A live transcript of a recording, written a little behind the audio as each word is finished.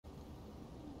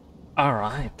All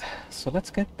right, so let's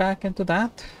get back into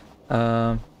that.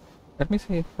 Let me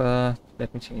see if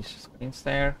let me change screens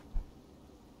there.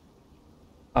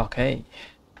 Okay,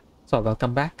 so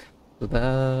welcome back to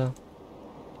the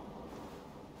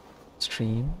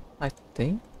stream. I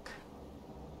think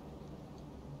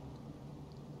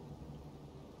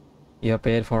you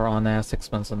paid for on air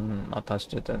 6 months and not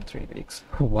touched it in 3 weeks.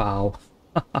 Wow.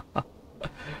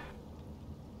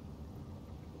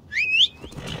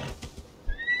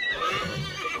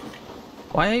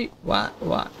 Why? What?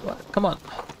 Come on.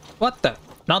 What the?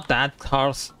 Not that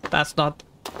horse. That's not.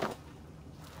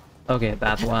 Okay,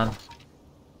 that one.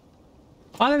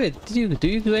 By the way, do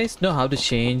you guys know how to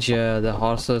change the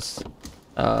horse's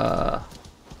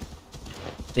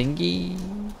thingy?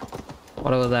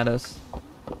 Whatever that is.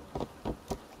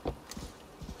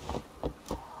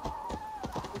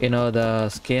 You know, the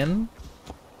skin.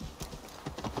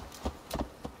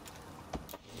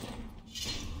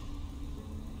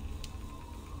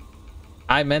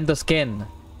 I meant the skin.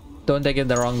 Don't take it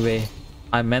the wrong way.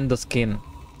 I meant the skin.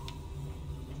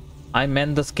 I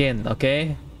meant the skin,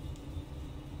 okay?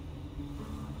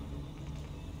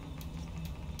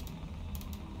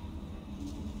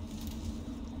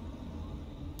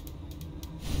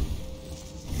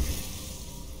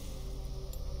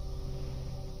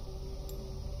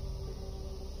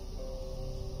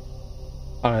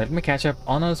 Alright, let me catch up.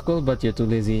 Honor school, but you're too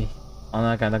lazy.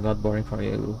 Honor kinda got boring for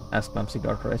you as Clumsy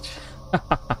got rich.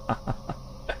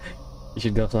 You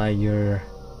should go fly your...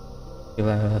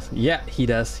 Yeah, he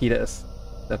does.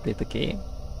 I played the game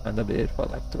and I played it for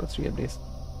like 2 or 3 days.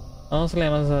 Honestly, I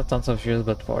must have tons of shoes,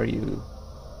 but for you,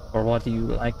 for what you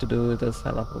like to do, it is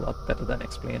a lot better than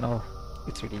explain or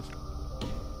it's really...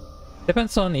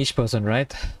 Depends on each person,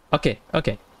 right? Okay.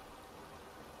 Alright,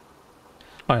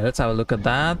 let's have a look at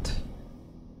that.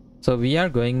 So we are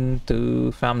going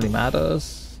to Family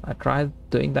Matters. I tried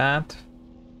doing that.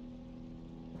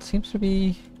 It seems to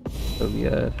be so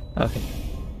weird. Okay.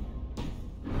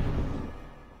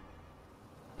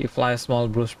 You fly small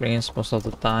bruce planes most of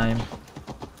the time.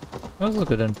 It was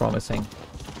good and promising.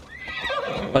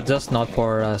 But just not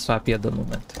for Swappy at the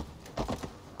moment.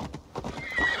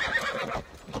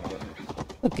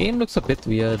 The game looks a bit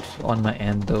weird on my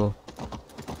end though.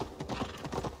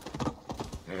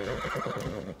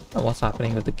 What's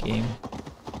happening with the game?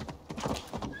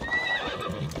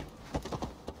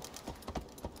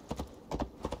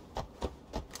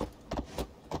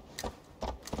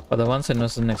 But the ones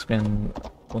innocent explain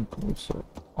won't move so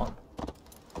on.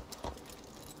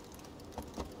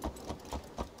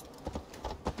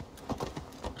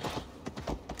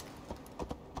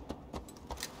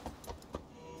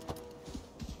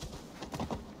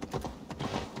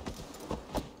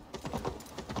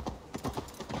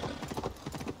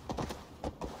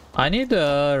 I need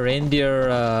reindeer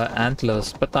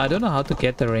antlers, but I don't know how to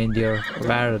get the reindeer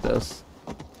where it is.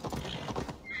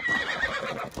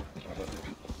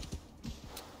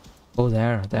 Oh,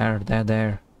 there.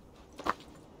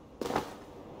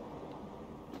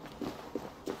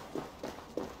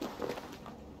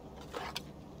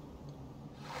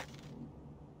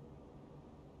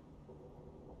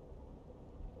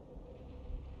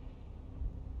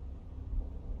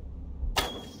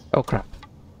 Oh crap.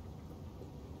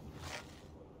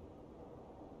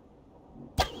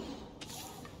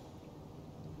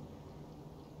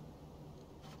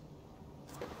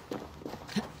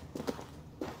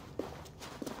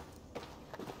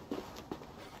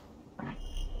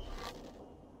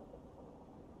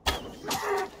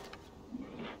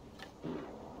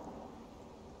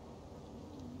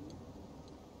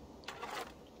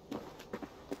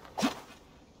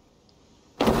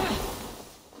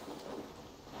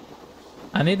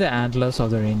 I need the antlers of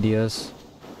the reindeers.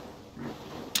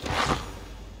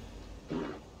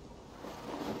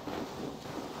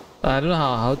 I don't know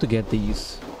how to get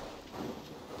these.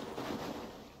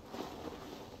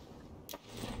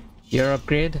 Gear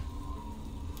upgrade.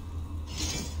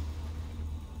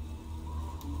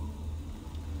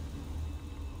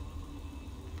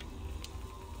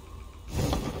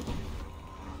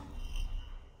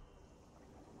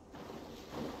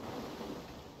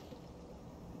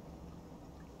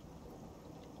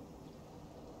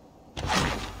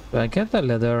 Do I get the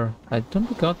leather? I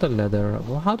don't got the leather.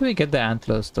 Well, how do we get the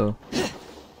antlers though?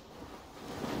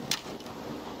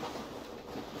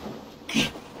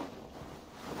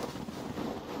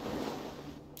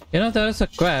 You know, there is a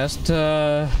quest.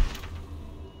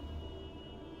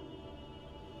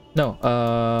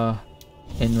 No,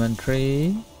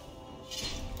 inventory.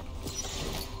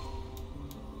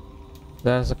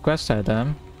 There's a quest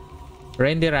item.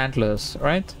 Reindeer antlers,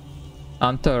 right?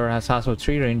 Hunter has asked for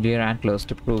 3 reindeer antlers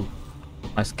to prove.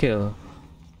 my skill.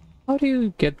 How do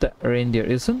you get the reindeer?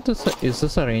 Is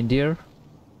this a reindeer?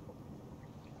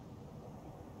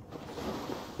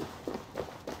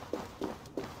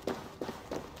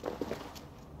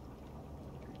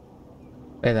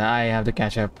 Wait, I have to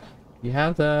catch up. You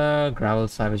have the Gravel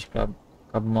Savage Club.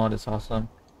 Club mod is awesome.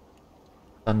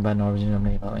 Done by Norwegian,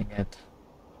 I'm loving it.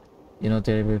 You know,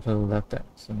 terrible people left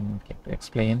some to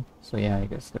explain. So yeah, I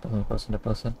guess depends on person to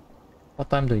person. What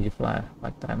time do you fly?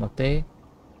 Like time of day?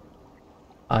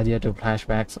 Idea to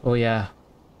flashbacks. Oh yeah.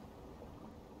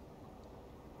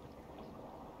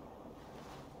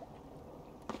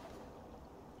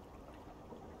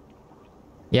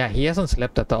 Yeah, he hasn't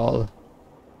slept at all.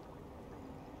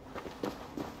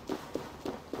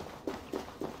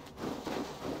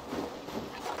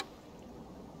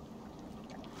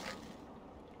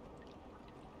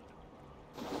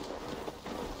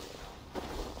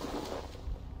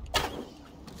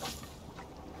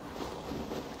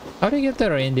 How do you get the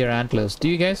reindeer antlers? Do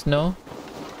you guys know?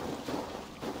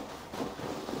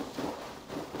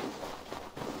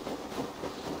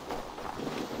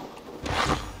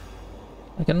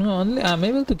 I can only I'm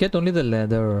able to get only the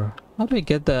leather. How do I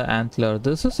get the antler?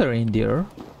 This is a reindeer.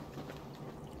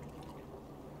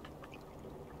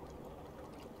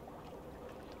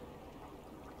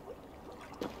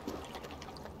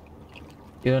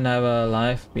 You don't have a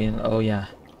life being oh yeah.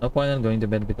 No point in going to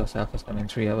bed because Alpha's coming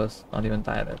 3 hours. Not even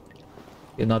tired.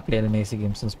 You've not played an AC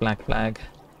game since Black Flag.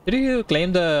 Did you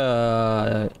claim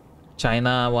the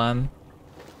China one?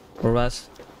 Or was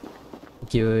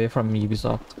giveaway from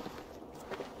Ubisoft?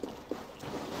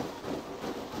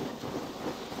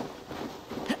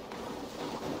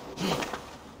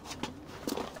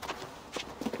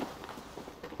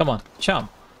 Come on, chum.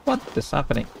 What is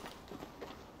happening?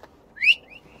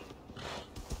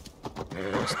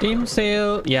 Steam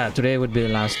sale. Yeah, today would be the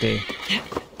last day.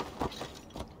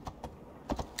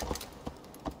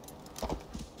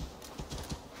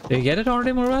 Did you get it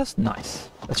already, Muras? Nice.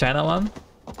 The China one?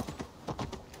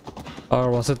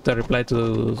 Or was it the reply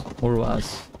to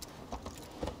Muras?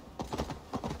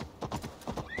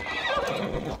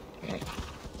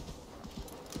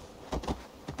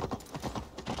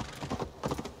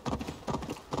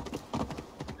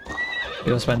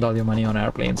 You spend all your money on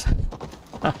airplanes.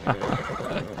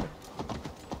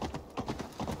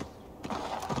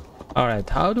 Alright,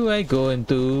 how do I go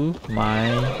into my...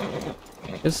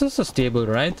 This is a stable,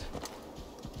 right?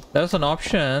 There's an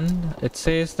option. It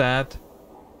says that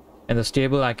in the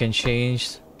stable I can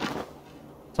change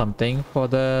something for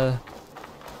the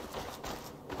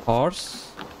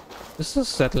horse. This is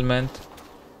settlement.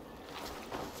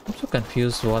 I'm so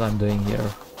confused what I'm doing here.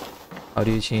 How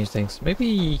do you change things?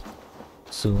 Maybe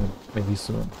soon. Maybe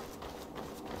soon.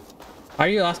 Are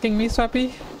you asking me,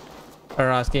 Swappy? Or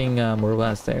asking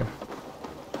Murvas there?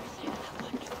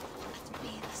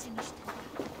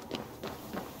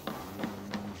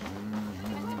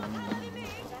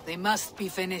 They must be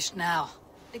finished now.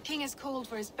 The king has called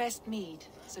for his best mead,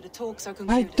 so the talks are I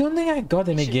concluded. don't think I got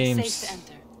any Should be games. safe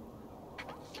to enter.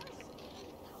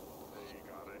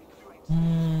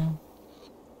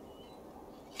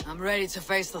 I'm ready to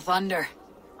face the thunder.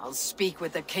 I'll speak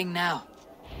with the king now.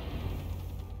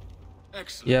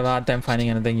 Excellent. You have a hard time finding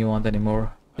anything you want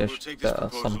anymore. I will Just take this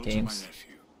proposal some to my games.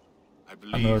 nephew.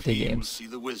 I Unworthy believe he will games. see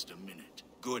the wisdom in it.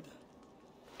 Good.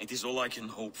 It is all I can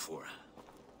hope for.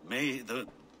 May the...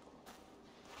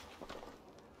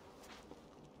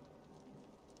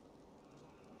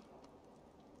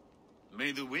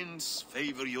 May the winds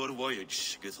favor your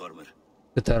voyage, Guthormer.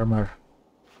 Guthormer.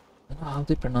 I don't know how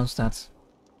they pronounce that.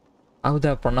 How would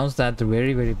I pronounce that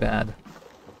very, very bad?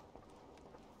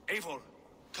 Eivor,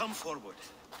 come forward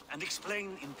and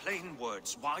explain in plain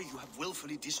words why you have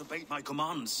willfully disobeyed my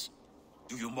commands.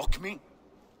 Do you mock me?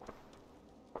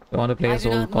 I want to play I as do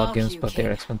old not card mock games, you, but they're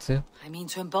King. expensive. I mean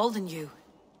to embolden you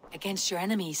against your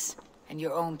enemies and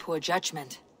your own poor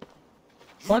judgment.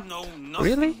 What? You know nothing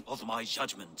Really? of my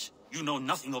judgment. You know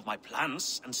nothing of my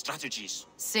plans and strategies.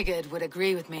 Sigurd would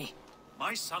agree with me.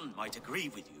 My son might agree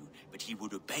with you, but he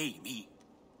would obey me.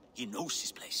 He knows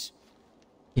his place.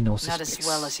 He knows Not his as place.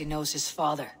 well as he knows his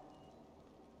father.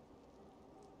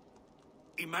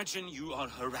 Imagine you are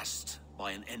harassed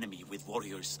by an enemy with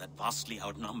warriors that vastly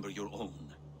outnumber your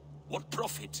own. What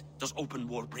profit does open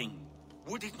war bring?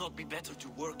 Would it not be better to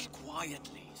work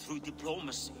quietly through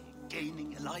diplomacy,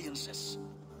 gaining alliances?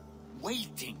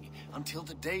 Waiting until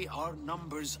the day our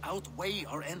numbers outweigh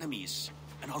our enemies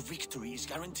and our victory is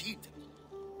guaranteed.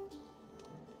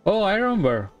 Oh, I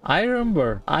remember.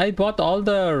 I bought all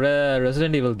the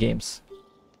Resident Evil games.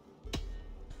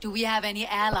 Do we have any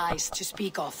allies to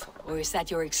speak of? Or is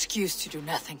that your excuse to do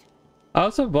nothing? I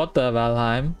also bought the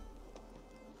Valheim.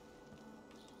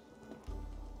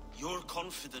 Your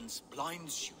confidence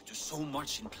blinds you to so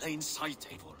much in plain sight,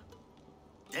 Eivor.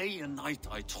 Day and night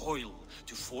I toil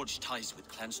to forge ties with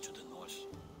clans to the north.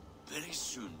 Very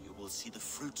soon you will see the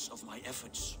fruits of my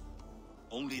efforts.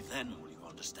 Only then will you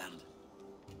understand.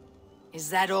 Is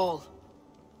that all?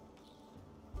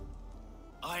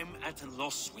 I'm at a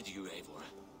loss with you, Eivor.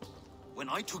 When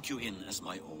I took you in as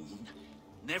my own,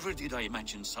 never did I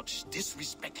imagine such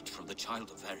disrespect from the child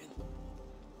of Varin.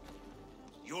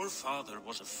 Your father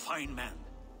was a fine man.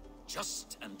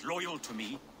 Just and loyal to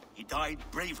me, he died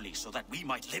bravely so that we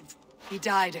might live. He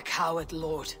died a coward,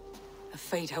 Lord. A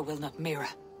fate I will not mirror.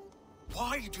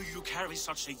 Why do you carry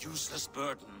such a useless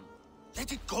burden?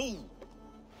 Let it go.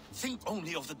 Think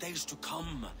only of the days to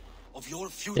come, of your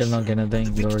future. You're not gonna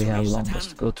think you already have long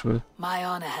to go through. My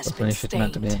honor has Let's been finish it now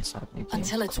today and stained. start new game.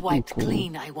 Until it's Cool, wiped cool.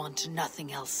 clean, I want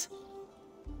nothing else.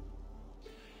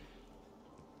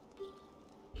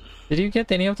 Did you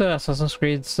get any of the Assassin's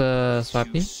Creed's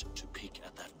Swappy? Use to pick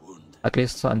at that wound. At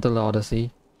least until the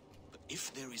Odyssey. But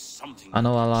if there is something I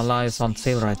know Valhalla is on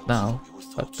sale right now,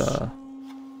 but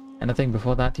anything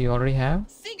before that you already have?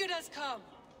 Sigurd has come.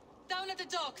 Down at the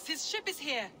docks, his ship is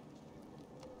here.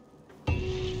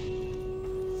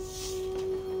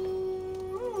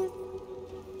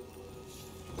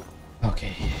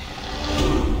 Okay.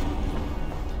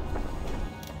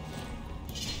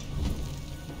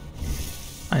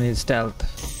 I need stealth.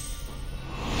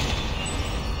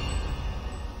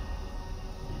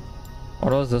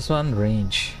 What was this one?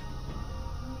 Range.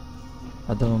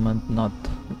 At the moment, not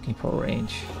looking for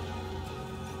range.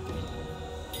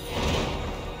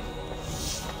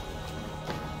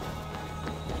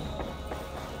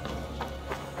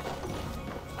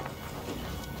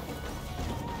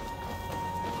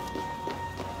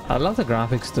 I love the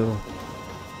graphics too.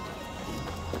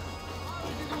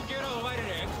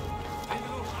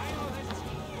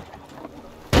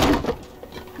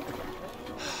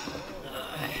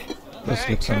 This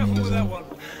looks amazing.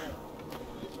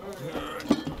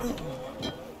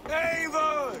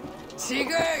 Eivor!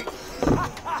 Sigurd!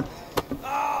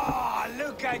 Ah,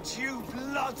 look at you,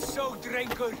 blood-soaked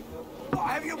rancor.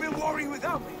 Have you been warring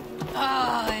without me?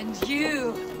 Ah, and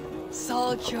you,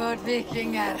 soul-cured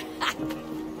Vikinger.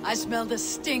 I smell the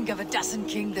stink of a dozen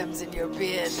kingdoms in your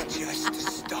beard. Just a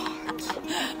start.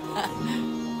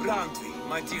 Randvi,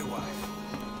 my dear wife,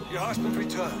 your husband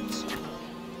returns,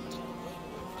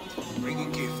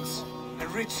 bringing gifts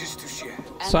and riches to share.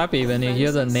 Swappy, when you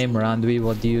hear the name Randvi,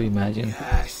 what do you imagine?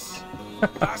 Yes,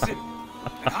 Basin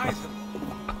and Hytham.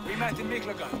 We met in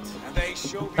Miklagard, and they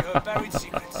showed me her buried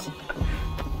secrets.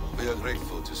 We are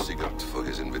grateful to Sigurd for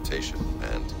his invitation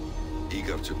and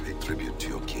eager to pay tribute to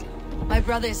your king. My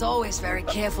brother is always very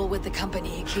careful with the company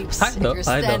he keeps. I If know, you're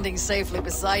I know. standing safely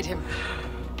beside him,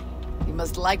 he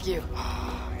must like you.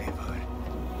 Eivor,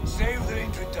 save the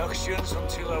introductions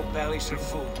until our bellies are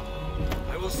full.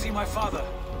 I will see my father.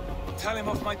 Tell him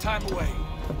of my time away.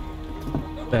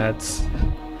 That's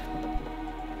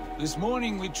This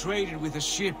morning we traded with a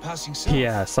ship passing south.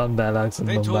 yeah, some dialogues in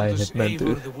They told Mumbai us Hitman too.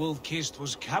 Eivor the Wolf-Kissed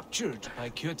was captured by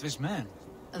Kjotve's men.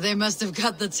 They must have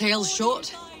cut the tail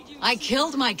short. I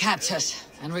killed my captors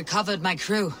and recovered my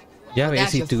crew. Yeah, For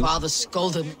that your AC2. father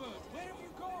scolded me.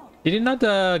 Did you not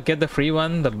get the free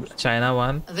one, the China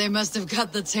one? They must have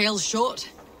cut the tail short.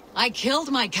 I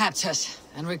killed my captors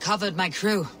and recovered my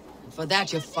crew. For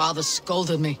that your father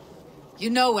scolded me. You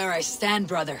know where I stand,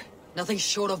 brother. Nothing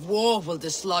short of war will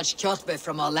dislodge Kjotve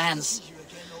from our lands.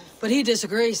 But he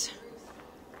disagrees.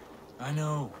 I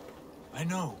know. I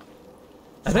know.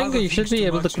 I think you should be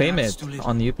able to claim it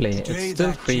on Uplay. Today It's still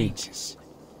that free. changes.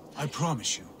 I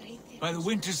promise you. By the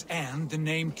winter's end, the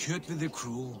name Kjotve the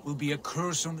Cruel will be a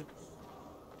curse on the...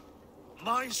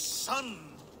 My son,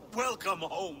 welcome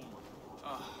home.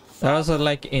 There was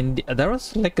there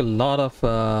was like a lot of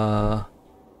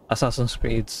Assassin's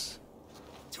Creeds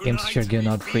games which are given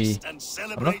out free.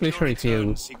 I'm not really sure if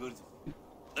you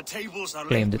The tables are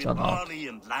claimed laid it or with not. barley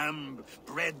and lamb,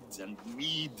 bread and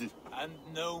mead. And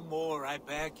no more, I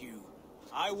beg you.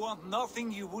 I want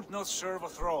nothing you would not serve a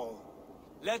thrall.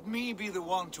 Let me be the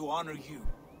one to honor you.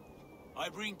 I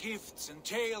bring gifts and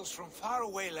tales from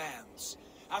faraway lands.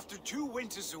 After 2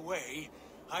 winters away,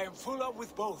 I am full up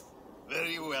with both.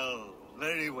 Very well,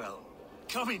 very well.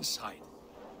 Come inside.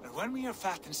 And when we are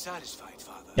fat and satisfied,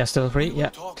 Father... Yeah, still free? we will Yeah,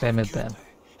 talk claim of it then.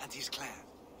 Kjotve and his clan,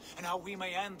 and how we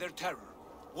may end their terror,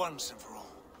 once and for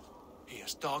all. He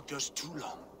has dogged us too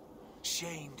long,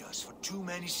 shamed us for too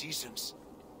many seasons.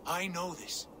 I know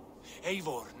this.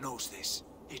 Eivor knows this.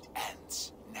 It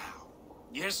ends now.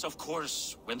 Yes, of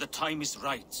course, when the time is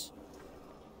right.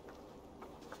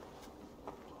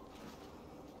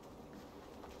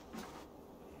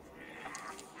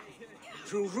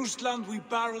 Through Rusland we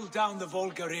barreled down the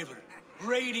Volga River,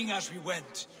 raiding as we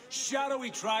went. Shadowy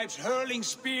tribes hurling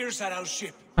spears at our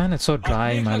ship. Man, it's so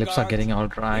dry. My lips are getting all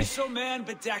dry. We saw men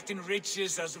bedecked in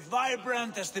riches as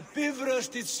vibrant as the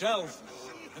Bifrost itself.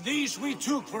 And these we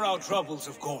took for our troubles,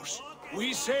 of course.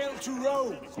 We sailed to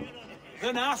Rome,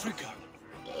 then Africa,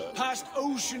 past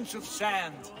oceans of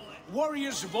sand,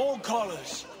 warriors of all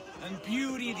colors, and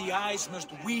beauty the eyes must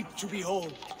weep to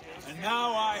behold. And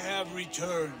now I have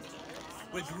returned,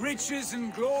 with riches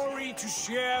and glory to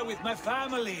share with my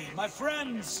family, my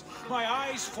friends, my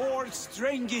eyes-forged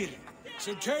Strengir.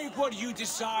 So take what you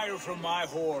desire from my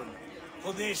horn.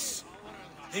 For this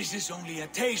is only a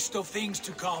taste of things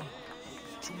to come.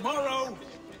 Tomorrow,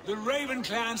 the Raven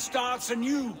clan starts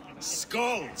anew.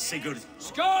 Skull, Sigurd.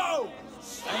 Skull!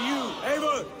 And you,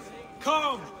 Eivor,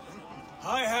 come.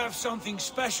 I have something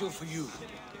special for you.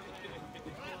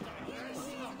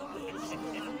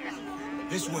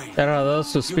 This way. There are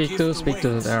others to speak to.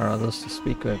 There are others to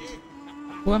speak with.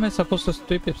 Who am I supposed to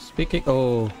speak with? Speaking?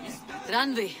 Oh.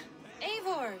 Randvi,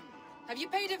 Eivor, have you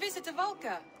paid a visit to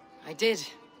Valka? I did.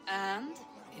 And?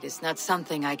 It is not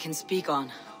something I can speak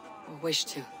on, or wish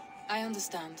to. I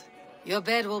understand. Your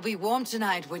bed will be warm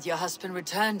tonight with your husband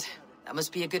returned. That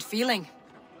must be a good feeling.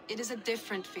 It is a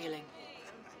different feeling.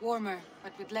 Warmer,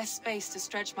 but with less space to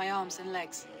stretch my arms and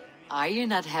legs. Are you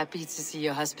not happy to see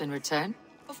your husband return?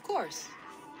 Of course.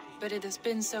 But it has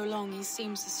been so long he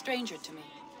seems a stranger to me.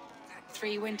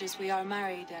 3 winters we are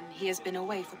married and he has been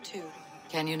away for 2.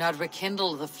 Can you not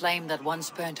rekindle the flame that once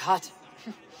burnt hot?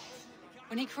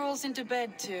 When he crawls into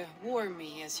bed to warm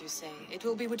me, as you say, it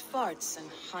will be with farts and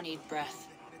honeyed breath.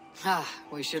 Ah,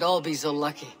 we should all be so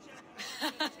lucky.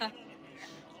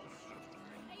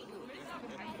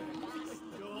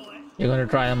 You're gonna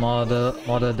try and mod the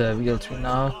VL3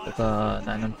 now with a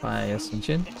 995S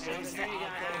engine.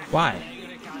 Why?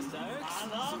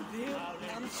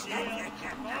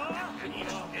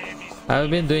 I've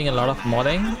been doing a lot of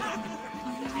modding.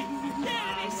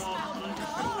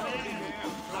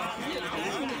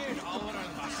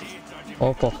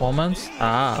 Oh, performance?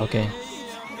 Ah, okay.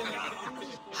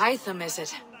 Hytham, is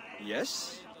it?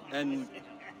 Yes, and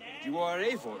you are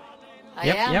Eivor. I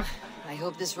Yep, am. yep. I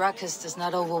hope this ruckus does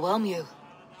not overwhelm you.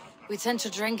 We tend to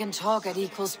drink and talk at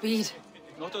equal speed.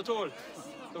 Not at all.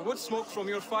 The wood smoke from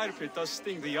your fire pit does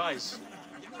sting the eyes,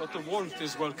 but the warmth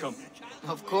is welcome.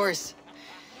 Of course.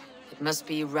 It must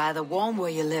be rather warm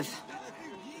where you live.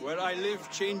 Where I live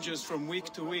changes from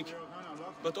week to week,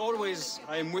 but always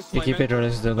I am with You my keep it or mentor.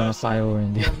 else they're gonna fly over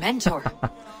India. Your mentor?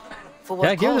 For what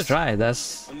Yeah, give it a cause? try.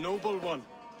 That's A noble one.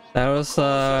 there was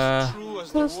a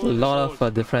lot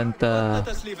of different Let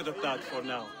us leave it at that for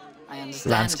now. I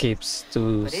understand. landscapes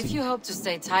to But if see. you hope to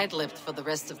stay tight-lipped for the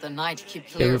rest of the night, keep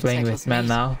You'll clear be of playing Teklas with men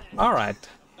meat. now. Alright.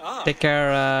 Ah, Take care,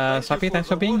 Swappy. Thanks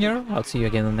for being here. I'll see you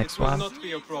again in the it next will one. not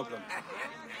be a problem.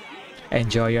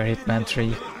 Enjoy your Hitman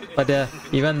 3. But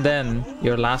even then,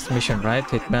 your last mission, right?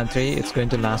 Hitman 3, it's going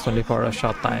to last only for a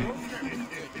short time.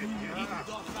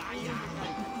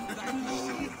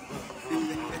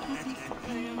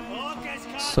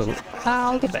 So,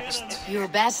 all the best. You're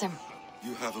Basim,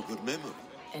 You have a good memory.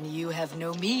 and you have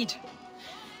no mead.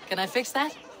 Can I fix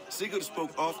that? Sigurd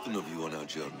spoke often of you on our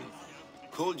journey.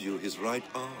 Called you his right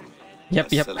arm.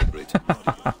 Yep, A yep. celebrated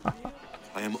body.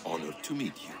 I am honored to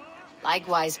meet you.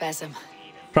 Likewise, Basim.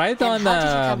 Try it on And how did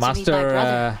you come to meet my master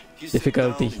brother? He set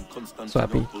difficulty, down in Swappy.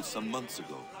 Constantinople some months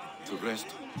ago to rest.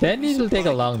 Then it will take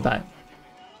a long time.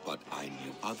 But I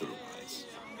knew otherwise.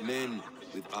 Men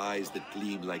with eyes that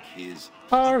gleam like his.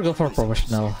 Or go for Always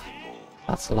professional. accept more.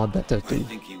 That's a lot better I too.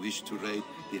 think he wished to raid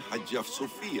the Hajj of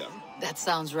Sophia. That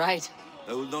sounds right.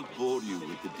 I will not bore you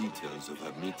with the details of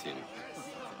our meeting,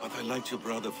 but I liked your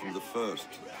brother from the first.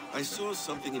 I saw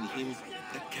something in him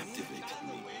that captivated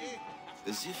me.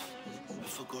 As if a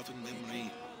forgotten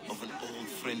memory of an old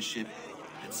friendship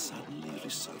had suddenly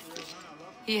resurfaced.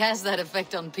 He has that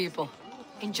effect on people.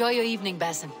 Enjoy your evening,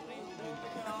 Basim.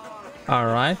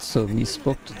 Alright, so we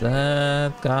spoke to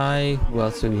that guy. Who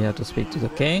else do we have to speak to? The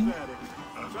king?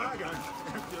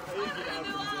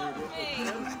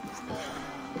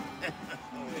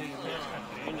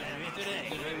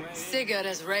 Sigurd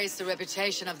has raised the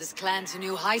reputation of this clan to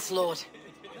new heights, Lord.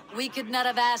 We could not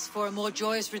have asked for a more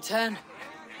joyous return.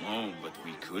 Oh, but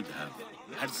we could have.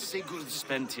 Had Sigurd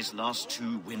spent his last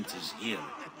 2 winters here,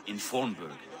 in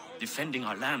Fornburg, defending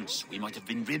our lands, we might have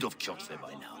been rid of Kjotve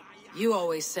by now. You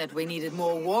always said we needed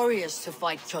more warriors to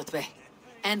fight Kjotve.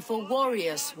 And for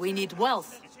warriors, we need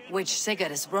wealth, which Sigurd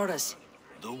has brought us.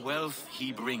 The wealth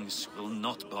he brings will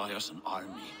not buy us an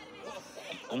army.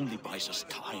 It only buys us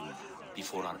time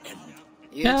before our end.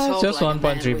 You Yeah, it's talk just like a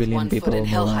man 1.3 with billion 1 foot people, in more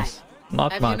or Helheim. less.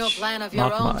 Not Have much. you no plan of your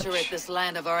Not own much. to rid this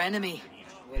land of our enemy?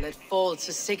 Will it fall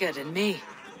to Sigurd and me?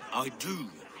 I do,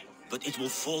 but it will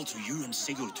fall to you and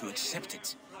Sigurd to accept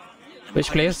it. And Which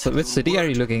I place, will take which your city are you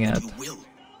word looking that at? you will.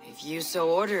 If you so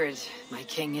order it, my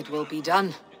king, it will be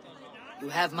done. You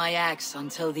have my axe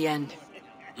until the end.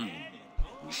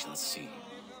 We shall see.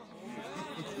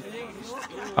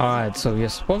 Alright, so we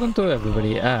have spoken to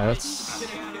everybody else.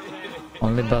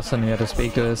 Only person we have to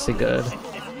speak to is Sigurd.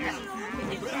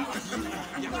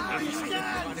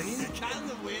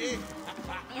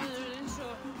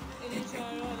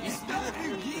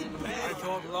 I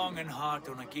thought long and hard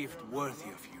on a gift worthy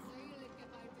of you.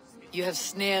 You have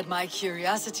snared my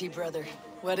curiosity, brother.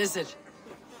 What is it?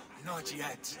 Not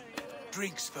yet.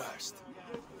 Drinks first.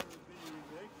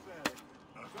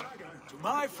 To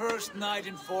my first night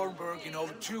in Fornburg in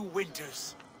over 2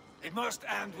 winters. It must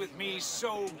end with me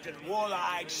soaked and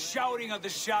wall-eyed, shouting at the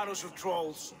shadows of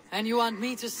trolls. And you want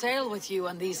me to sail with you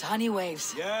on these honey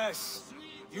waves? Yes,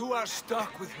 you are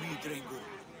stuck with me, Dringo.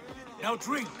 Now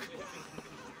drink.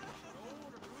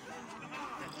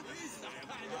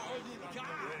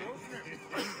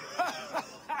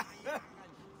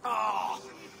 Ah,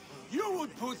 you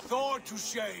would put Thor to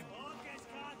shame.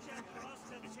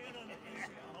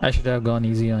 I should have gone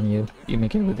easy on you. You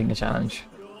make everything a challenge.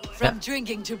 From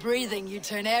drinking to breathing, you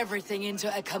turn everything into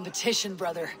a competition,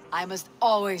 brother. I must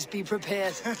always be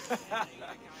prepared.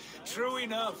 True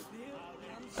enough.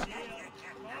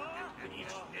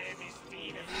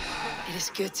 It is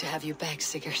good to have you back,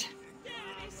 Sigurd.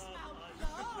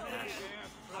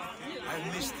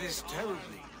 I missed this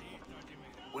terribly.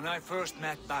 When I first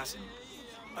met Basin,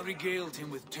 I regaled him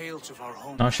with tales of our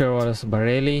home. Not sure what is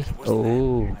Bareli.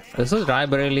 Oh, this is Rai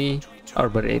Bareli or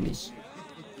Bareli.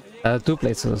 2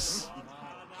 places.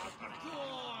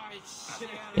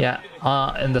 Yeah,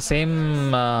 in the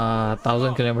same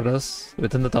 1,000 kilometers,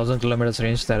 within the 1,000 kilometers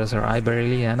range, there is a Rai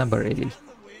Bareli and a Bareli.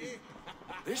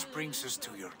 This brings us to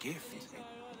your gift.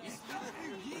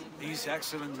 These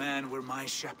excellent men were my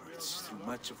shepherds through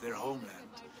much of their homeland,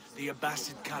 the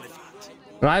Abbasid Caliphate.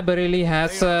 Rai Bareli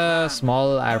has a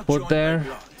small airport there. By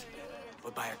blood,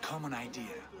 but by a common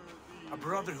idea. A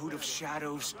brotherhood of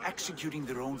shadows executing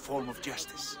their own form of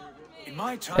justice. In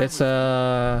my time It's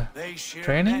a they share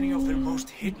training. many of their most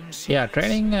hidden Yeah, secrets,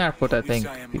 training airport. I for think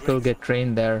which I am people grateful. get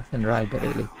trained there in Rai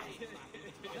Bareli.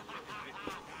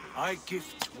 I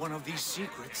gift one of these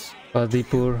secrets,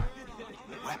 Padipur,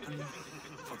 weapon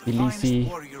for the Ilisi, finest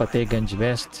warrior I know. Fatehganj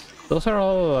West. Those are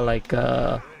all like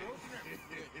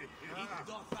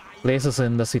places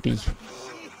in the city.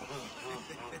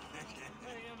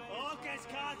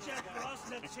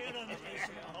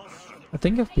 I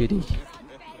think of beauty.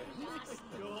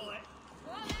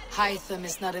 Hytham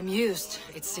is not amused,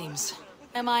 it seems.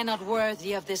 Am I not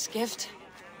worthy of this gift?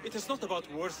 It is not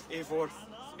about worth, Eivor.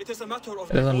 It is a matter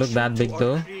of It doesn't look that devotion big, to our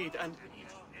though. creed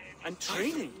and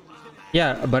training.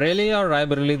 Yeah, Bareli or Rai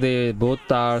Bareli, they both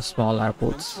are small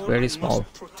airports, Therefore, very I small.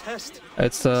 must protest.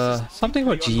 It's something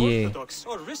for We are GA. Orthodox.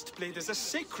 Our wrist blade is a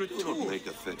sacred Do not tool. make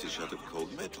a fetish out of cold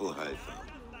metal, Eivor.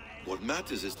 What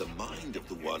matters is the mind of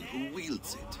the one who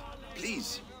wields it.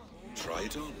 Please, try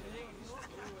it on.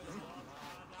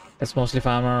 It's mostly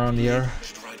farm around here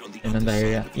Try it on the and in other the side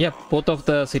area. of the Yep, arm. both of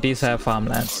the cities have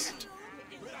farmlands.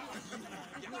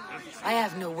 I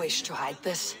have no wish to hide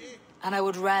this, and I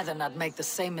would rather not make the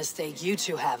same mistake you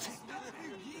two have.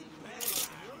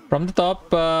 From the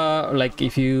top, like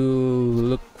if you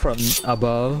look from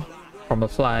above, from a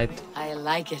flight, I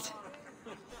like it.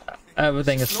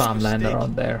 everything is It's not a farmland mistake.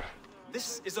 around there.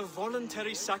 This is a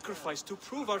voluntary sacrifice to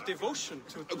prove our devotion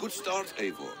to... A good start,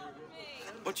 Eivor.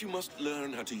 But you must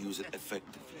learn how to use it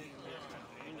effectively.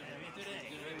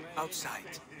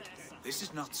 Outside. This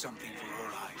is not something for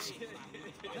your eyes.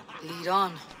 Lead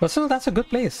on. But still, that's a good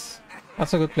place.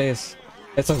 That's a good place.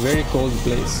 It's a very cold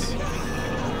place.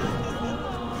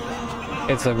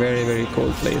 It's a very, very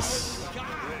cold place.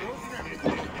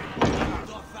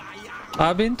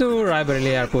 I've been to Rai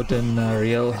Bareli Airport in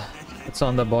Real. It's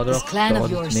on the border This of clan of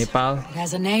Lord yours, Nepal. it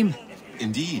has a name.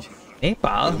 Indeed.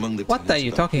 Nepal? Among the What are tenets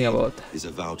you of talking our about? faith is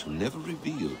a vow to never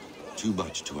reveal too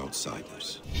much to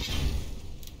outsiders.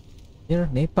 Here,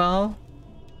 Nepal?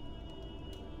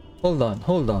 Hold on,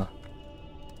 hold on.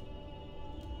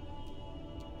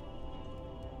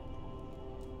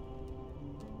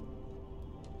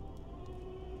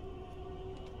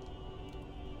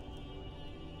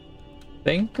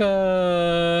 Think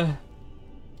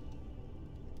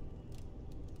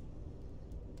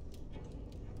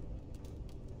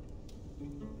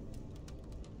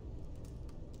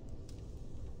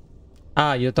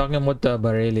you're talking about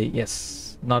Bareli.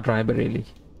 Yes, not Rai Bareli.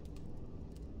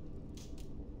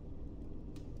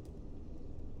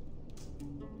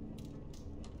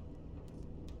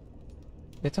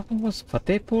 We're talking about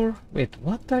Fatehpur? Wait,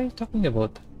 what are you talking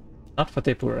about? Not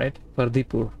Fatehpur, right?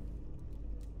 Fardipur.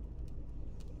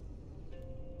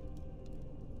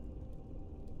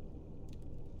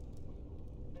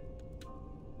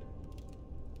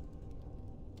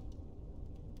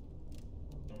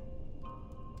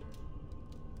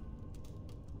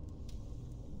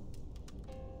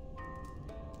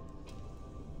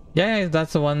 Yeah,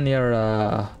 that's the one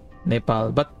near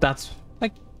Nepal, but that's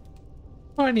like,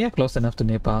 oh, yeah, close enough to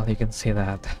Nepal, you can say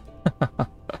that.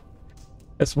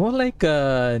 It's more like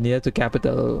near to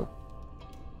capital.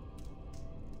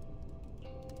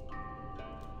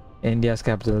 India's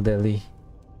capital, Delhi.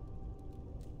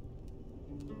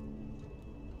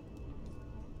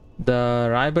 The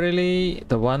Raebareli,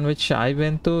 the one which I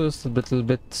went to, is a little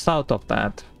bit south of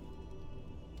that.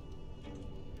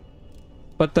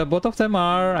 But both of them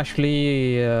are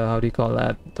actually, how do you call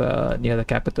that, near the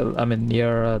capital, I mean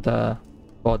near the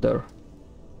border,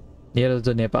 near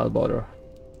the Nepal border.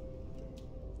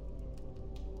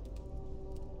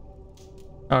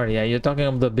 Oh yeah, you're talking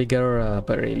of the bigger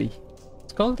Bareli.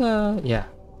 It's called, yeah.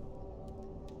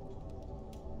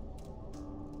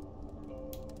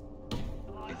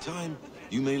 In time,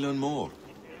 you may learn more.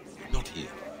 Not here,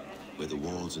 where the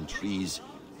walls and trees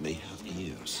may have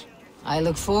ears. I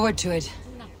look forward to it.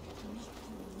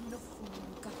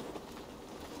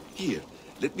 Here,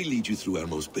 let me lead you through our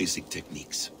most basic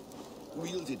techniques.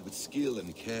 Wielded with skill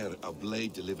and care, our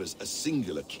blade delivers a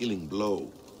singular killing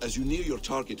blow. As you near your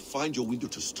target, find your window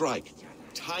to strike.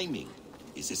 Timing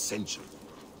is essential.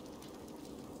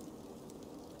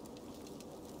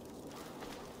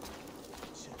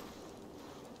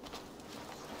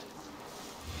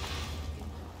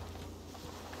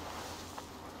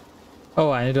 Oh,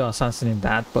 I need to assassinate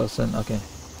that person. Okay.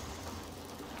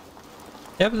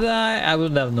 Yep, I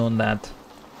would have known that.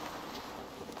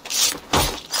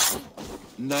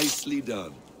 Nicely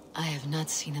done. I have not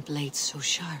seen a blade so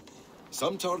sharp.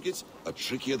 Some targets are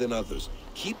trickier than others.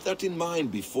 Keep that in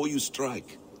mind before you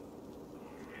strike.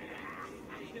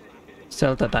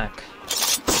 Stealth attack.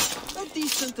 A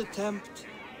decent attempt.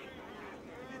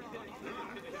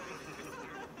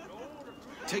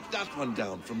 Take that one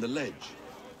down from the ledge.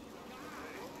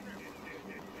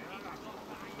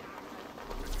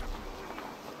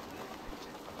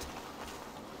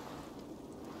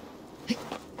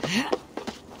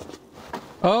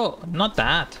 Oh, not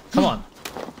that. Come on.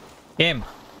 Game.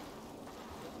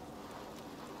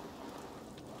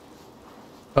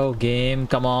 Oh, game,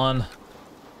 come on.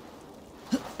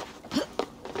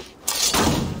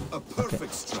 A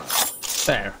perfect strike.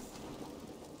 There.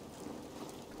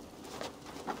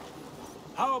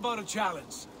 How about a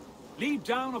challenge? Leap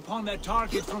down upon that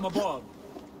target from above.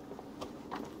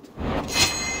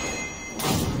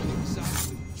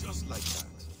 Exactly, just like that.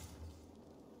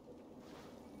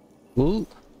 Ooh.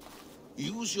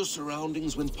 Use your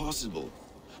surroundings when possible.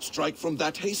 Strike from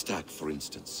that haystack, for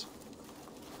instance.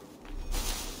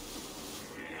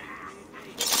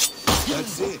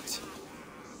 That's it.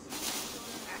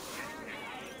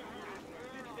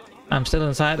 I'm still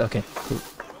inside? Okay, cool.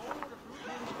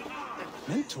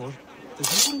 Mentor, does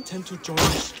Eivor intend to join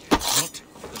us? Not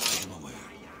that I am aware.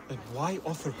 Then why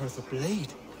offer her the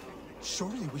blade?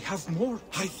 Surely we have more.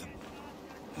 Hytham.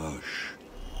 Hush.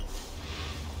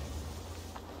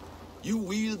 You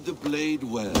wield the blade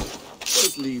well.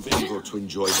 Just leave Eivor to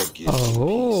enjoy her gift.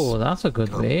 Oh, that's a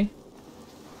good way.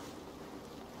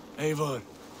 Eivor,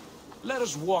 let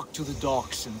us walk to the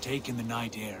docks and take in the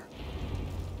night air.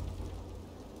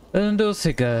 Doesn't do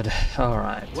so good.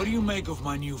 Alright. What do you make of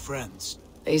my new friends?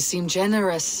 They seem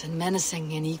generous and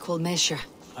menacing in equal measure.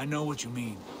 I know what you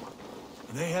mean.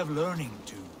 They have learning,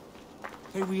 too.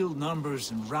 They wield numbers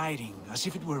and writing as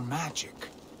if it were magic.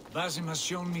 Basim has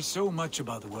shown me so much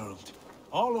about the world,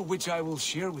 all of which I will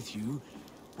share with you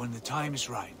when the time is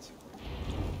right.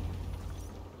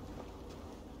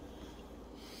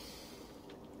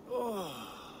 Oh,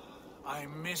 I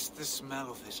miss the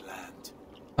smell of this land.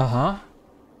 Uh-huh.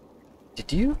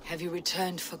 Did you? Have you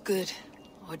returned for good?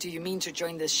 Or do you mean to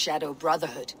join this Shadow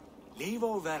Brotherhood? Leave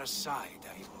all that aside,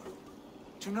 Eivor.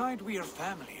 Tonight we are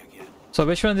family again. So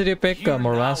which one did you pick? Here now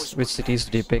Moras? is Which what cities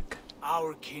did you matters. pick?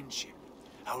 Our kinship,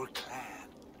 our clan,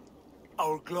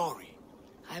 our glory.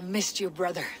 I've missed you,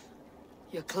 brother.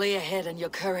 Your clear head and your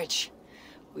courage.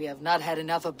 We have not had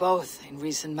enough of both in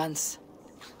recent months.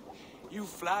 You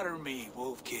flatter me,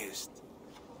 Wolf-Kissed.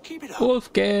 Keep it up.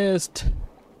 Wolf-Kissed.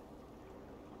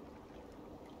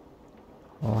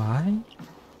 Why?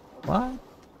 What?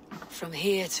 From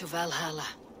here to Valhalla,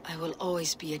 I will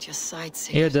always be at your side,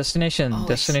 Sigurd. Here, destination. Always.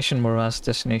 Destination, Moras.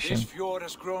 This Destination. fjord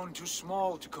has grown too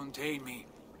small to contain me.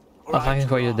 All right, Fighting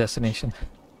for your come on. destination.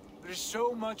 There's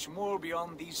so much more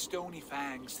beyond these stony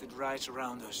fangs that rise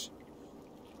around us.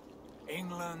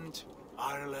 England,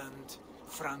 Ireland,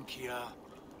 Francia,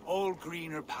 all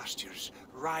greener pastures,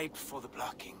 ripe for the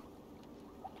plucking.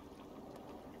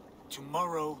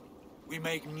 Tomorrow, we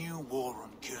make new war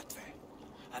on Kjotve,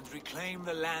 and reclaim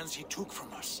the lands he took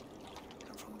from us.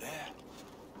 And from there,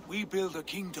 we build a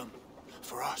kingdom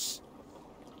for us.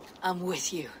 I'm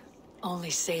with you.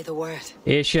 Only say the word.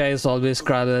 Asia is always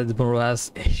crowded, Muraz.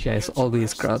 Asia is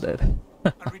always crowded.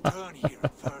 And return here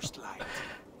at first light.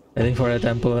 Heading for a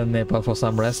temple in Nepal for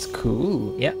some rest.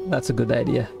 Cool. Yeah, that's a good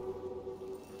idea.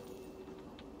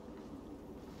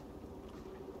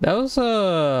 That was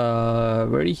a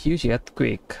very huge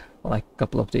earthquake like a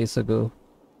couple of days ago.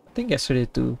 I think yesterday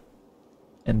too.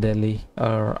 In Delhi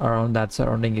or around that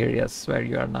surrounding areas where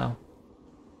you are now.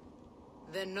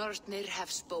 The Northnir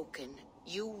have spoken.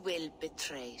 You will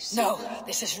betray. No,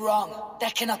 this is wrong.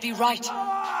 That cannot be right.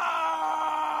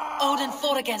 Odin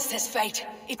fought against his fate.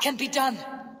 It can be done.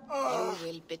 You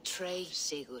will betray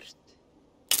Sigurd.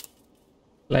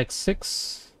 Like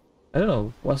 6, I don't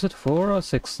know, was it 4 or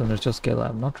 6 in Richter scale?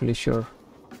 I'm not really sure.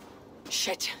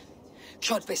 Shit.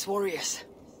 Kjotve's warriors.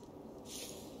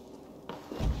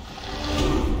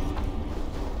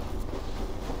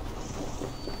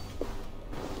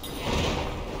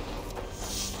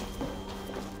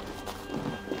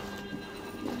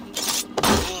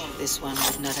 This one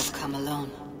would not have come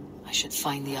alone. I should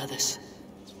find the others.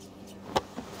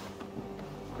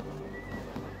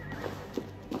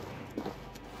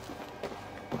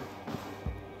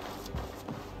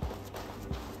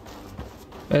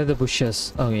 Where are the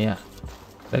bushes? Oh yeah.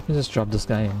 Let me just drop this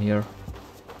guy in here.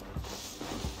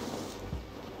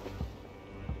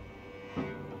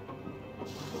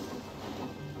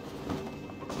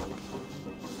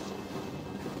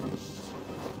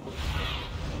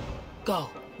 Go,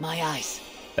 my eyes.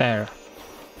 There.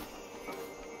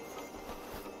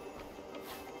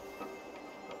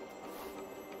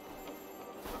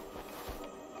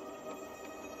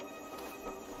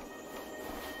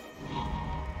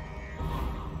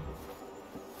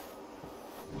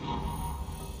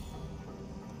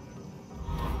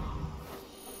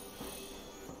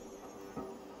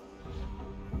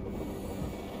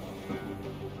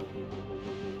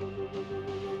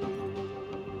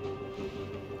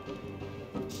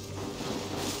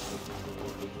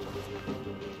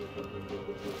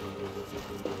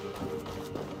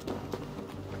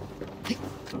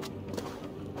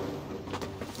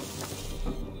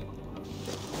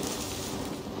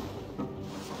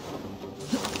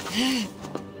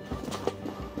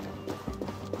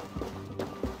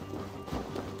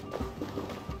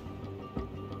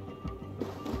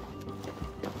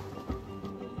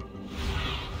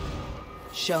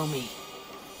 Show me.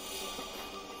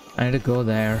 I need to go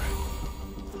there.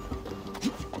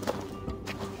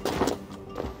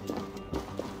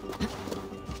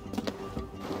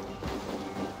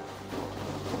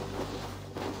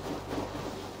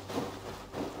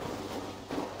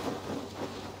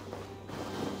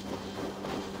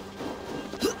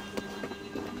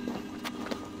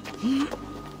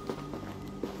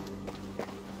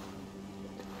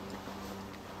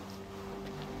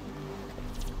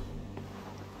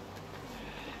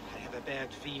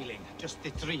 Just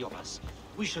the three of us.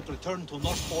 We should return to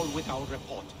Northfall with our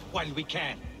report, while we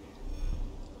can.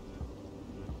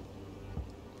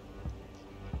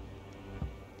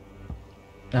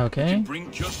 Okay. We can bring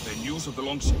Kjotve news of the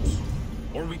longships.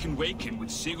 Or we can wake him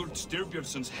with Sigurd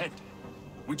Styrbjörnsson's head.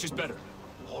 Which is better?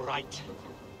 All right.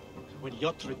 When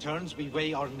Jot returns, we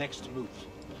weigh our next move.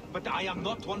 But I am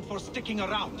not one for sticking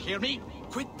around, hear me?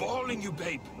 Quit bawling, you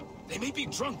babe. They may be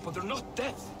drunk, but they're not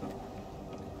deaf.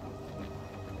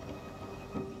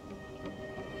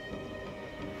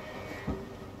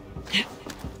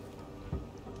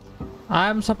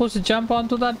 I'm supposed to jump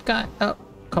onto that guy. Oh,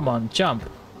 come on, jump.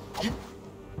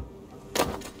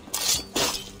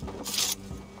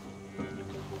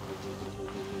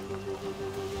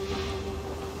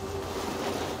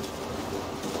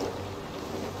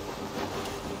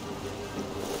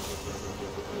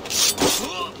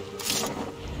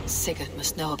 Sigurd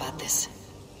must know about this.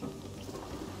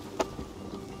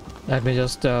 Let me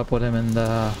just put him in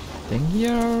the thing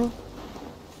here.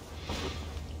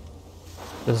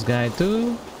 This guy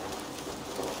too.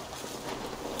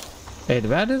 Wait,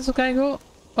 where did this guy go?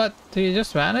 What? Did he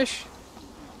just vanish?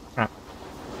 Crap.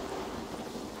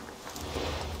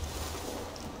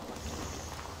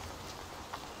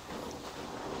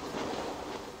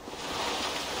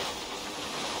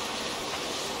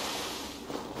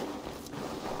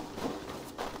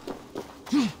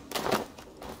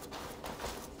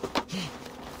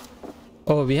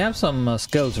 Oh, we have some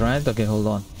skills, right? Okay, hold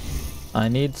on. I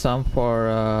need some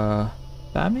for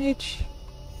damage.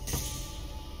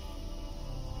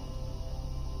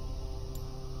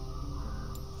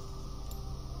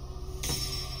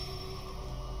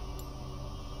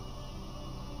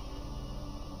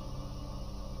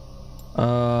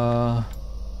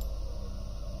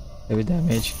 Heavy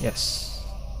damage, yes.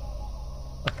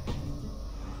 Okay.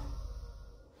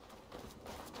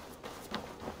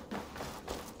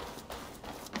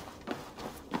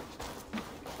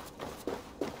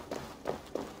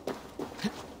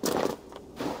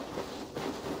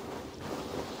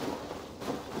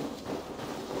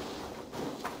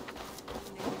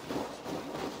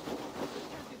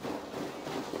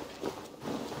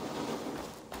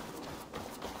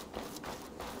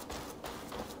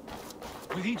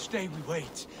 With each day we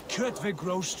wait, Kjotve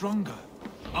grows stronger.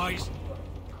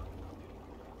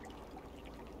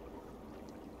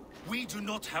 We do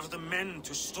not have the men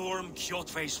to storm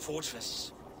Kjotve's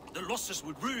fortress. The losses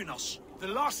would ruin us. The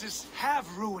losses have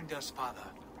ruined us, father.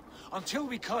 Until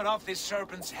we cut off this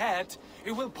serpent's head,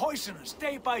 it will poison us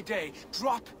day by day,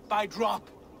 drop by drop.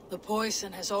 The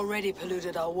poison has already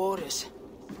polluted our waters.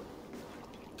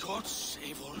 Gods,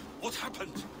 Eivor, what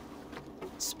happened?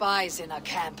 Spies in our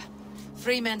camp.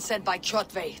 3 men sent by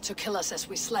Kjotve to kill us as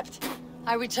we slept.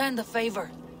 I returned the favor.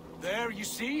 There, you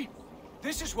see?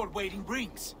 This is what waiting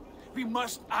brings. We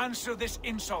must answer this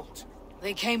insult.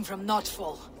 They came from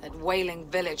Notfall, that whaling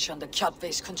village under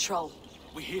Kjotve's control.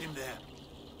 We hid him there.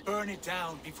 Burn it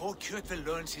down before Kjotve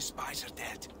learns his spies are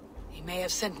dead. He may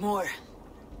have sent more.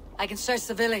 I can search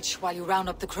the village while you round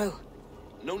up the crew.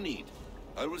 No need.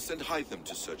 I will send Hytham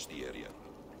to search the area.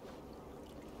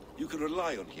 You can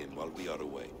rely on him while we are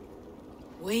away.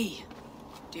 We?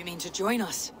 Do you mean to join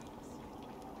us?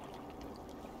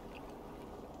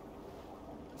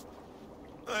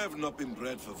 I have not been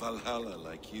bred for Valhalla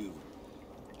like you,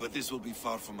 but this will be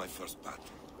far from my first battle.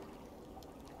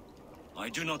 I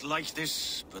do not like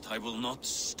this, but I will not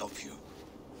stop you.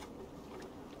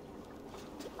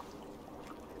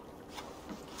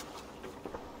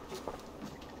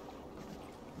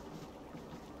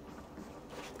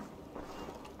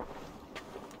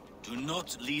 Do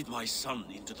not lead my son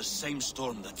into the same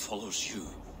storm that follows you.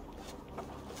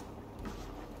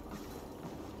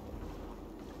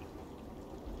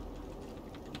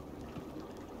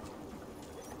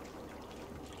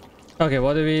 Okay,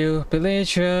 what do we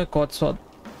pillage? What's what?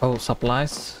 Oh,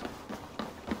 supplies.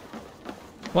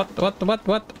 What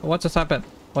just happened?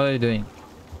 What are you doing?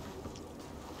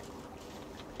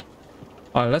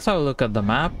 Alright, let's have a look at the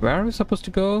map. Where are we supposed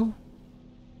to go?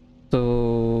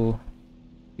 So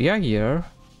we are here.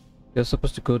 You're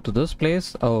supposed to go to this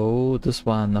place. Oh, this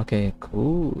one. Okay,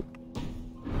 cool.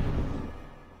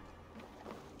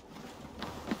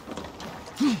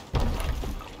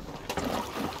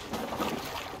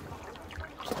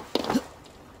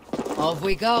 Off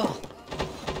we go.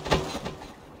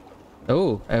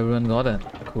 Oh, everyone got it.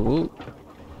 Cool.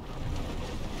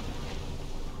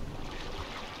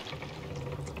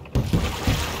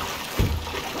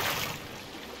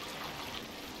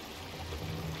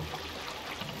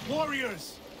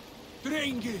 Warriors!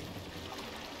 Drengi!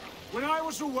 When I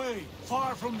was away,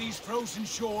 far from these frozen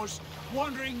shores,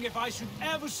 wondering if I should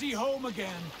ever see home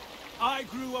again, I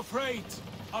grew afraid.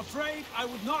 Afraid I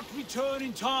would not return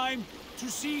in time to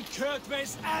see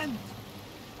Kjotve's end.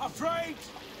 Afraid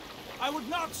I would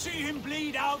not see him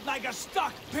bleed out like a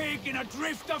stuck pig in a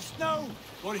drift of snow.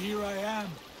 But here I am,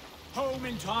 home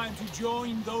in time to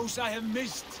join those I have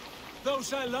missed,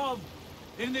 those I love,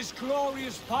 in this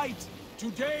glorious fight.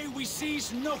 Today we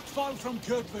seize Notfall from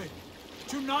Kjotve.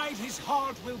 Tonight his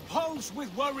heart will pulse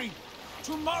with worry.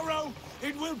 Tomorrow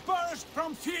it will burst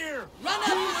from fear. Run up!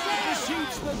 He will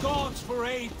beseech the gods for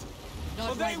aid.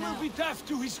 Not For they right will now. be deaf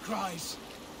to his cries.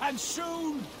 And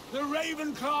soon the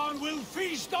Raven clan will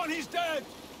feast on his dead.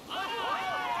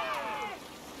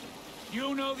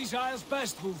 You know these isles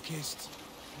best, Wolf-Kissed.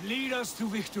 Lead us to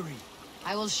victory.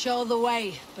 I will show the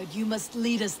way, but you must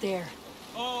lead us there.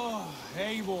 Oh,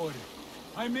 Eivor.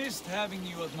 I missed having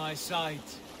you at my side.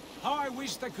 How I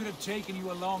wished I could have taken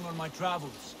you along on my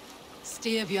travels.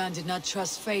 Styrbjörn did not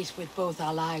trust fate with both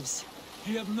our lives.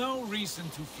 He had no reason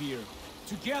to fear.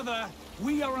 Together,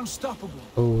 we are unstoppable.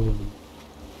 Oh.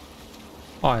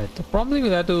 Alright, probably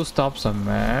we'll have to stop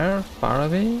somewhere far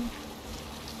away.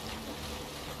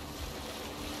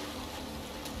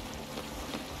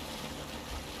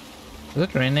 Is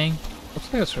it raining?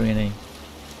 Looks like it's raining.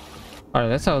 Alright,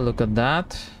 let's have a look at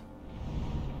that.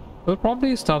 We'll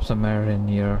probably stop somewhere in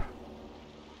here.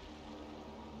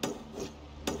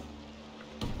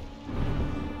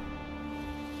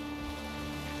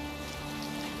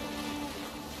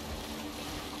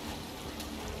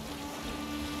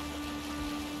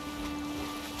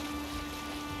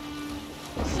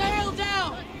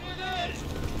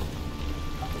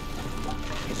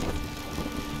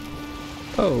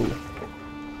 Oh.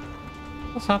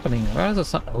 What's happening? Where's the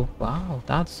sun? Oh wow,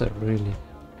 that's a really...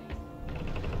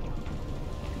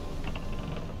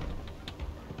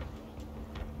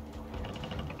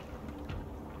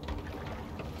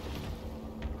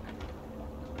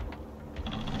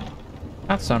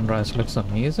 That sunrise looks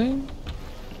amazing.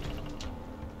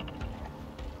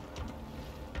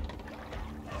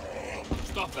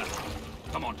 Stop that.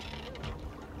 Come on.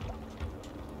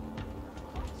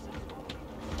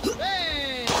 Turn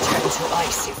to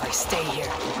ice if I stay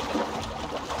here.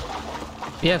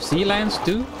 We have sea lions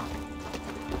too?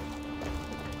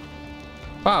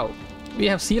 Wow, we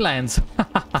have sea lions.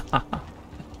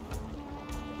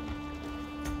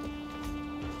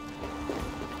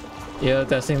 Yeah,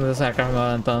 testing the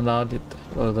Sacramento and turned out it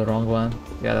was the wrong one.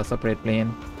 Yeah, that's a great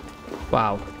plane.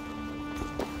 Wow.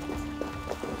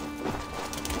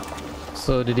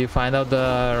 So did you find out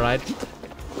the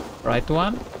right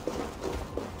one?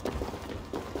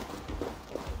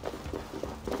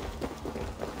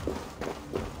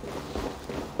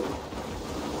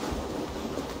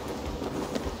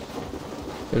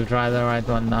 We'll try the right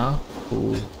one now.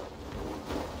 Cool.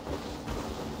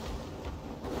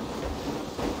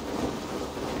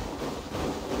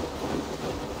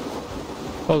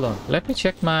 Hold on, let me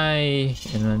check my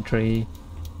inventory.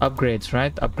 Upgrades,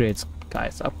 right? Upgrades,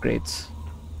 guys, upgrades.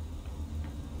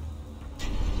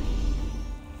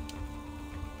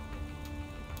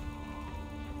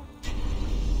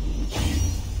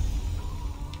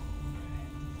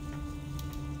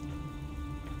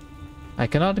 I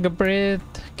cannot upgrade,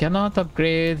 cannot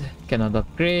upgrade, cannot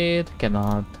upgrade,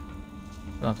 cannot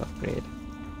upgrade.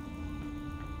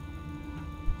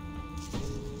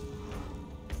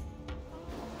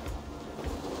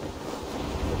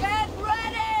 Get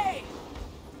ready!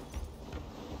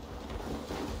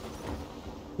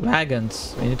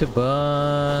 Wagons. We need to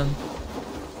burn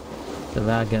the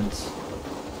wagons.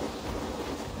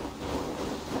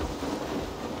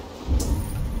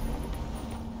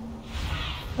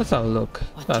 Let's have a look.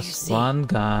 That's one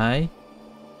guy.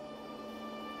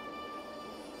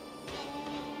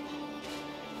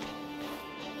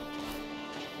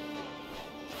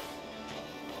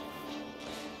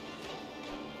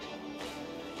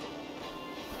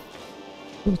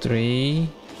 Two, three.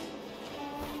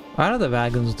 Where are the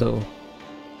wagons though?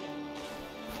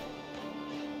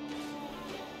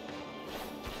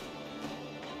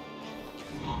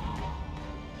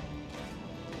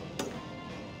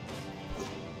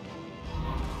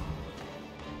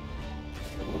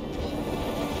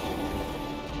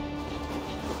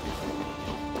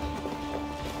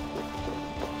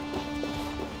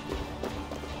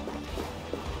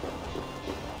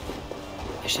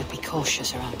 I should be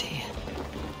cautious around here.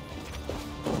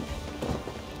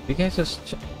 You guys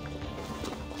just...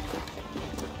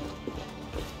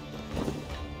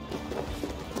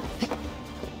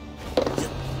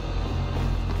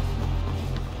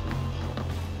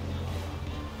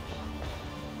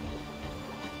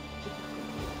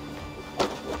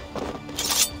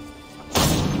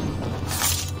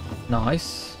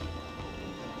 Nice.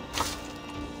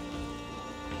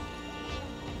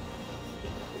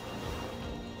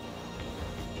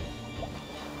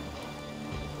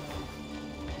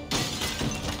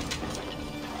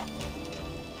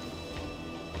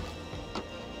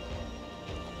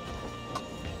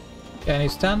 Can he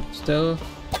stand still?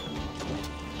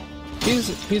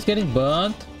 He's getting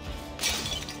burnt.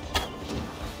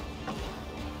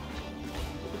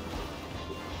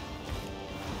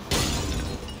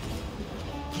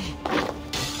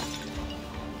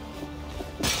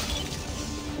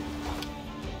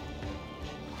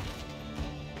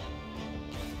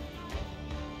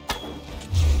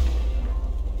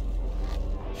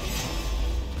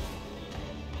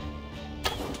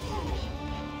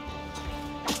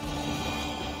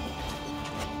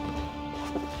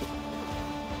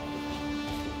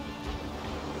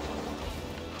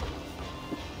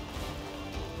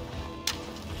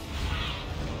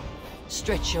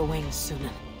 Stretch your wings,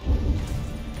 Sunan.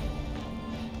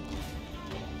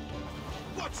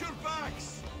 Watch your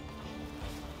backs!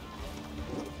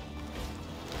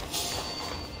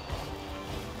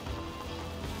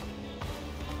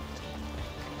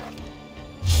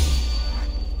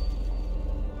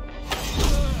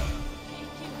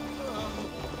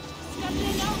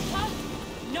 Scuttling out, huh?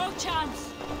 No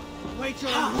chance. Wager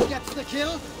on who gets the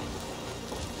kill?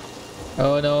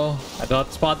 Oh no, I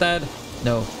got spotted.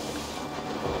 No.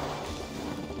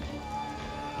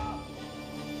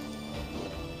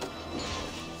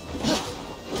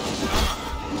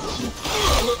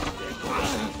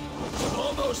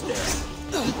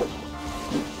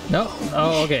 No?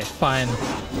 Oh, okay, fine.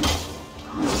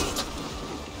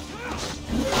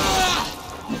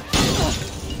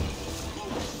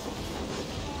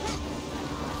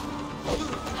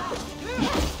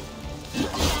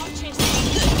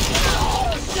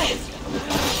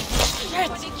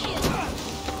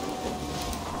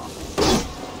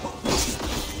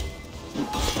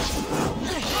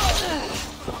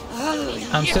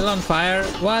 I'm still on fire.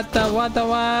 What?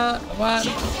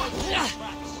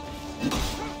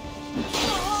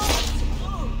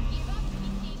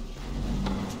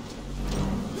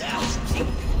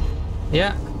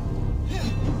 Yeah.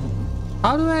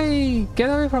 How do I get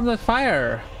away from the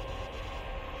fire?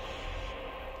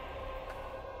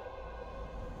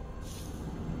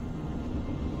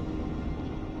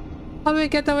 How do I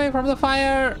get away from the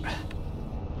fire?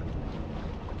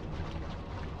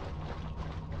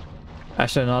 I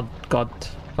should not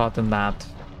gotten that.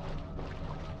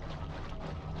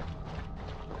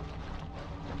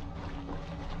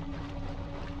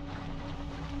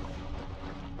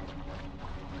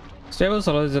 Stables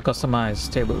allows you to customize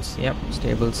stables. Yep,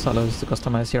 stables allows you to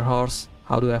customize your horse.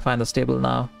 How do I find the stable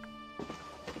now?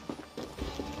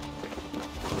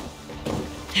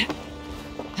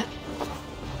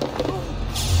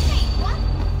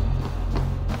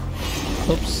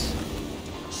 Oops.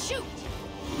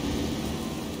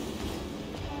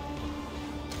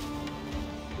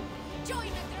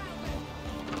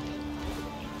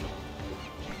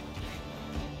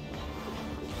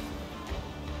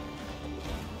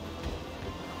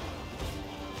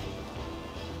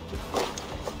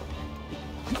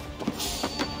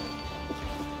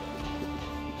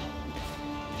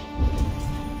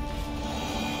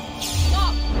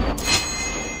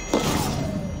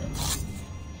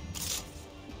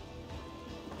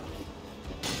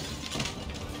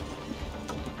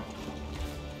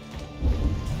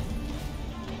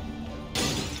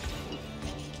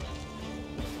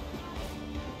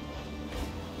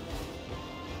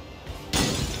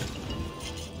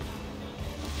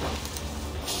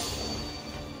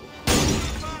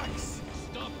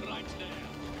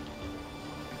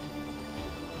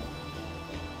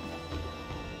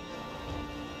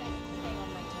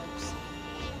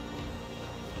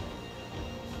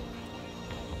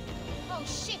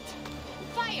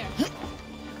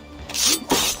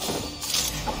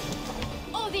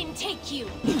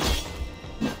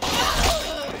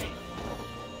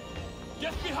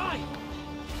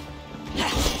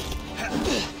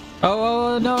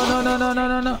 Oh, no.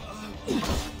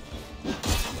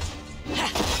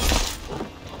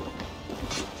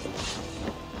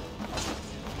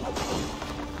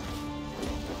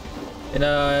 You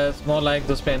know, it's more like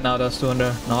this plane now does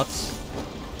 200 knots.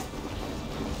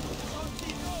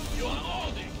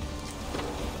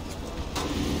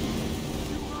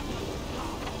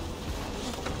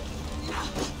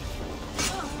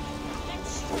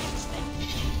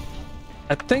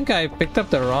 I think I picked up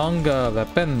the wrong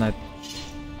weapon.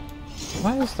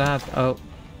 Why is that? Oh.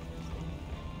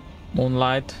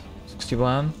 Moonlight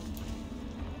 61.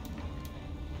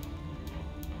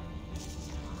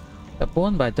 The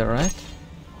bone biter, right?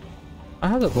 I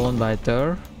have the bone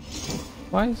biter.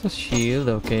 Why is the shield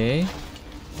okay?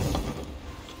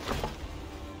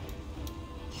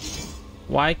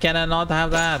 Why can I not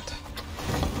have that?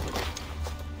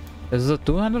 Is it a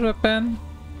 200 weapon?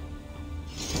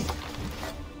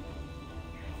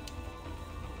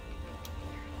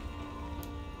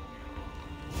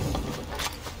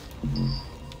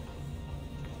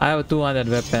 I have a 200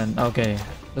 weapon. Okay.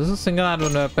 This is a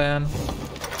single-handed weapon.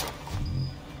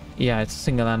 Yeah, it's a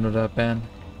single-handed weapon.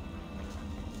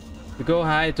 If you go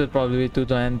high, it would probably be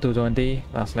 210, 220.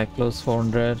 That's like close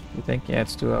 400. You think? Yeah,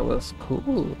 it's 2 hours.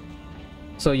 Cool.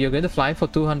 So you're going to fly for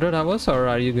 200 hours, or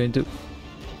are you going to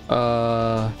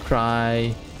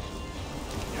try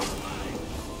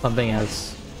something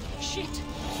else? Shit.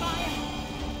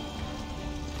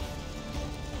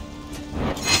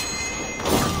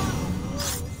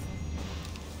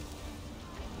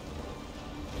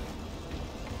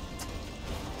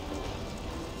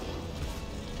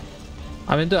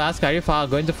 I mean to ask, are you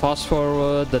going to fast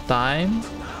forward the time?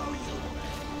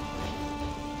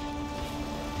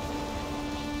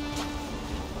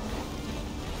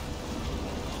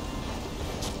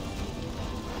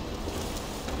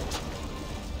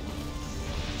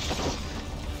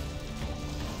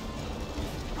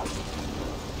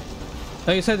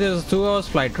 Oh, you said there's a 2 hours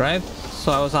flight, right?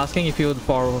 So I was asking if you would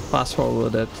fast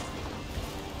forward it.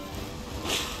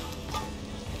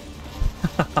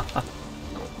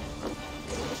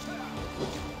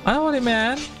 I don't worry,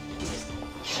 man.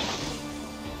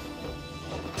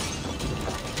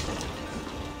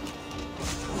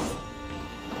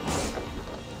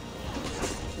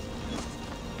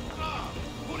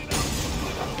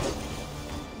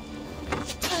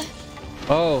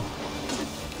 Oh.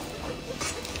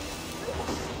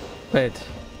 Wait.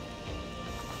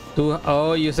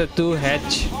 Oh, you said two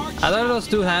hedge. I thought it was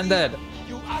two-handed.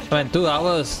 I mean 2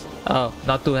 hours. Oh,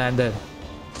 not two-handed.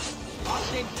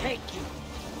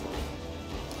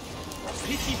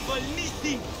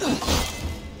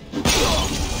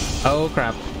 Oh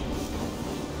crap.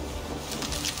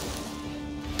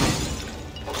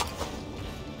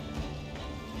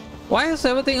 Why is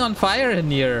everything on fire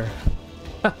in here?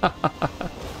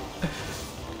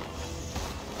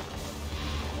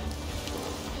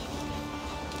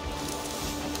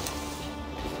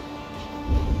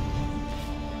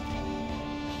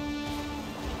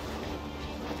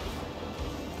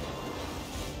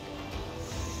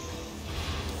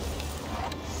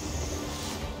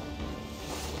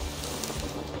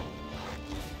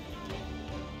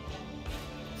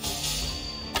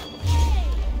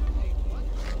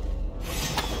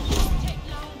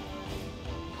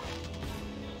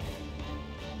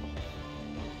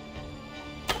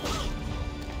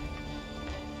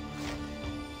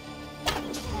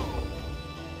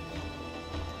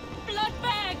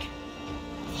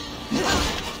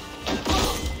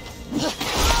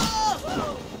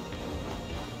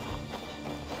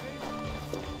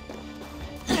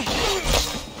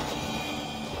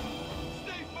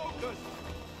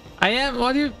 I am.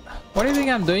 What do you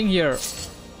think I'm doing here?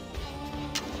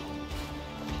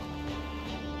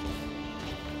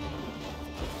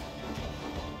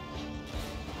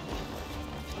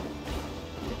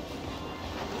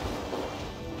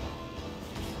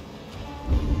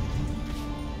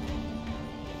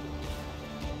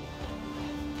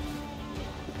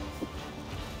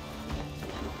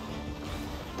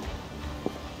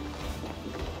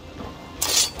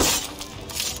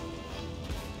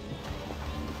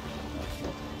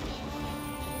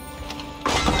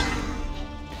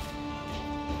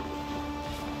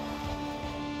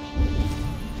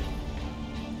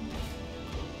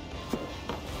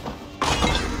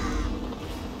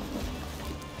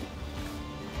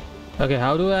 Okay,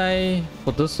 how do I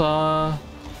put this how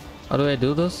do I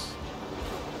do this?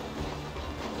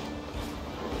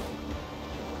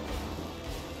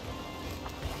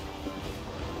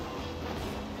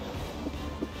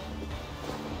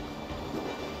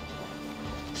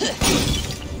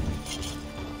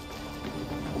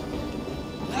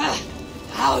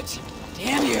 Ouch!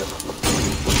 Damn you!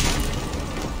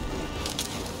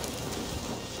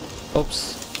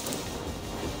 Oops.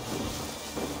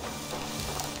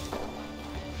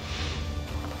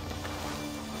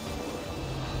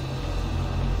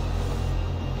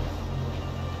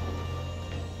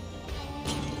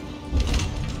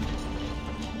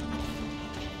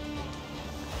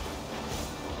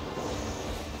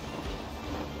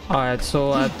 Alright,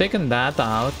 so I've taken that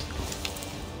out.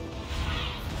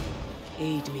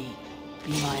 Aid me.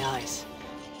 Be my eyes.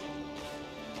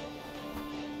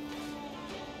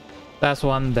 That's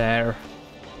one there.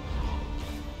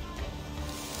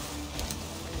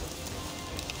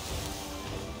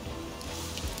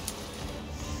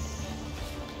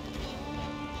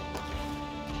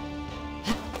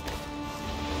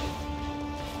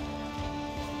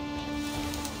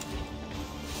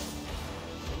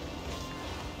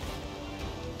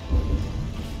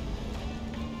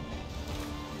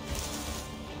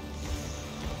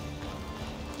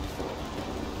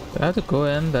 I have to go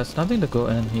in. There's nothing to go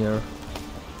in here.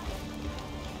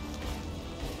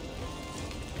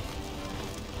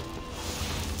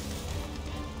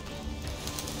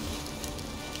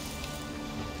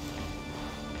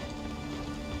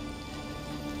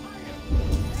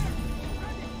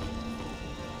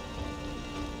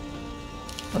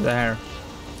 There.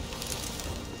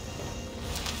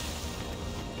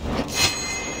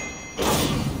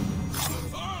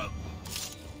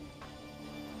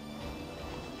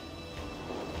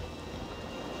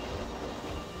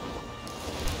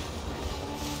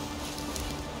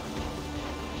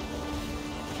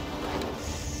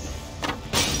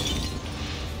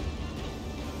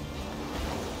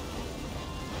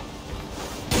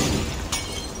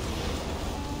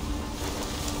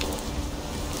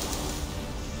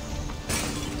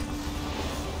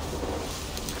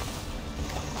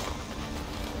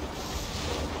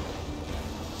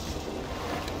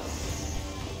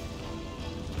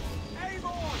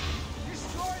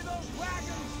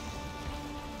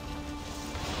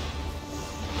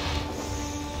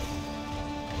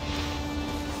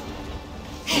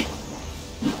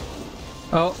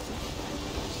 Oh.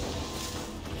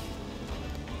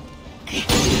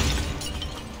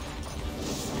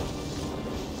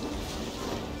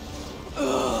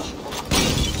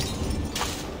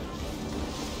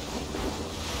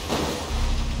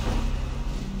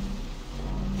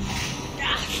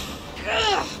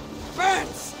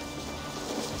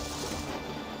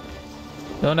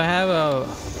 Don't I have a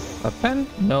weapon?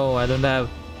 No, I don't have.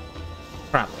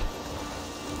 Crap.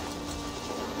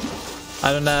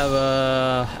 I don't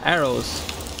have arrows.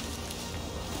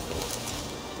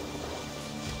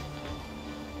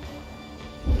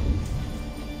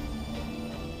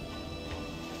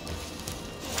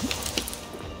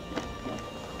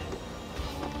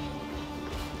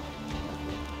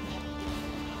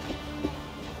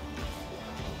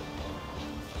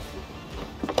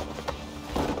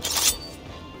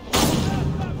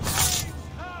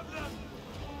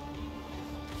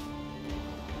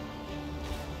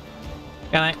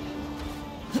 Can I?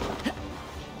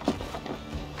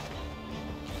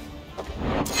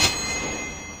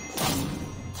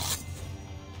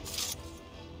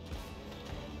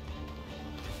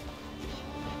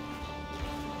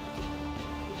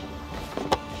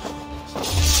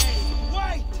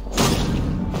 Wait!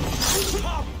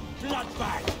 Come,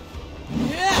 bloodbag!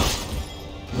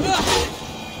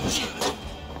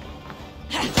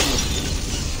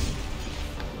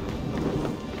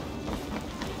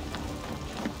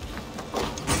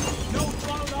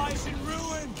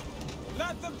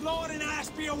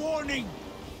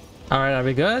 Alright, are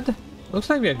we good? Looks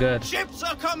like we're good. Ships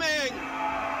are coming!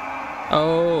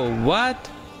 Oh, what?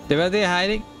 Were they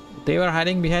hiding? They were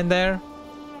hiding behind there?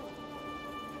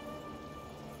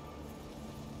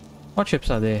 What ships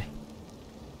are they?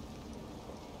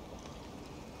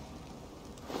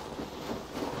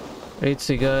 Reed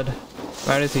Sigurd.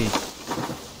 Where is he?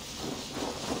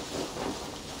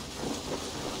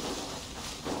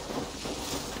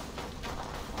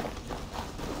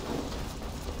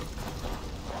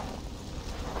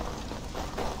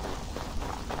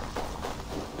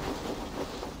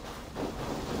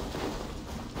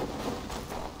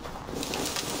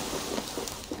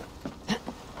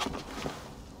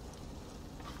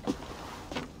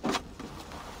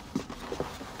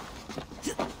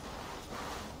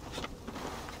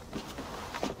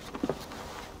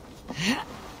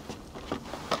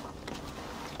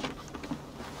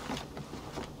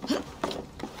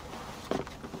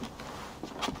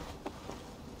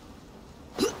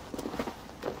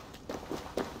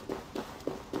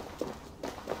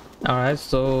 Alright,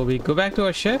 so we go back to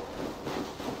our ship.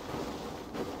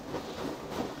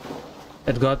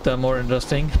 It got more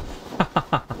interesting.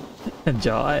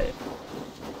 Enjoy.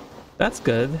 That's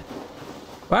good.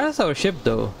 Where is our ship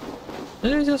though?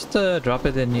 Did we just drop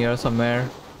it in here somewhere?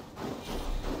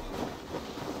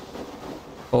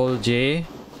 Old J.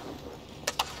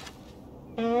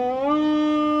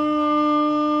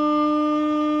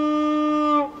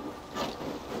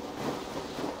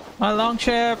 My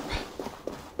longship.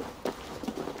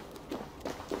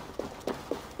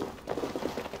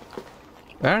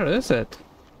 Where is it?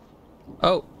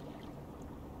 Oh.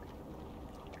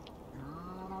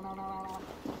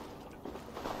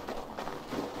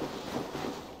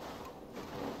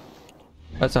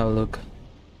 Let's have a look.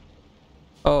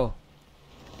 Oh.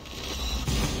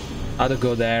 How to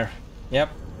go there. Yep.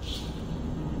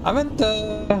 I went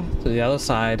to the other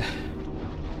side.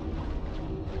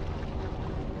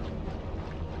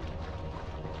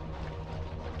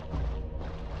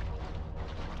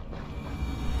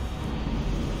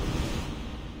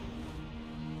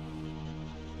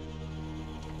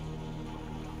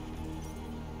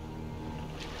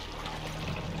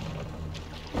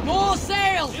 More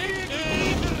sail!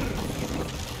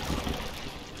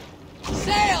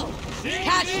 Sail!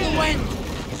 Catch the wind!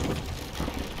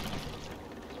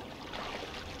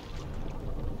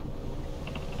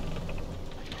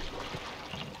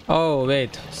 Oh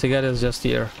wait, Sigurd is just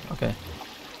here. Okay.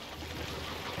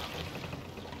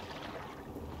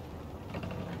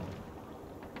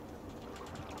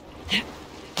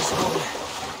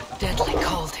 Deadly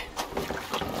cold.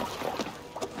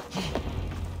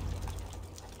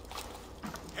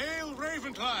 Hail,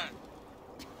 Ravenclan!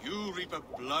 You reap a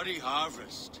bloody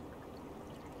harvest.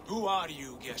 Who are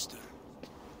you, Gester?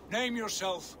 Name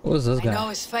yourself. Who is this I guy? know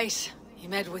his face. He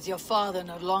met with your father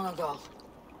not long ago.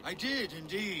 I did,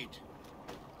 indeed.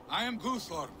 I am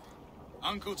Guthorm,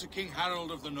 uncle to King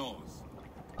Harold of the North.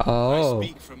 Oh. I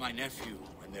speak for my nephew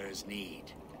when there is need.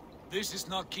 This is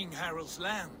not King Harold's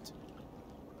land.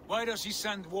 Why does he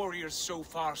send warriors so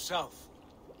far south?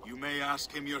 You may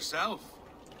ask him yourself,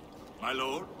 my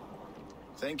lord.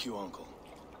 Thank you, uncle.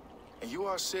 And you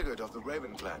are Sigurd of the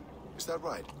Raven clan, is that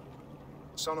right?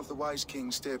 Son of the wise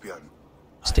king Styrbjörn.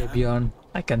 Styrbjörn.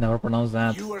 I can never pronounce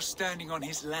that. You are standing on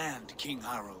his land, King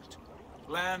Harold.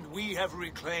 Land we have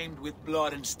reclaimed with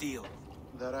blood and steel.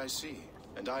 That I see,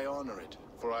 and I honor it,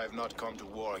 for I have not come to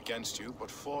war against you,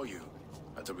 but for you,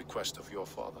 at the request of your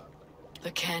father.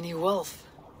 The canny wolf.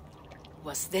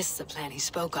 Was this the plan he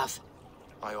spoke of?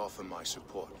 I offer my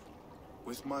support.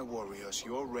 With my warriors,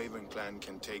 your Raven clan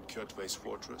can take Kjotve's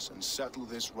fortress and settle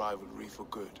this rivalry for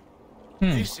good.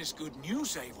 This is good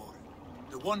news, Eivor.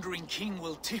 The Wandering King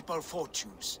will tip our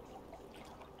fortunes.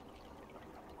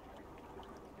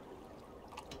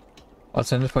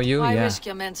 What's in it for you? Why Yeah. risk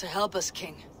your men to help us,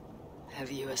 King?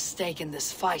 Have you a stake in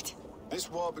this fight? This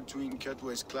war between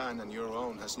Kjotve's clan and your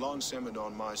own has long simmered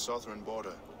on my southern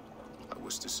border. I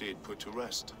wish to see it put to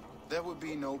rest. There will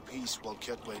be no peace while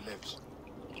Kjotve lives.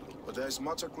 But there is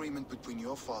much agreement between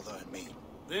your father and me.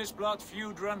 This blood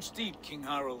feud runs deep, King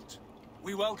Harold.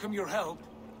 We welcome your help,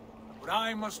 but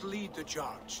I must lead the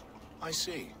charge. I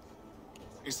see.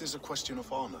 Is this a question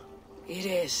of honor? It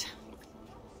is.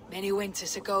 Many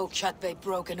winters ago, Kjotve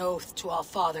broke an oath to our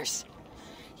fathers.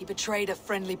 He betrayed a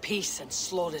friendly peace and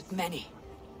slaughtered many.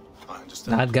 I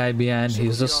understand. That guy behind,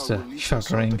 he's just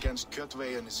shuddering,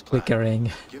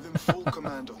 flickering. Give him full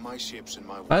command of my ships and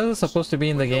my Why is it supposed to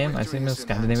be in the game? I think it's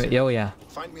Scandinavia. Oh yeah.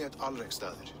 Find me at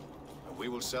Alrekstadir, and we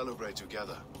will celebrate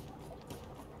together.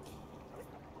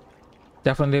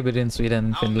 Definitely between Sweden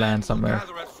and Finland somewhere.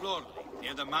 Gather at Flor,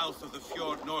 near the mouth of the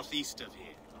fjord northeast of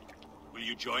here. Will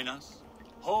you join us?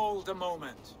 Hold a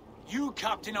moment. You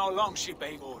captain our longship,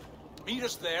 Eivor. Meet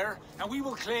us there, and we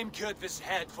will claim Kjotve's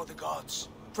head for the gods.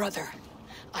 Brother,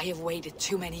 I have waited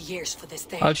too many years for this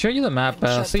day. I'll show you the map.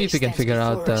 See if you can figure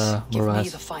out Give me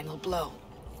morass. the final blow.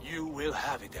 You will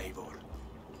have it, Eivor.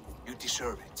 You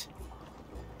deserve it.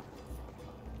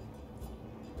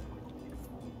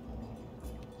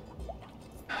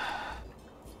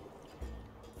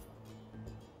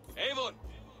 Eivor,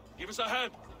 give us a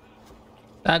hand.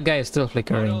 That guy is still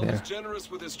flickering Arnold there. is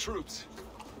generous with his troops.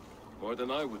 More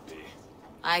than I would be.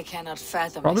 I cannot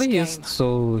fathom Probably his he's game.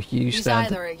 so huge He's that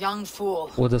either a young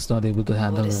fool Oda's not able to or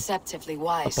handle it. deceptively The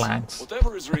wise. planks.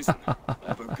 Whatever his reason, I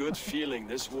have a good feeling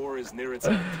this war is near its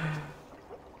end.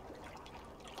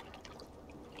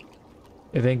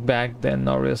 You think back then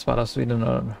Norway was part of Sweden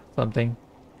or something?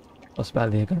 Was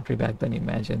barely a country back then,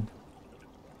 imagine.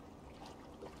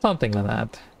 Something like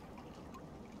that.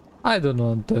 I don't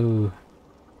know though.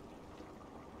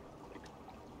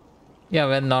 Yeah,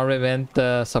 when Norway went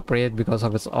separate because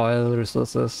of its oil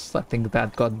resources, I think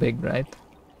that got big, right?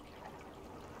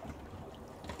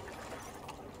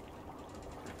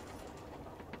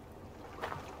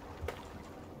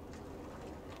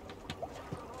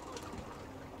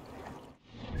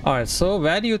 Alright, so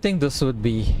where do you think this would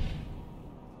be?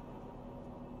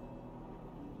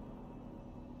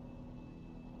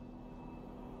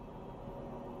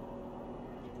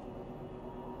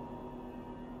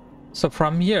 So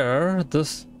from here,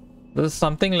 this is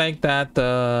something like that.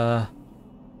 Oil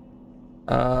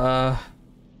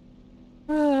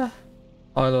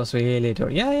was way later.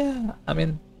 Yeah. I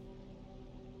mean,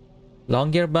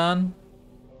 Longyearbyen.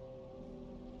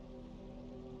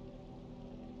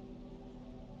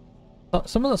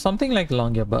 Something like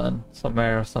Longyearbyen,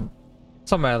 somewhere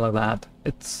like that.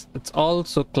 It's all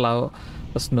so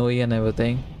snowy and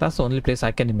everything. That's the only place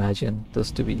I can imagine this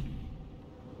to be.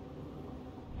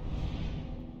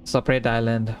 Separate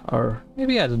island, or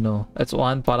maybe I don't know. It's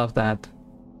one part of that.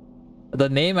 The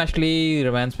name actually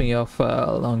reminds me of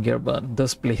Longyearbyen.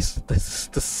 This place, this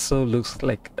so looks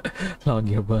like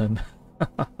Longyearbyen.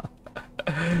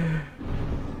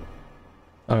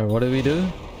 Alright, what do we do?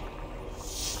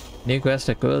 New quest,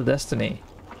 a cool destiny.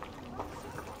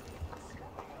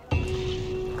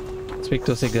 Speak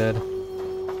to Sigurd.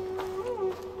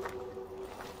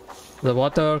 The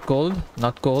water cold?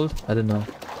 Not cold? I don't know.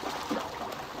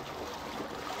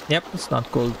 Yep, it's not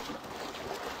cold.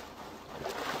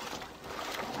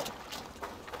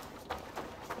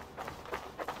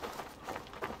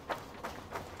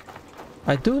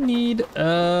 I do need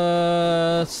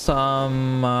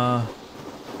some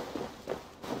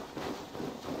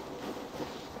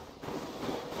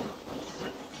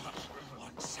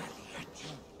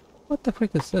what the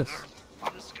frick is this?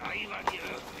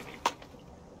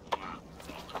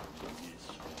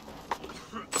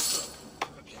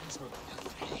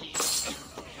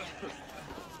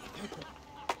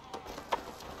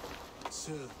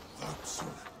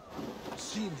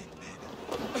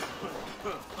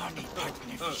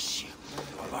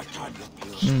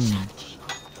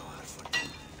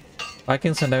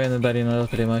 Vikings and everybody knows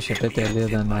pretty much a bit earlier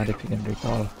than that, if you can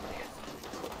recall.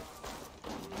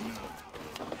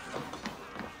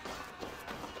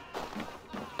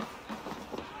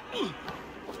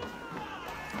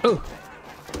 Oh!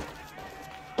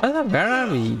 Where are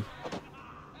we?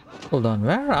 Hold on,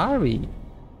 where are we?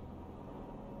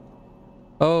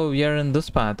 Oh, we are in this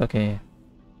path, okay.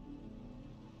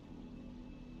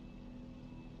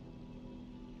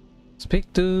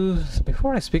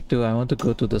 Before I speak to, I want to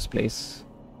go to this place.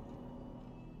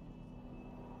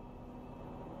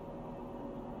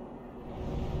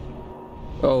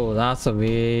 Oh, that's a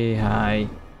way high.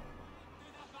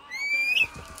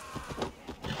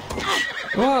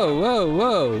 Whoa, whoa,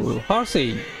 whoa,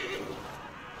 horsey!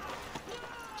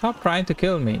 Stop trying to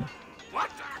kill me. What?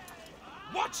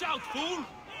 Watch out, fool!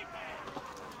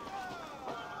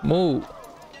 Move.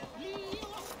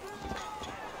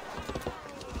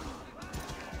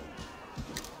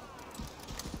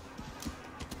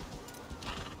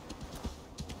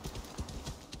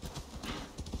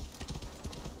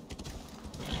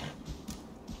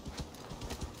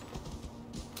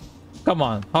 Come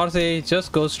on, horsey,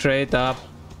 just go straight up.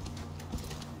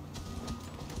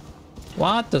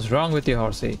 What is wrong with you,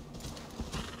 horsey?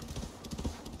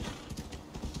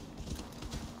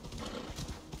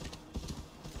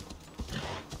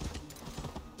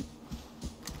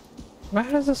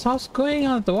 Where is this horse going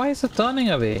on? Why is it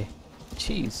turning away?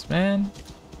 Jeez, man.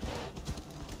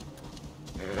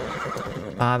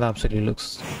 That absolutely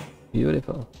looks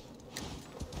beautiful.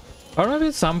 Or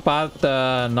maybe some path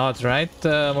north, right,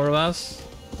 Murmas?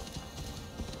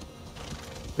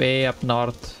 Way up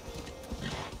north.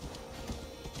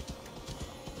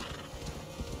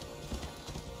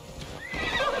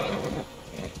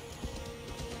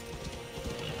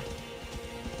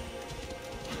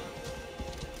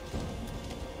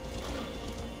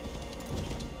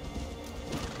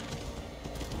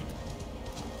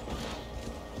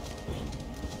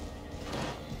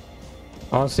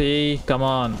 Horsey, come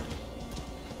on.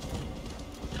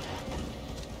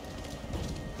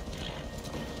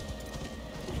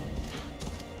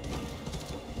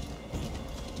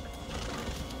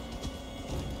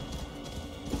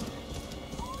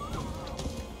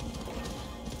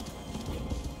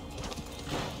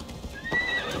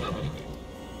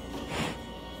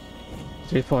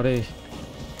 $340.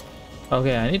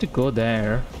 Okay, I need to go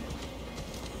there.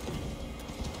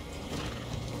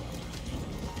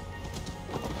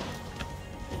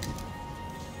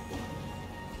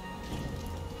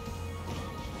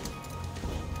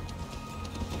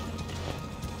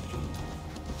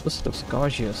 This looks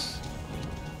gorgeous.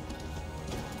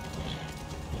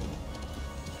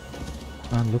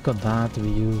 And look at that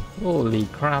view. Holy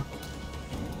crap.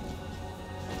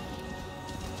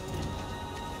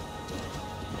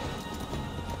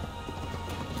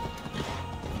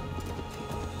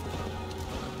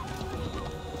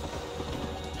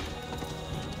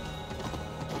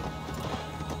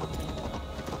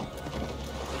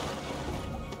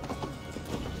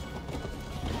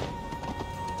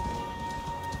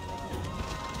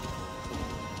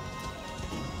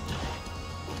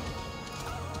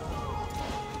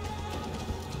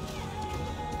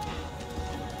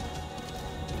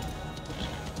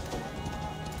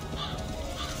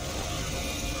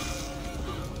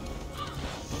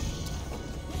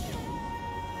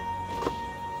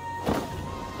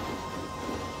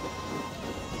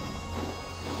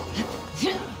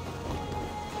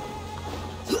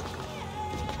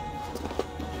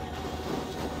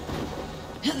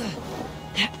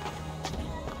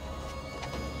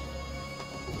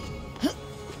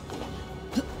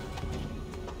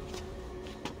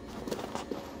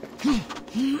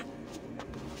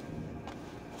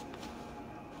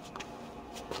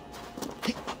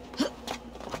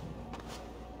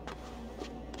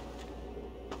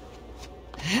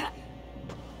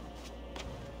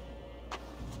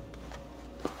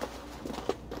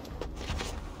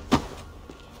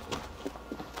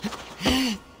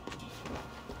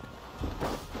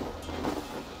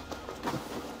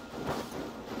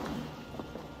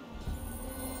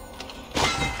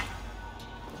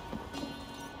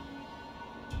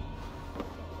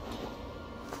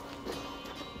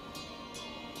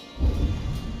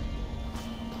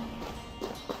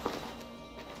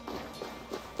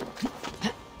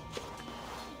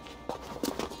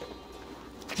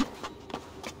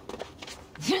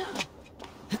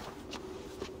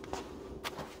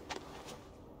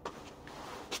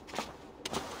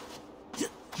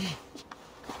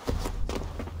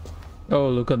 Oh,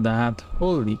 look at that.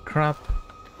 Holy crap.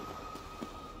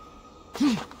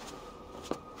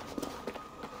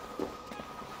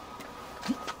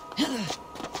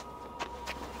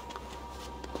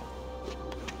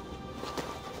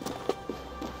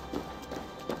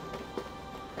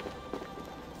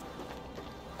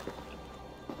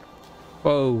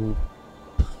 Whoa.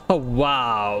 Oh,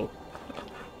 wow.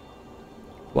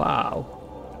 Wow.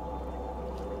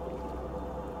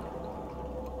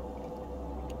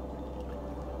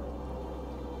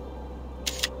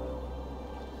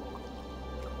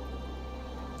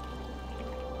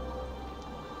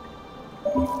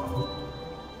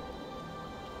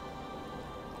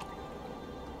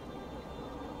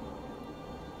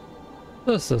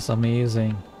 This is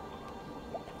amazing.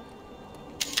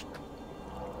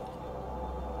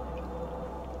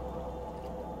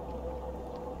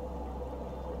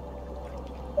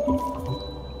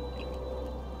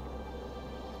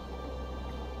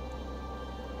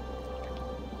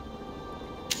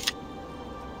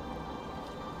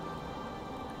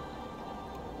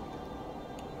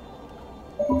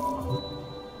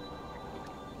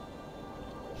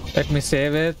 Let me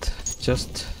save it,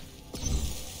 just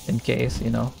in case, you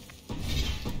know.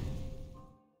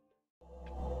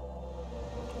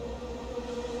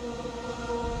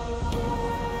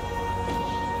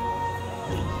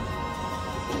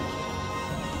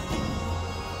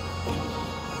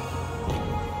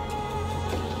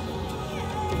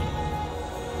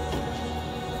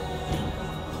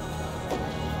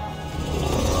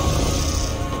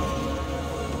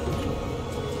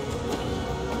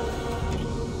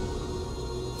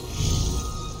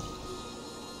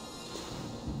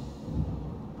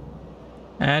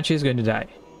 And she's going to die.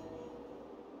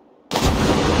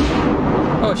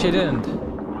 Oh, she didn't.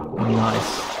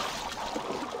 Nice.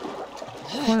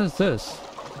 What is this?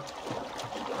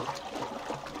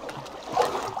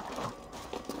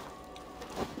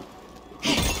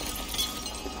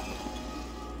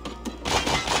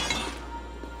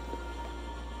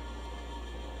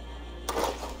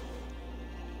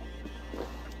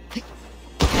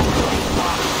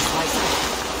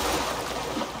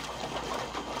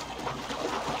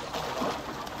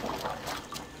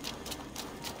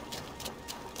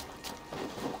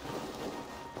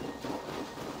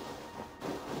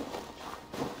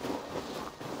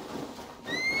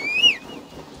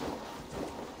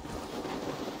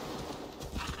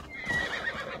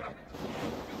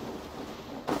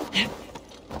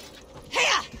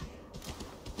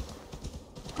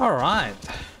 All right.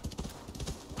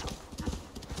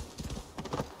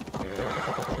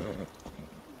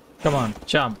 Come on,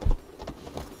 jump.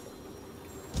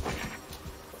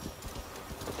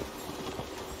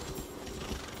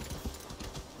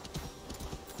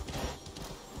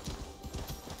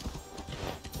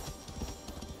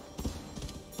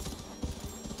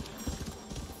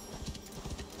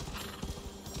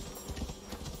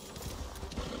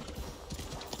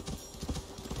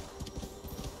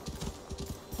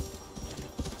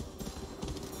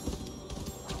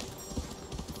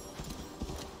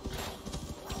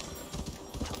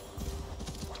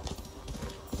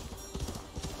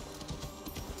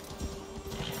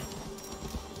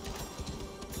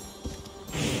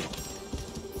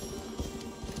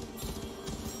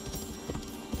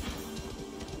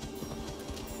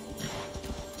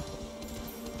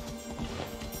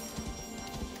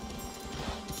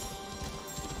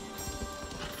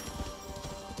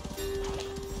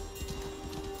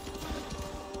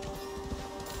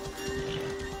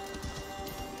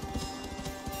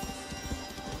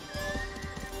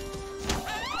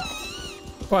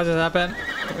 What just happened?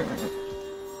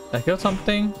 Did I kill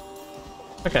something?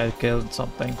 Okay, I killed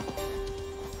something.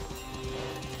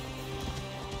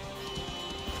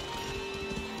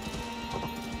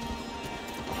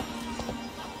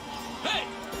 Hey!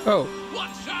 Oh.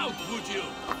 Watch out, would you?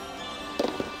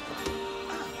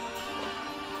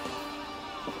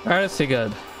 Alright, let's see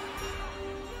good.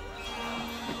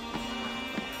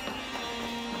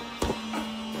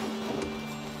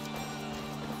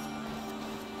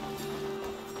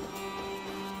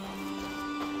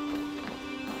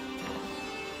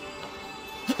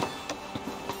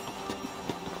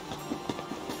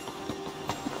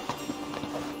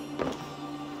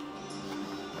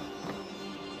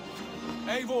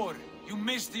 Eivor, you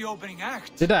missed the opening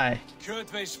act. Did I?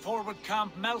 Kjotve's forward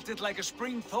camp melted like a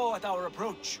spring thaw at our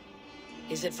approach.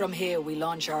 Is it from here we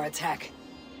launch our attack?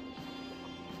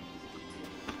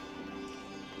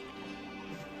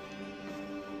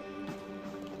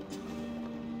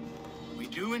 We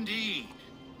do indeed,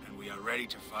 and we are ready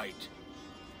to fight.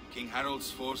 King Harold's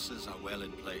forces are well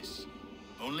in place.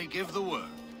 Only give the word.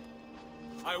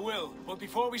 I will, but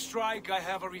before we strike, I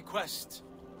have a request.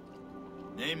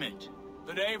 Name it.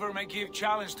 That Eivor may give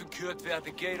challenge to Kjotve at the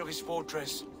gate of his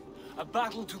fortress. A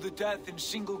battle to the death in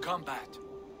single combat.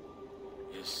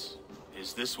 Is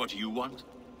this what you want?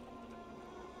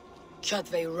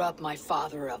 Kjotve robbed my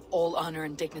father of all honor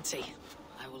and dignity.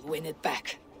 I will win it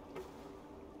back.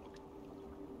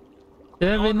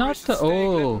 Did we not?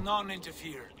 Oh. None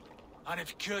interfere. And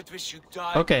if Kjotve should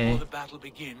die Okay. before the battle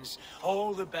begins,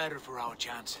 all the better for our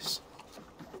chances.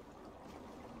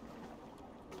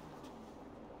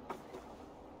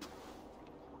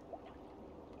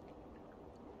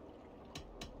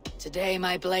 Today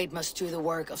my blade must do the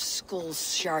work of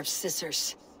Skull's sharp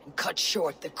scissors and cut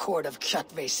short the cord of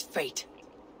Kjotve's fate.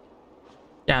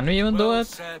 Can we even do Well it?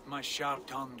 said, my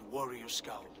sharp-tongued warrior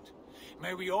scout.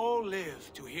 May we all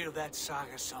live to hear that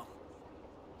saga sung.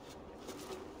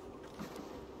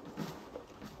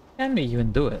 Can we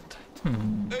even do it?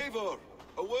 Eivor,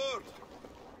 a word.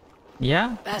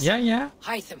 Yeah, yeah.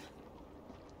 Hytham,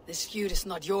 this feud is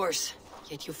not yours,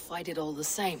 yet you fight it all the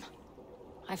same.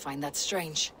 I find that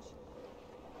strange.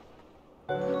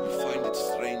 You find it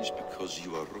strange because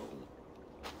you are wrong.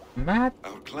 Matt?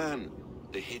 Our clan,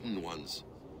 the Hidden Ones,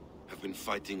 have been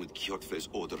fighting with Kjotve's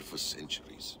order for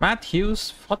centuries. Matt Hughes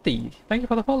 40. Thank you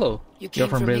for the follow. You're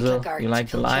from Brazil. You like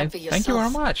the live? Thank you very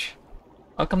much.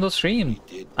 Welcome to the stream.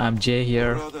 I'm Jay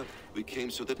here.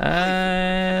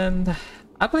 And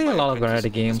I play a lot of variety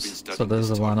games, so this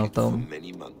is one of them.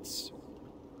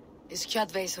 Is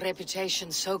Kjotve's reputation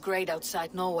so great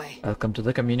outside Norway? Welcome to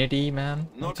the community, man.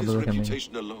 Not his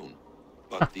reputation alone,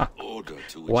 but the order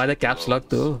to which why the caps lock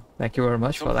too? Thank you very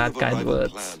much for that kind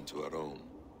words.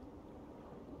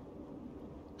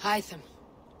 Hytham,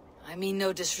 I mean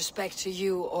no disrespect to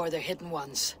you or the Hidden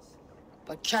Ones,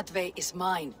 but Kjotve is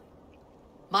mine.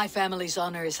 My family's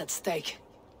honor is at stake.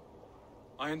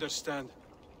 I understand.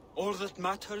 All that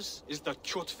matters is that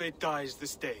Kjotve dies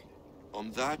this day.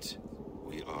 On that,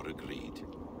 we are agreed.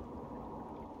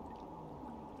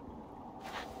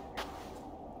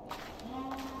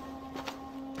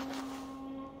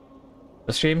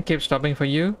 The stream keeps stopping for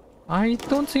you? I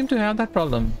don't seem to have that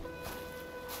problem.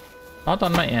 Not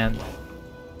on my end.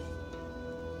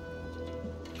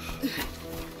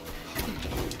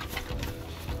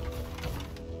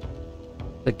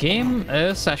 The game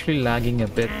is actually lagging a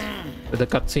bit with the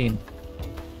cutscene.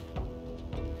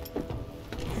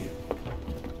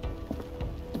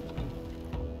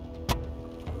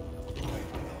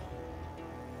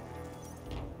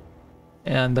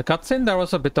 And the cutscene, there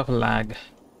was a bit of lag.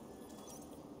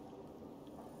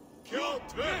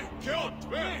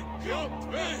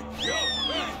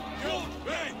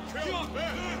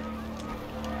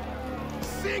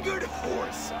 Sigurd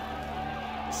horse!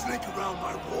 Snake around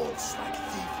my walls like a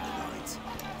thief in the night.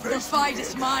 The fight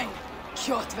is mine,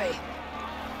 Kjotve.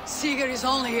 Sigurd is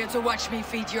only here to watch me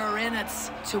feed your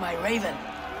innards to my raven.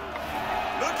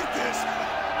 Look at this!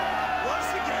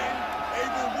 Once again,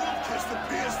 Eivor Wolf-Kissed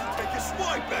appears to take a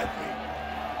swipe at me.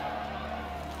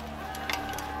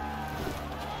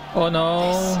 Oh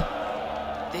no.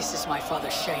 This is my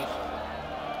father's shame.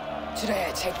 Today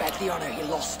I take back the honor he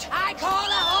lost. I call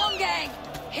a home gang!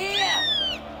 Here!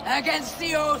 Against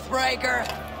the Oathbreaker!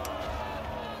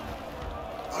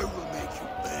 I will make you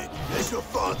beg, as your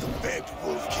father begged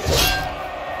Wolf-Kissed.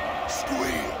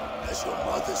 Squeal, as your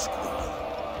mother squealed.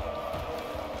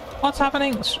 What's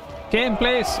happening? Game,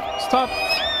 please stop.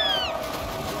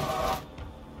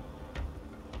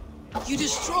 You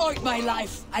destroyed my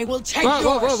life. I will take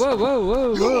whoa, yours.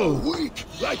 Whoa. You're weak,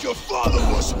 like your father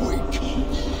was weak.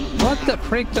 What the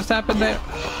freak just happened there?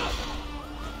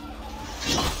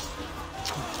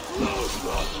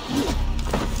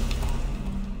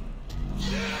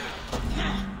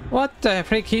 What the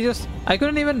freak? I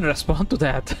couldn't even respond to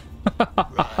that.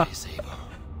 Rise, Eivor.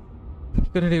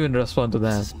 Couldn't even respond to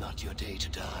that. This is not your day to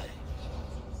die.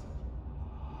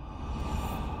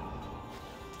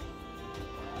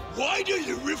 Why do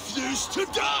you refuse to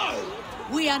die?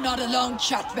 We are not alone,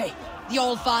 Kjotve. The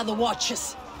Old Father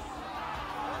watches.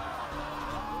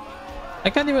 I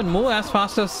can't even move as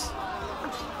fast as...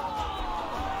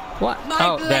 What?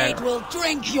 My blade will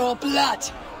drink your blood.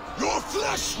 Your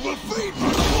flesh will feed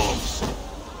my wolves.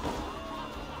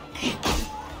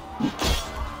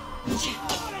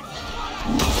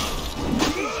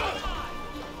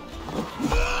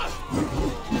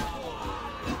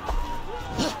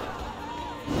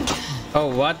 Oh,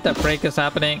 what the freak is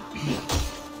happening?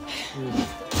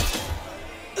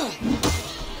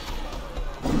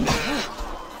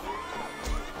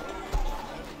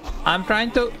 I'm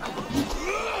trying to...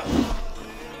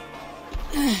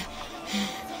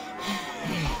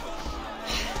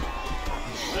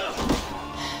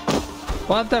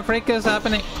 What the freak is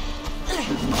happening?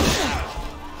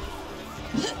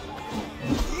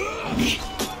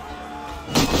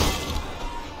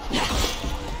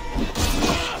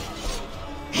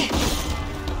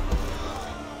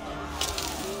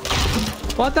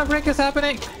 What the frick is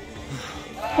happening?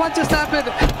 What just happened?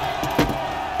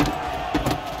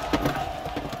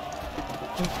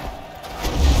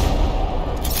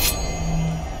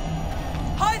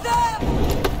 Hi there!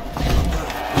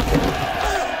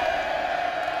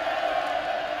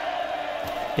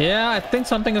 Yeah, I think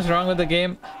something is wrong with the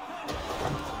game.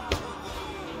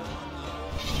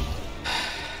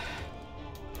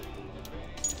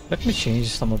 Let me change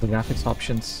some of the graphics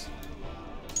options.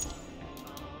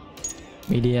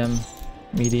 Medium.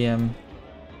 Medium.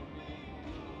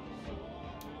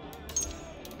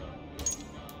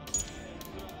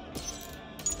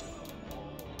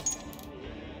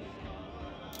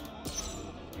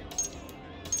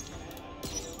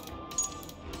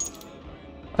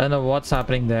 I don't know what's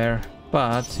happening there,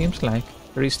 but seems like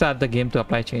restart the game to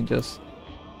apply changes.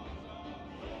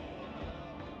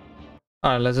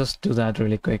 Alright, let's just do that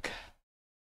really quick.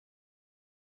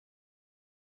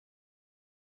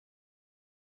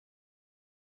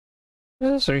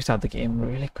 Let's restart the game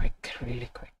really quick, really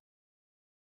quick.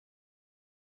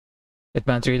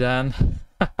 Hitman 3 done.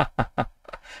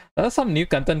 There's some new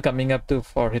content coming up too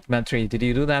for Hitman 3. Did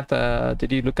you do that?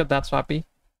 Did you look at that, Swappy?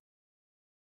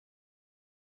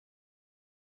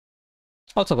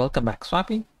 Also, welcome back,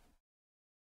 Swappy.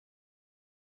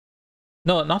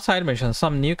 No, not side missions.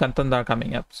 Some new content are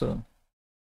coming up soon.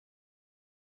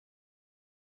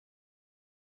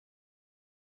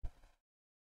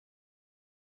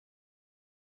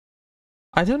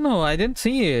 I don't know. I didn't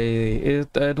see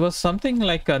it. It was something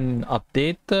like an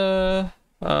update,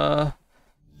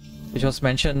 which was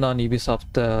mentioned on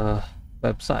Ubisoft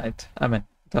website. I mean,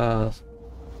 on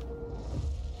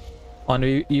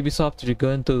Ubisoft, you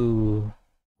go into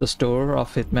the store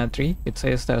of Hitman 3. It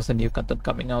says there's a new content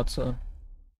coming out soon.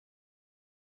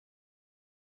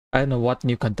 I don't know what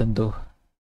new content though.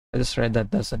 I just read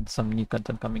that there's some new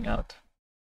content coming out.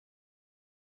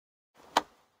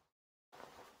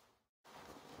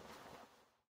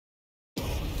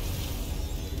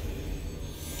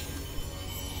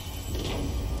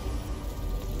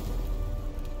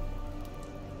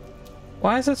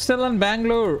 Why is it still in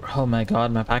Bangalore? Oh my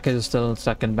god, my package is still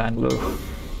stuck in Bangalore.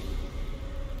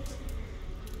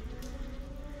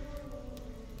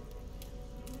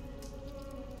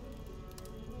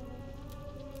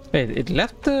 Wait, it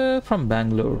left from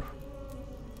Bangalore.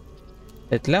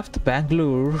 It left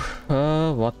Bangalore.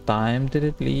 What time did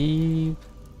it leave?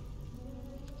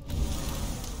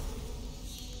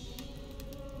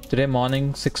 Today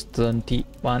morning,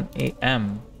 6:21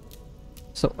 a.m.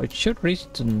 So it should reach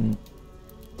to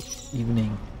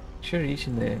evening. Should reach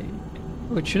in the...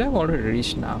 Oh, it should have already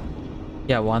reached now.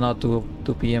 Yeah, 1 or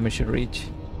 2 p.m. it should reach.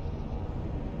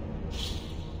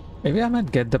 Maybe I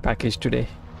might get the package today.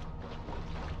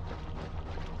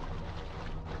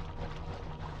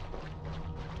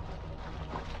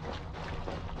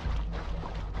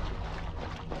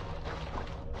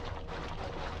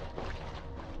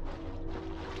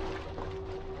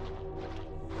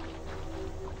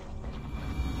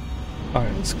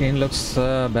 Alright, screen looks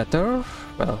better.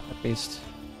 Well, at least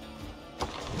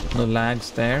no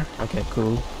lags there. Okay,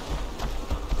 cool.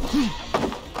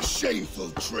 Shameful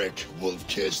trick,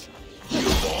 wolf-kissed. You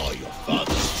are your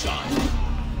father's child.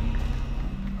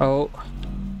 Oh.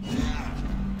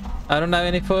 I don't have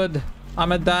any food.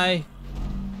 I'ma die.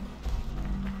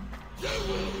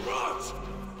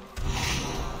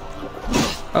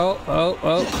 Oh.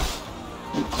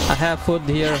 I have food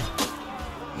here.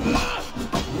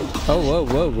 Oh,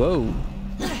 whoa.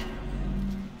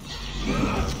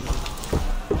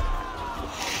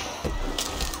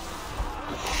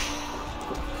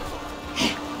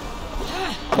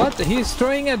 What? He's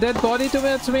throwing a dead body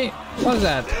towards me? What's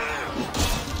that?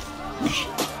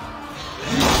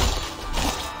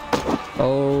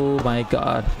 Oh my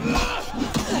god.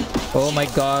 Oh my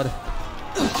god.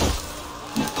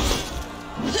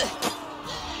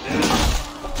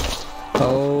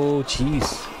 Oh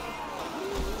jeez.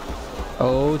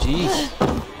 Oh jeez.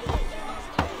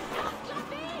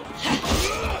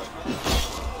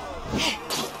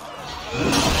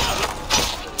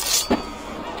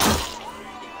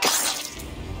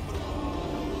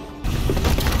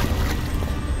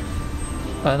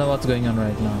 I don't know what's going on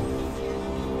right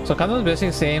now. So Kanda's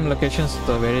basically same locations,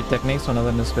 the varied techniques. One of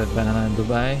them is with Banana in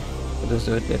Dubai. We'll just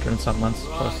do it later in some months.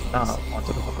 First, I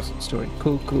wanted to focus on the story.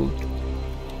 Cool.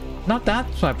 Not that,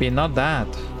 Swappy, not that.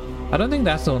 I don't think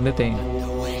that's the only thing.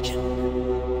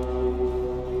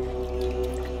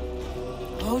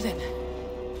 Odin.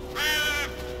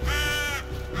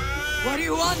 What do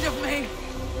you want of me?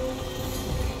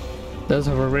 There's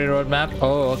a railroad map.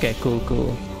 Oh, okay, cool.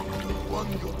 Won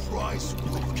your prize,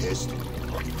 wolf-kissed,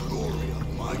 on the glory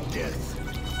of my death.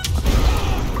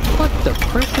 What the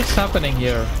frick is happening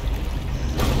here?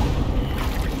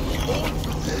 On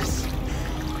for this.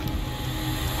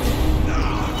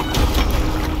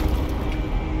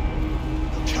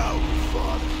 The coward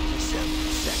father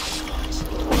descended sacrifice.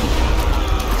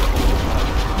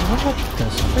 What the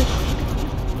frick?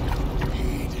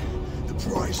 The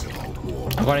price of our war.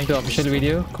 According to official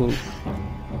video, cool. The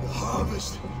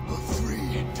harvest of 3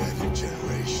 dead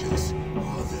generations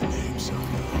are the names of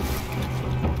them.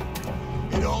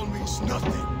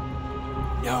 nothing.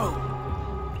 No.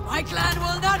 My clan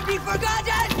will not be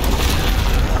forgotten!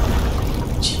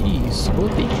 Jeez,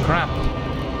 holy crap.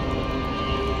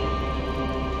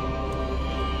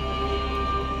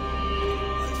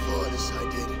 I fought as I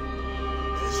did,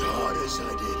 as hard as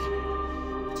I did,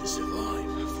 to survive,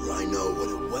 for I know what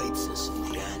awaits us in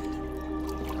the end.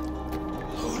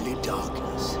 Only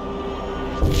darkness.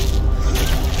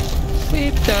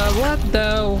 What the?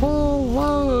 Whoa,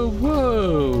 whoa,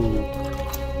 whoa.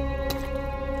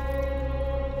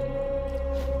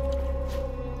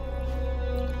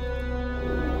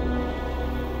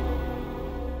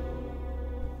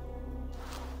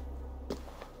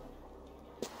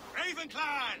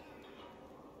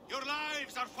 Your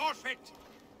lives are forfeit.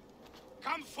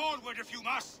 Come forward if you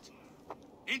must.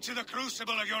 Into the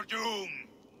crucible of your doom.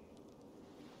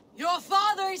 Your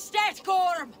father is dead,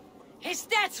 Gorm. His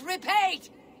debt's repaid.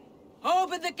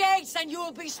 Open the gates and you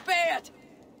will be spared.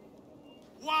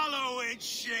 Wallow in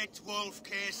shit,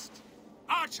 wolf-kissed.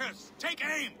 Archers, take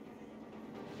aim.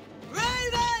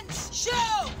 Ravens,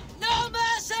 show no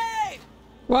mercy.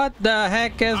 What the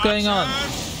heck is going on?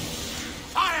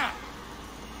 Fire!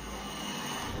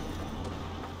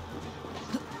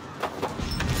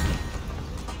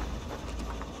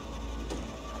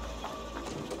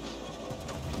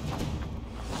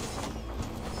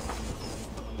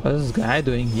 What is this guy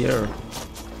doing here?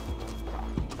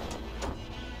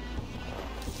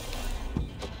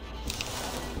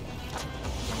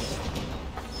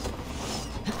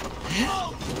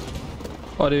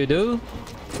 What do we do?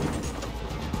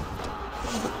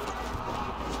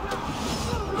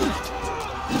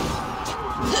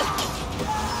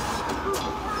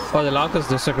 Oh, the lock is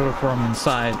disabled from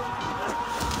inside.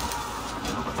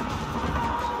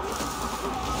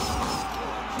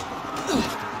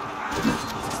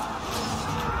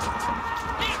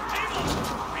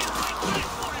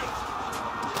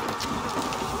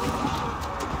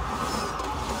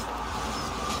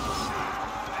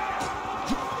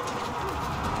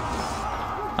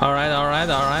 All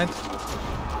right.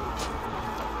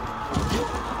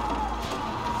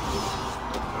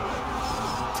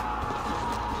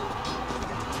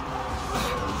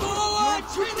 Forward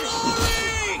to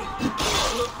glory!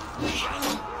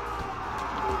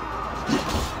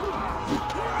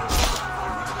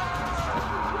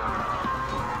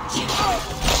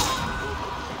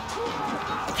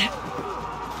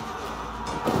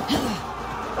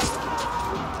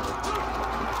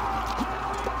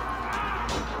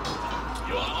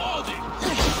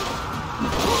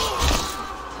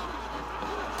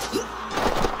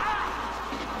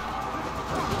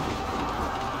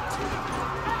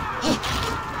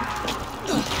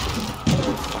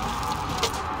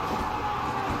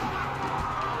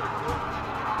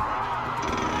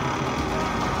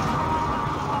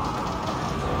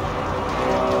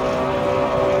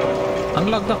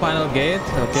 Unlock the final gate,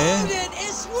 okay. Odin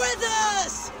is with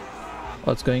us!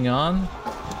 What's going on?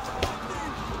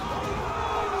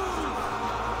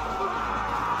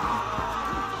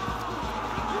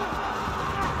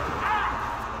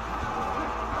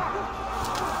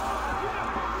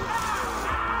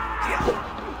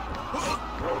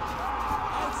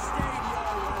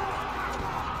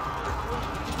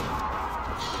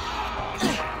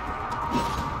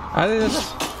 Are they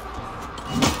just...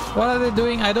 What are they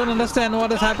doing? I don't understand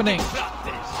what is happening.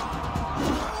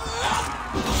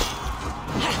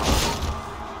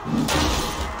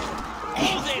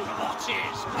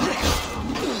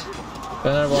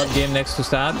 Whether what game next to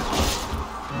start?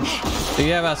 Do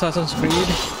you have Assassin's Creed?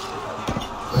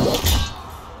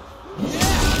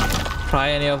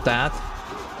 Try any of that?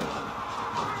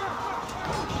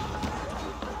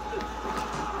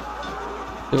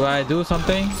 Do I do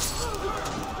something?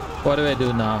 What do I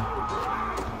do now?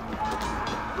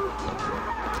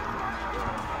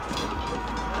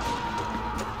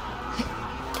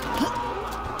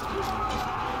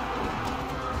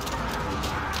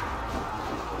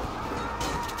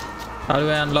 How do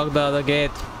I unlock the other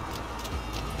gate?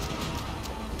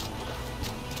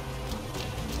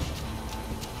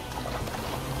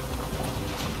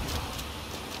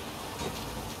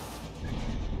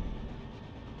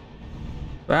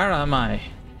 Where am I?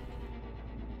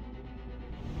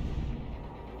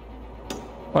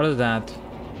 What is that?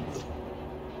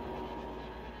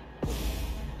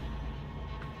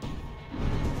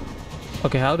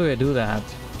 Okay, how do I do that?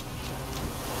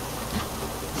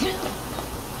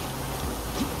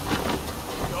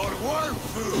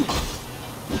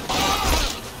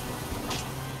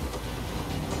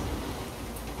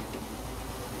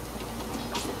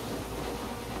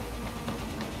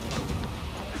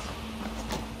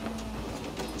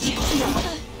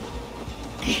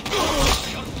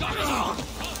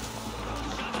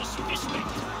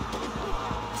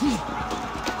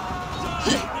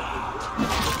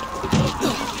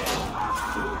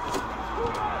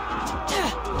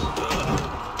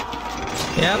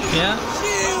 Yeah.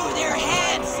 Chew their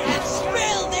heads and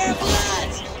spill their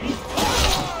blood!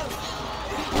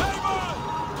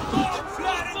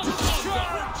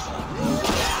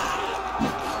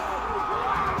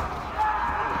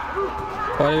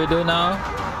 What do we do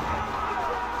now?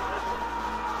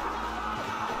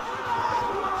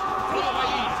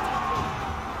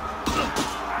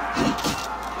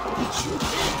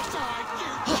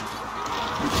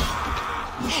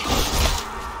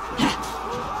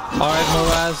 Alright,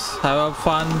 Moraz, have a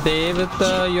fun day with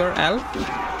your elf.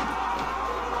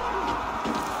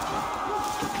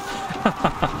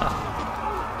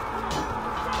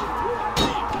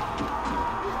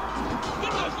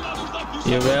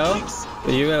 You will?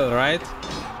 You will, right?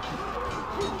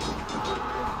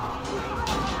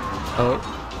 Oh.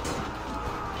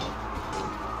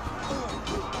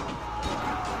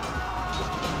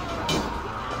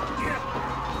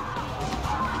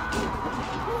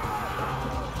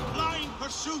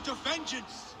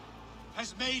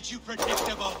 Has made you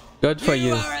predictable. Good for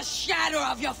you. You are a shadow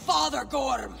of your father,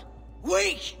 Gorm.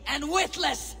 Weak and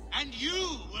witless. And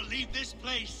you will leave this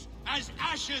place as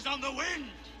ashes on the wind.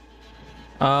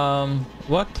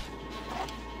 What?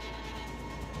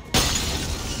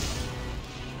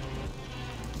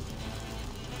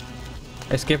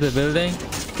 Escape the building?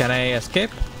 Can I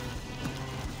escape?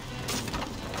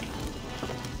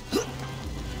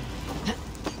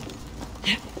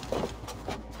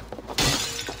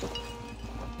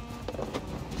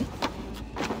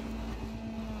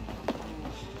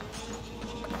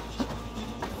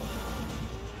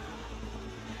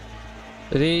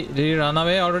 Did he run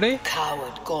away already?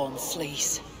 Coward Gorm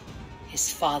flees.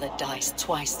 His father dies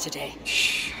twice today.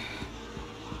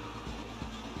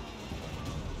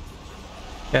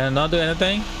 Can I not do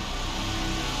anything?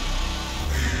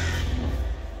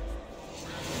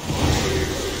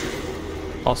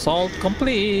 Assault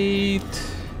complete.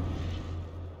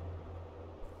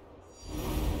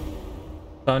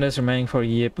 7 days remaining for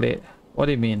EA play. What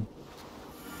do you mean?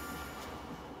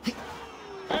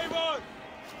 Eivor,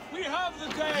 we have the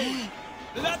day.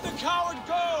 Let the coward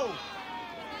go.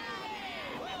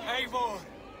 Eivor,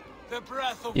 the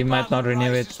breath of You might not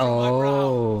renew it.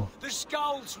 Oh. The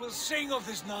scouts will sing of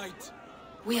this night.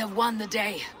 We have won the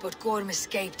day, but Gorm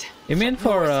escaped. You mean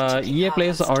for EA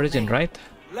plays Origin, right?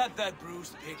 Let that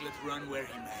bruised piglet run where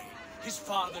he may. His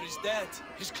father is dead.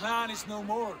 His clan is no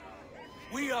more.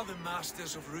 We are the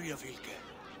masters of Ryjavilke.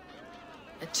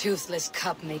 A toothless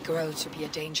cub may grow to be a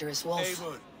dangerous wolf.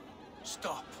 Eivor,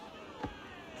 stop.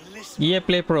 Listen. EA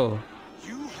Play Pro.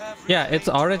 Yeah, it's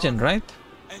Origin, right?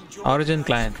 Origin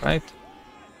client, right?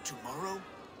 Tomorrow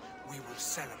we will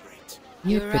celebrate.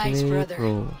 You're right, Play brother.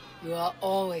 Pro. You are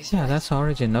always Yeah, right. that's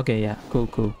Origin. Okay, yeah, cool,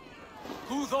 cool.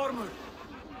 Guthormur,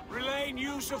 relay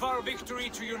news of our victory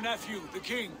to your nephew, the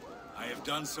king. I have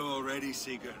done so already,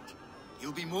 Sigurd.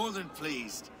 He'll be more than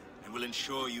pleased, and will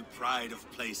ensure you pride of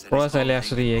place. Pro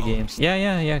actually EA games.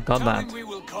 Yeah, got Tell that. him we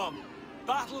will come,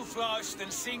 battle-flushed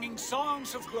and singing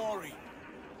songs of glory.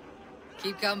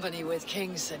 Keep company with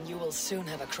kings and you will soon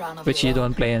have a crown of Which your you own.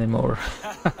 don't play anymore.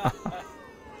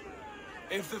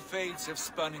 If the fates have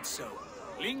spun it so,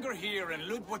 linger here and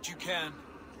loot what you can.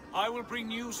 I will bring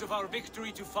news of our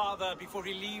victory to father before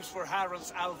he leaves for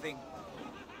Harald's Althing.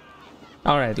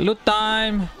 Alright, loot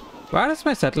time. Where is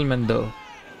my settlement though?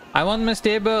 I want my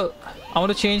stable. I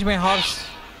want to change my horse.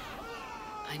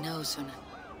 I know, Suna.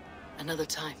 Another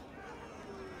time.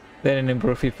 They didn't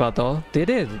improve FIFA at all. They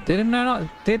did. They didn't know.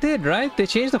 They did, right? They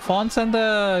changed the fonts and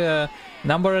the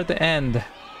number at the end.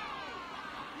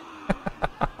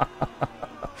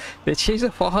 They changed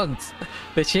the fonts.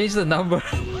 They changed the number.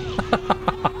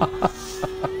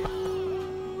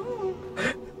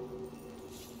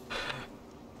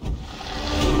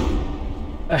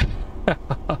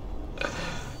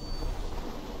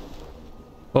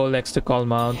 Hold X to call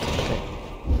mount. Okay.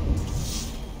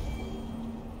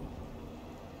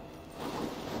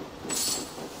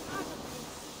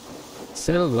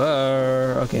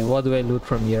 Silver. Okay, what do I loot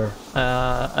from here?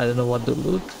 I don't know what to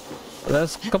loot.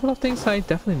 There's a couple of things I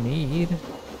definitely need.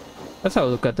 Let's have a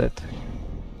look at it.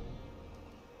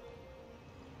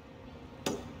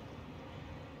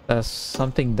 There's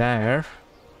something there.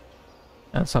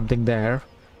 And something there.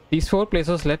 These 4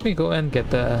 places, let me go and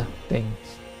get the things.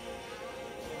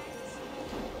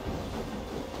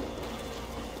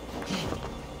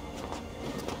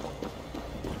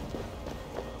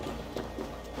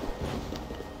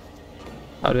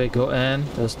 How do I go in?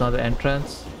 There's not the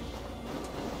entrance.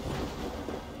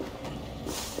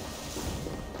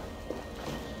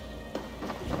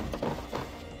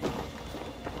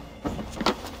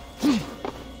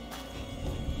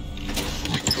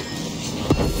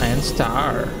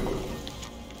 star.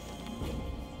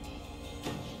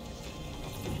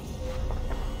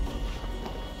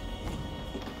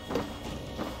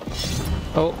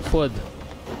 Oh, food.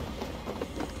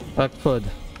 Like food.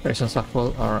 Rations are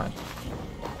full. Alright.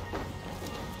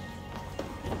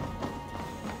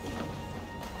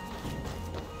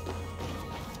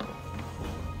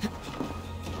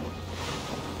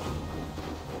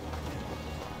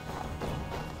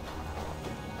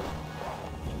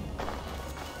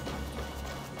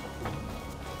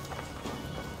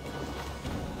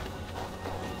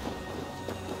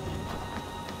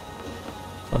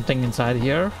 Something inside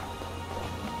here.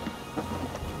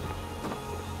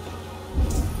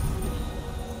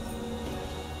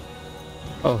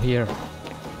 Oh, here.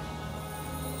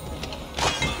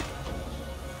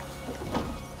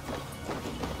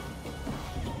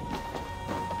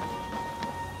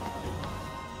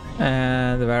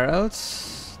 And where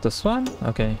else? This one?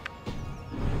 Okay.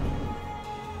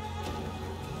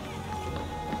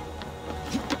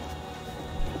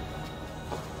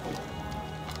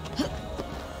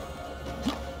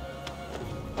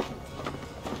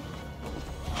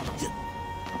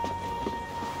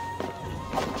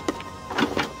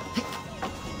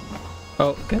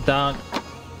 Oh, get down.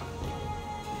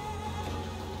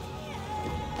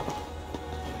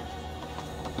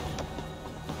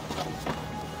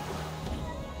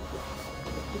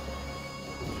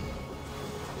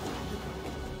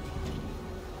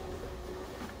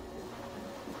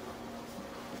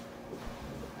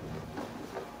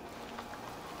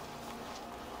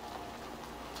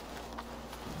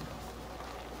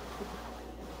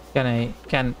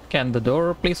 Can the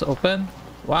door please open?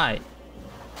 Why?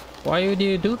 Why would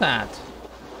you do that?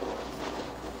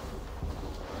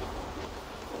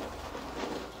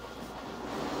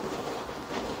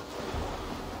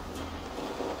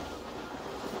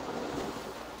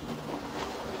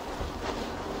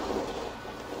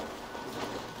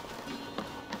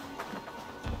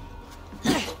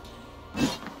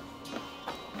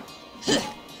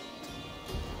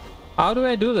 How do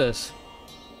I do this?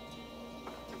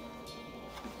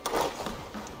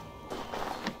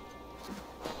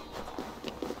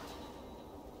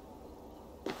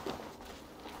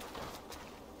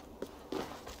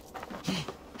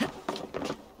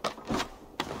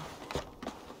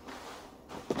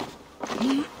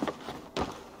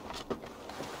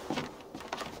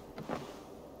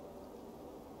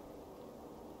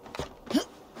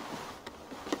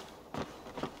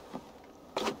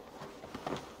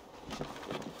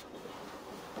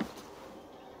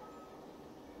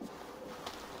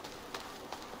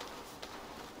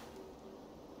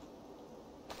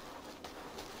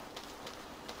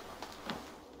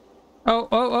 Oh,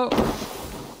 oh, oh.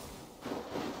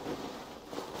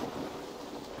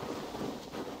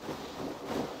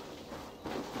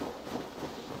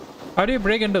 How do you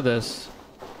break into this?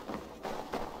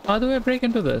 How do I break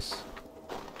into this?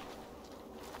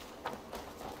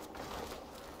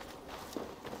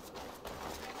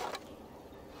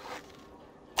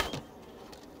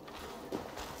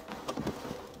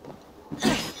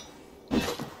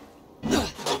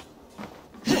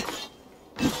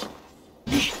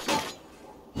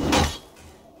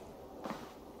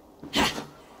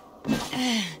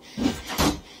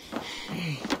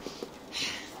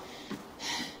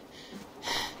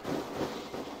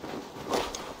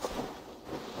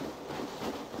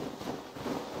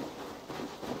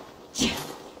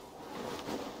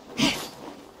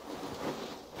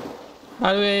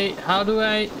 How do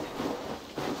I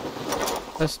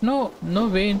there's no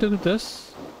way into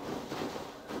this.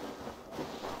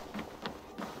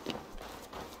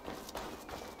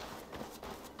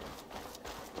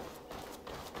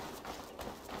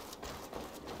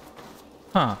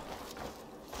 Huh.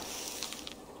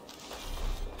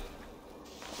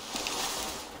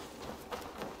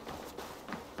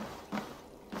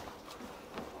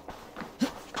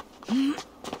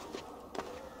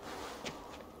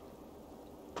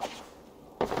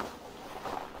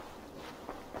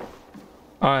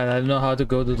 Alright, I don't know how to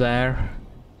go to there.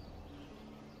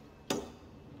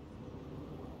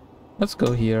 Let's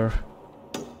go here.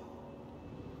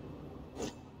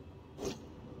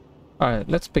 Alright,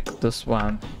 let's pick this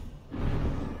one.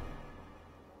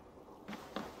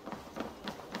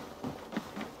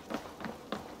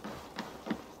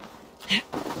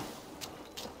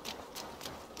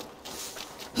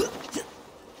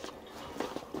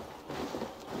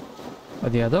 Or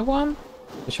the other one?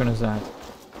 Which one is that?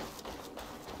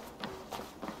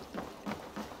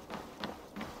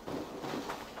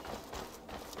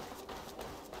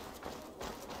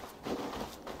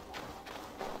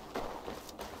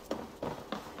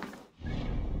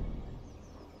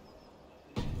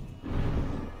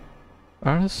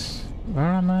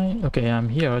 Where am I? Okay, I'm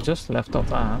here, just left of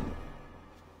that.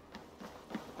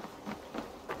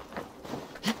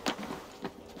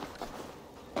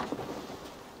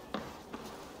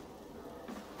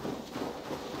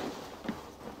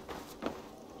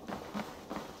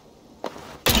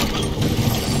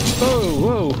 Oh,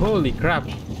 whoa, holy crap.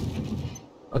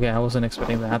 Okay, I wasn't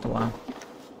expecting that one.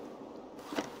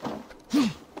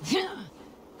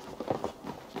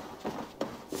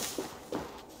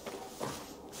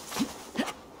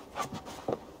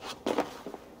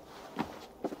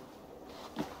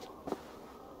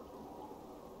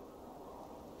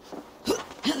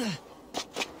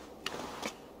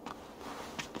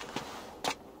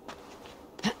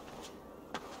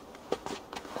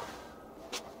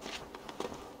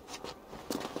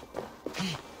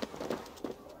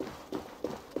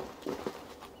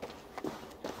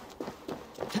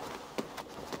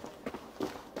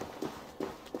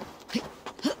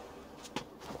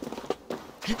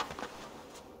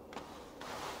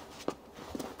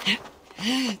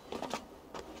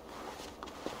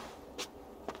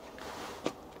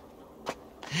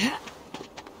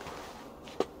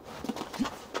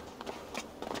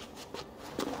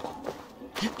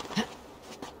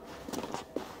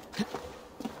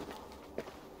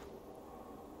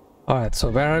 Alright, so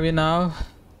where are we now?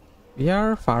 We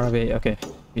are far away. Okay,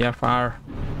 we are far.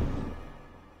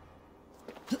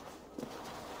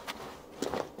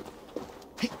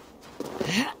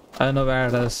 I don't know where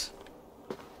it is.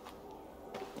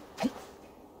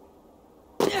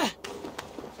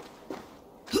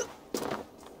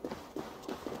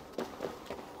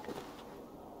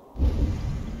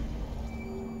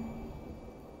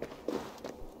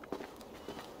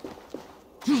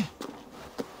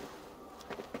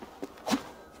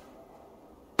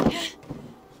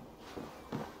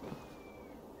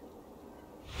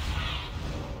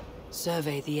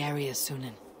 Survey the area,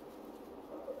 Sunan.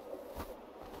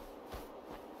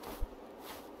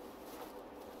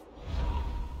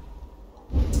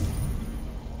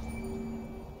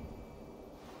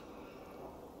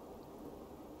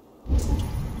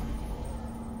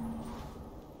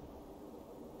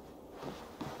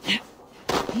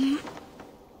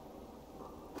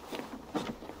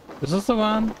 Is this the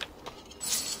one?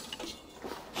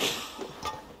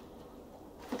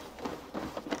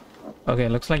 Okay,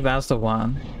 looks like that's the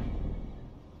one.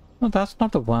 No, that's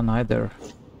not the one either.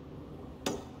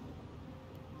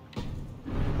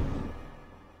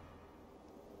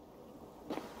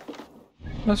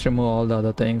 Let's remove all the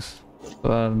other things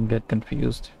so I don't get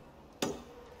confused.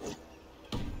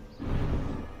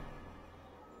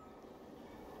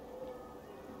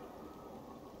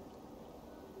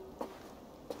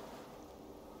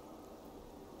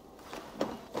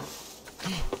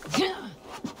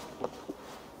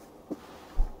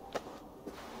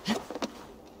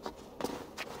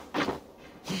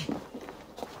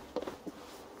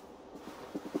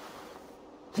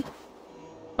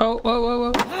 Oh, whoa,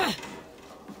 whoa, whoa.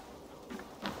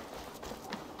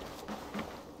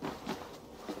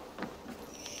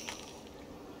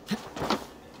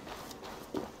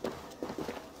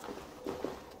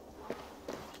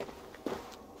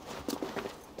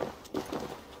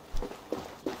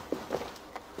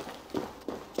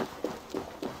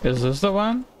 Is this the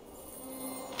one?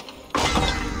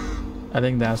 I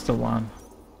think that's the one.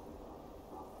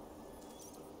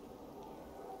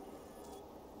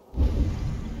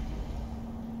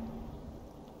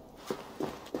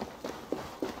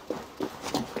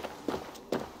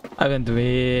 I went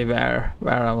way where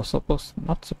I was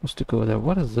not supposed to go there.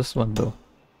 What is this one though?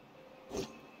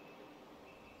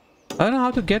 I don't know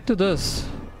how to get to this.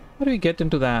 How do we get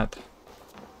into that?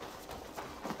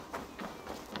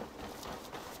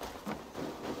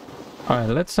 Alright,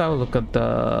 let's have a look at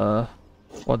the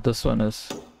what this one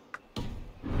is.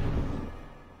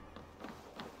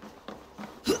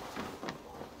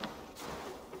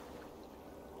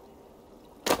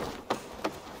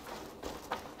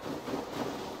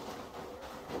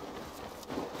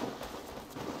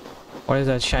 What is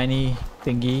that shiny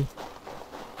thingy?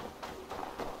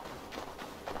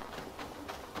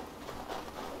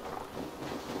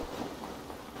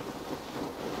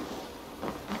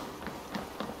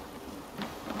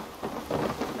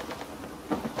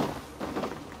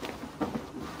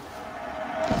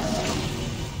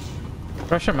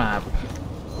 Treasure map.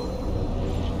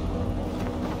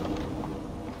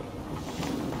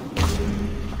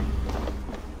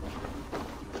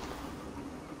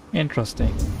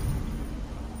 Interesting.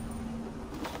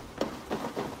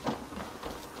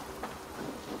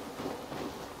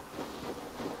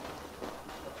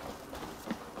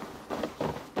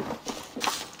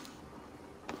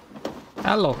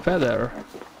 Yellow feather.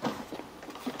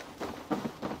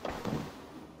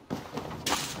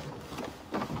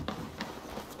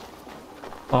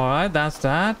 Alright, that's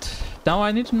that. Now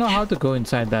I need to know how to go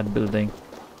inside that building.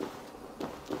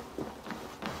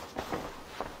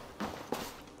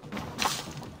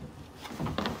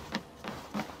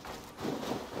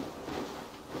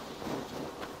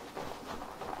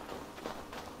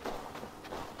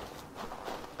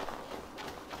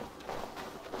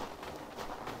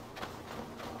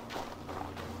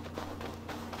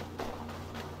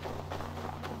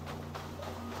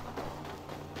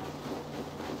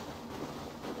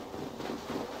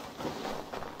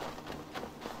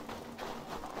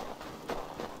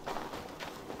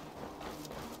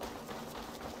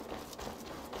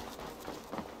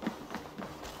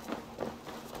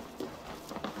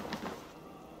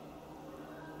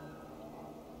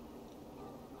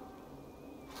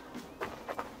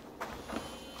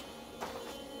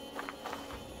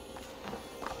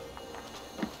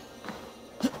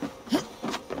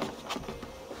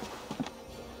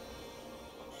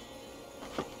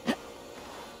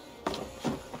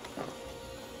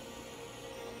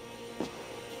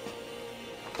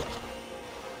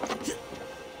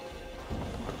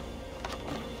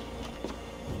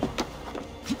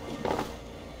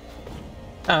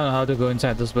 I don't know how to go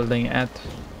inside this building yet.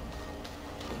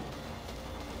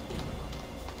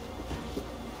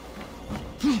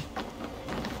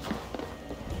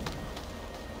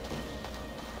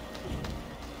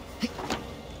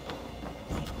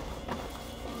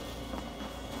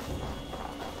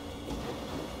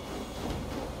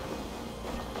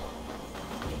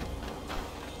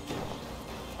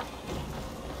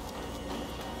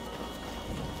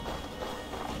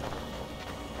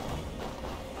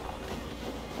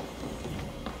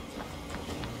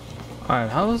 Alright,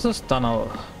 how is this tunnel?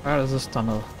 Where is this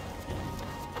tunnel?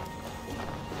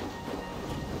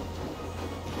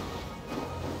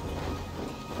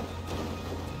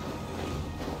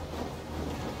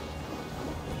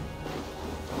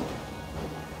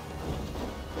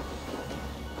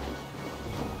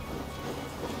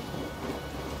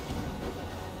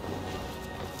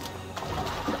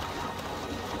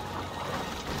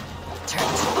 Turn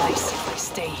to ice if I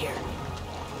stay here.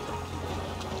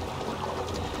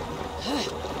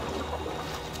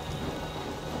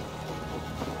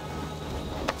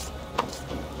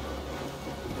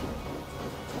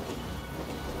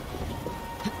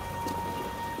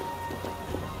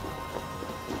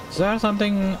 Is there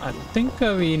something? I think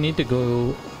we need to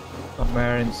go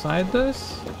somewhere inside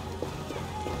this.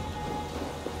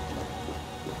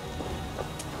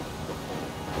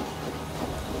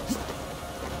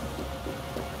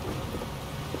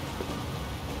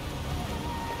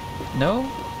 No?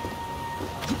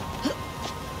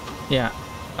 Yeah.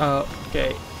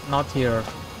 Okay. Not here.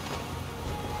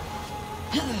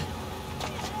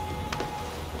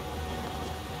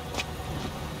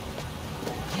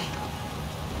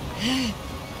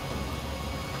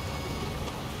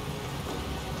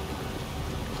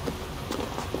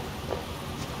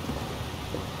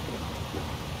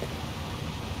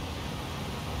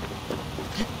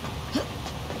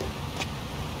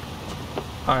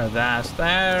 Alright, that's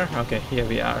there. Okay, here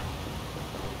we are.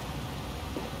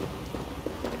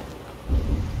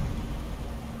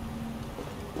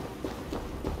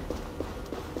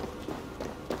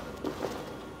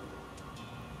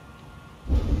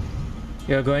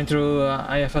 You're going through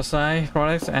IFSI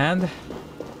products and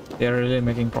they're really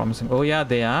making promising. Oh yeah,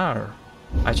 they are.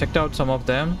 I checked out some of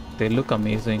them. They look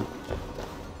amazing.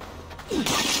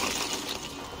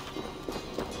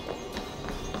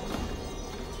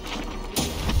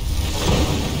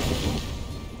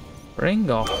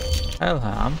 Ring of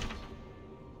Elham.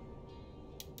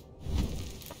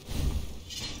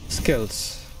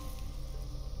 Skills.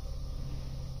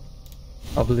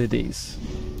 Abilities.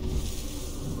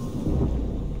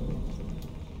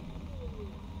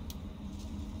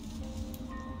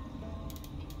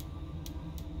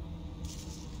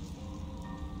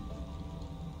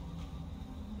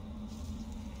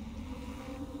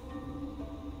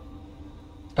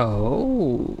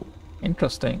 Oh,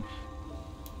 interesting.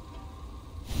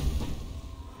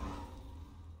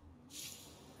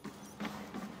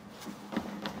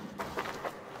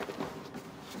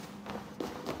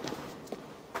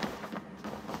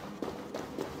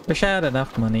 Wish I had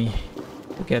enough money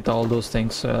to get all those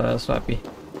things swappy.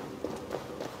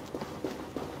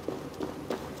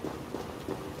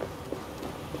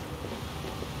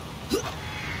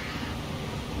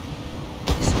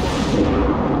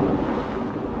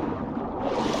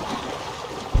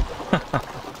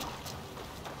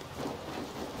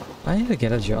 I need to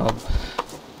get a job.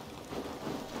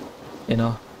 you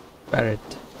know, wear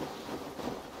it.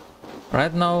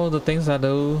 Right now, the things I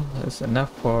do is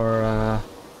enough for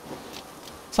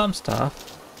some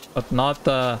stuff, but not.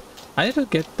 I need to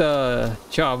get the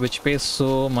job which pays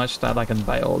so much that I can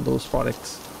buy all those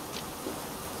products.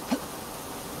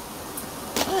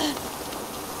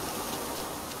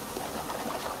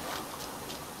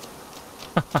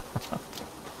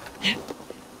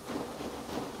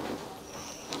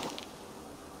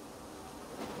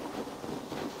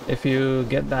 If you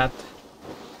get that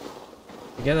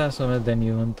sooner, then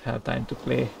you won't have time to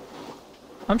play.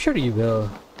 I'm sure you will.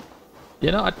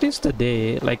 You know, at least a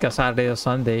day, like a Saturday or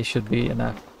Sunday, should be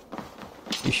enough.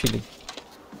 Usually,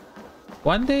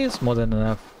 one day is more than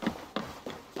enough.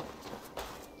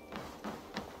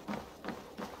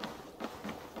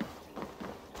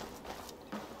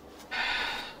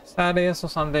 Saturdays or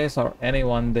Sundays or any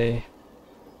one day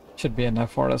should be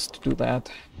enough for us to do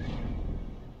that.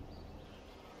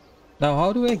 Now,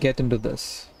 how do I get into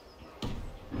this?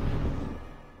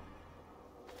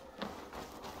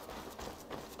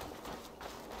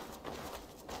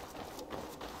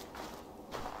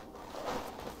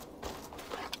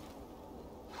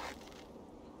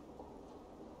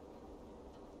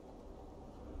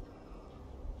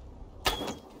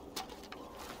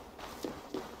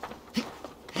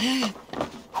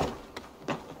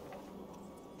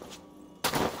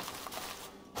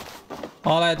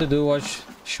 All I had to do was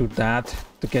shoot that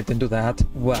to get into that.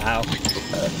 Wow.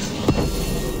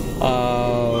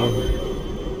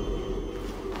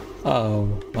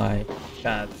 Oh my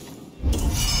god.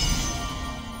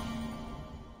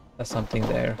 There's something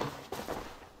there.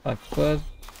 Like food,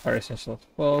 our essential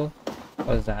full.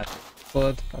 What is that?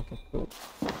 Food. Okay, cool.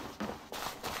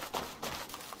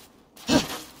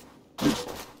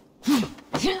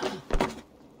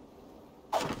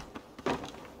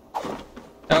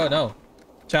 Oh no.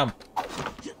 Jump.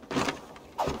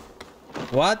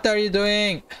 What are you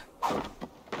doing?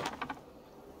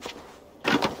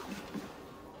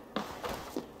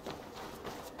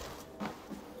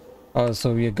 Oh,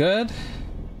 so we're good?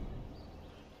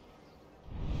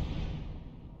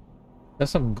 There's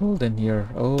some gold in here.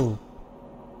 Oh.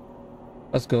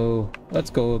 Let's go. Let's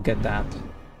go get that.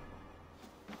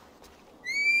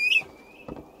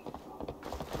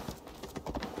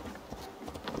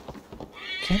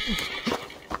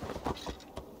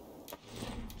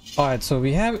 Alright, so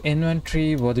we have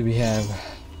inventory. What do we have?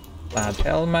 That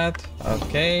helmet.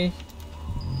 Okay.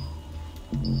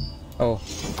 Oh.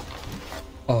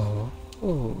 Oh.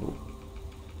 Oh.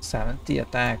 70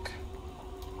 attack.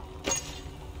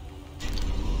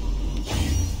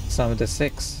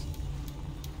 76.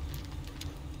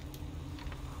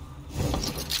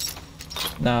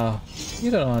 No, you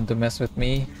don't want to mess with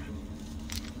me.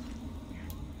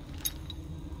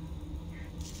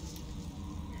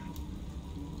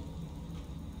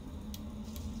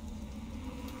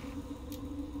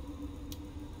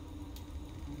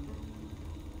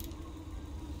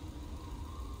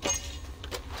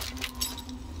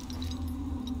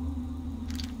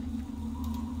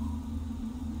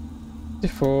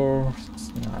 Four,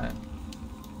 9.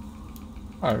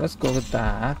 All right, let's go with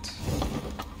that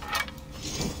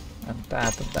and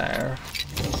that there.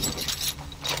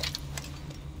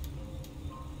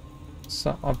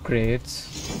 Some upgrades.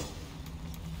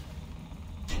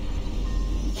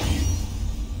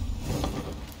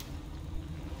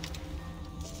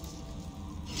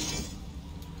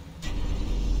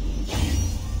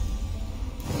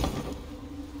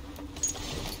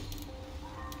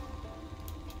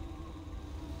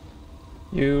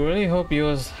 You really hope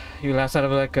you'll have set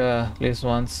up like a place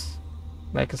once.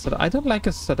 Like a setup. I don't like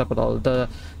a setup at all. The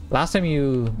last time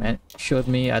you showed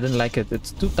me, I didn't like it.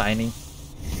 It's too tiny.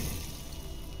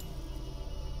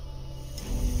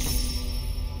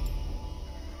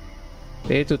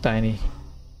 Way too tiny.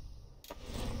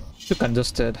 Too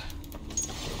congested.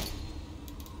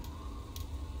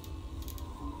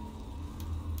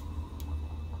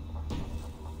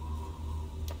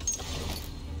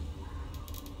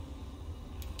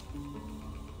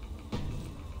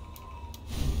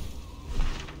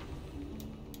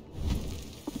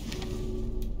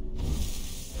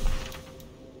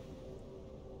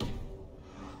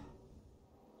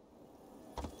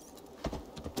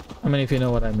 I mean, if you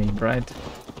know what I mean, right?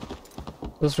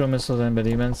 This room is so the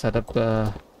embodiment set up.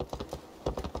 Oh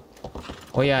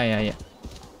yeah.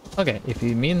 Okay, if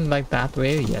you mean like that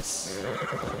way, yes.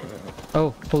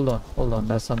 Oh, hold on.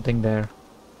 There's something there.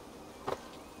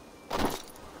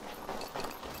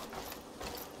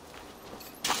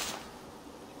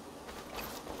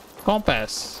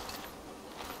 Compass.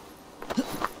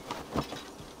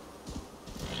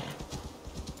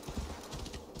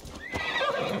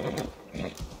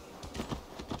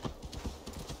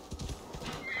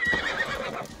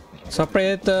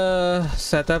 Separate the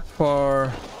setup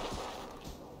for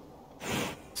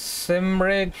sim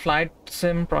rig, flight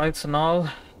sim products and all.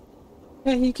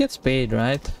 Yeah, he gets paid,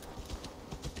 right?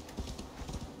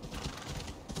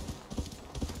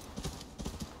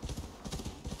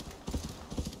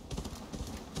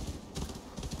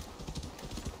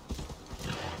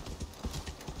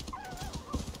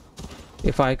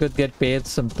 If I could get paid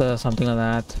something like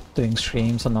that, doing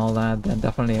streams and all that, then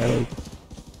definitely I will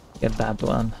get that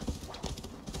one.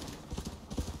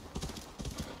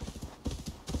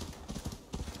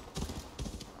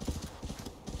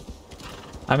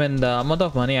 I mean, the amount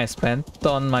of money I spent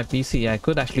on my PC, I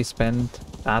could actually spend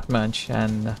that much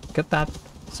and get that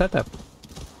setup.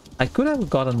 I could have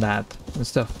gotten that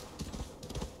instead of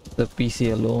the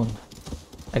PC alone.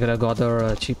 I could have got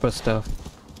the cheaper stuff.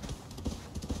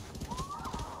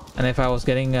 And if I was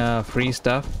getting free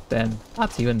stuff, then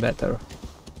that's even better.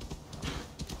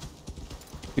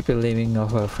 People living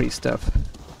off free stuff.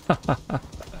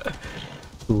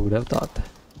 Who would have thought?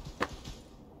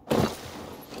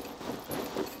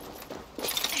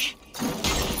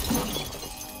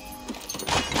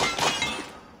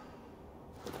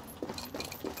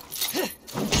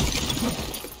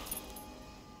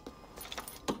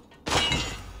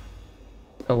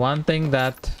 The one thing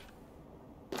that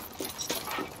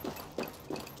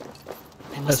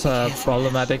is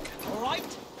problematic.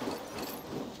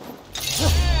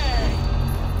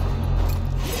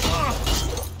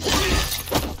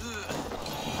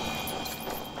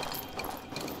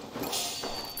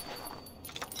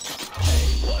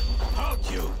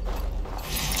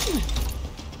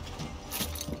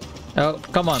 Oh,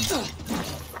 come on.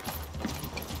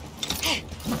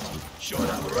 Should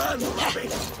have run,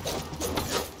 rabbit.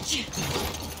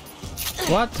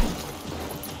 What?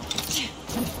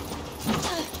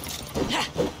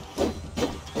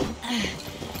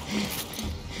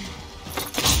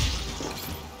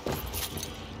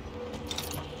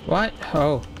 What?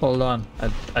 Oh, hold on.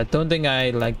 I don't think I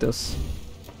like this.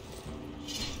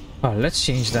 Oh, let's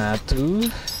change that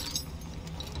too.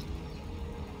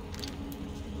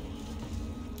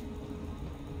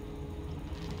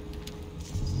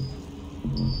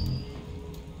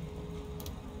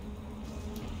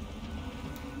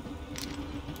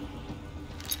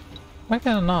 Why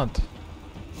can I not?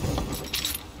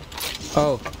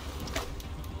 Oh.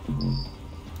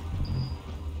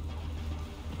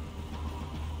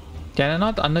 Can I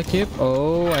not unequip?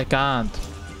 Oh, I can't.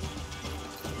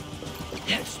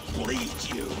 Let's bleed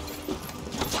you.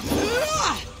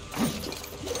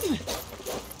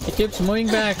 It keeps moving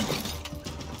back.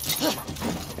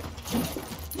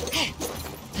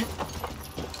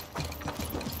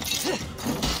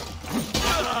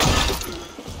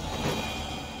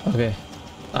 Okay,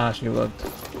 that actually worked.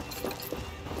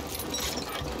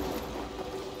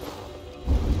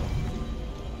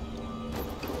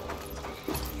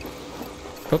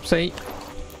 Oopsie.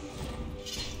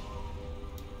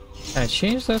 Can I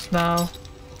change this now?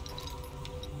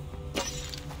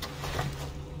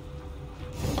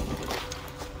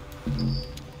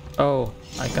 Oh,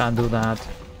 I can't do that.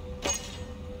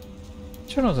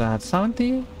 Which one was that?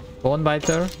 70? Bone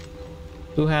biter?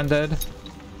 Two-handed?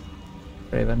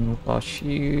 Raven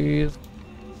shield.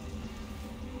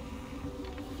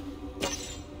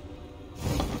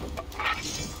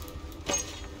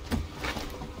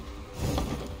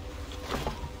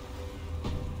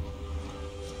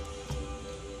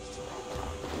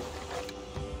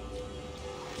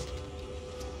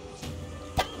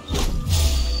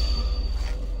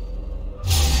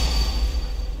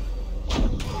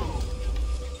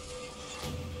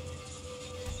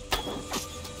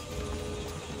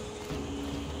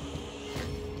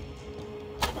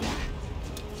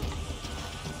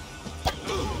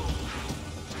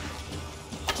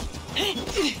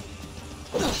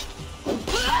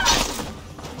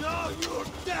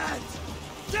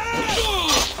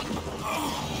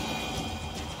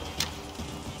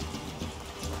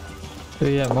 Do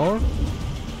you have more?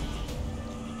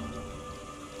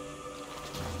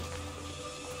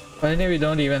 But anyway, we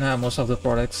don't even have most of the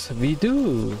products. We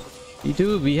do.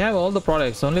 We have all the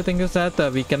products. The only thing is that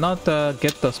we cannot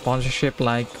get the sponsorship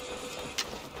like...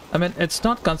 I mean, it's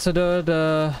not considered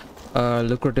a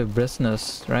lucrative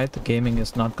business, right? The gaming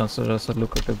is not considered as a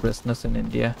lucrative business in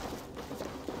India.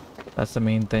 That's the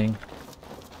main thing.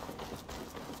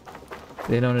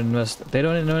 They don't invest. They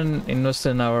don't even invest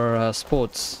in our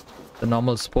sports. The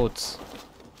normal sports,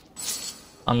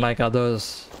 unlike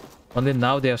others. Only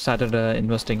now they have started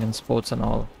investing in sports and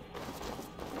all.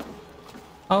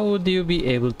 How would you be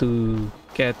able to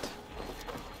get...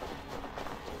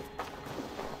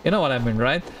 You know what I mean,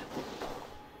 right?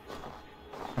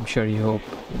 I'm sure you hope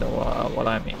you know what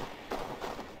I mean.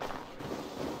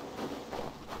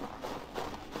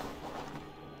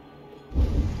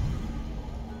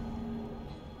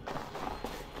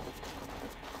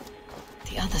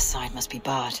 The other side must be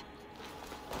barred.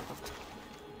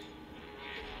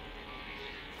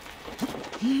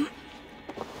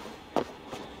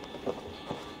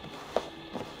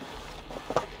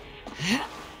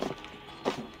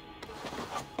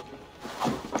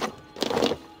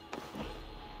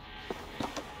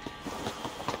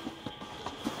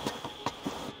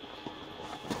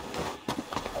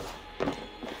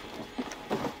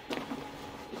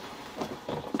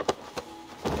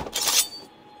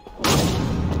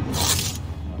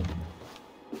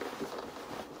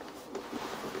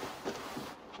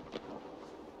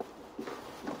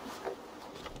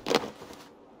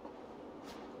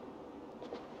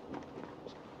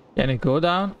 Can you go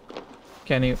down?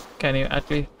 Can you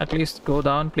at least go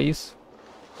down, please?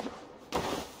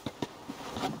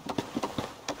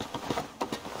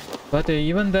 But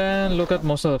even then, look at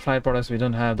most of the flight products. We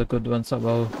don't have the good ones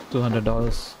above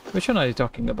 $200. Which one are you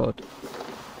talking about?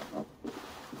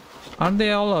 Aren't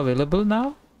they all available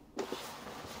now?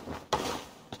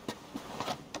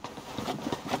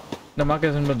 The market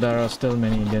isn't, but there are still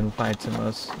many Indian flight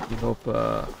simmers. We hope.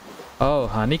 Oh,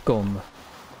 Honeycomb.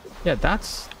 Yeah,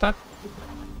 that's that.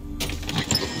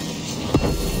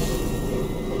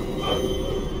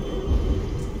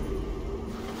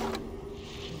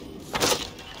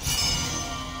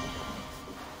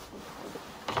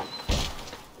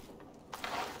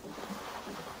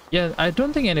 Yeah, I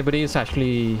don't think anybody is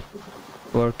actually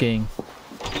working.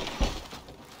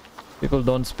 People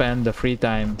don't spend the free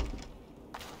time.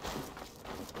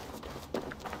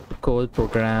 Code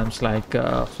programs like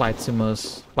flight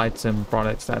simmers, flight sim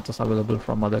products that is available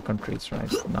from other countries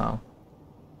right now.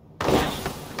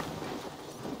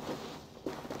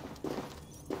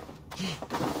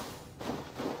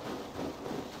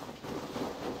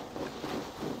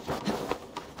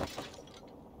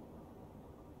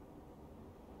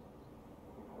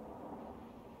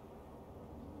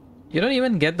 You don't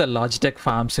even get the Logitech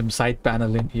Farm Sim side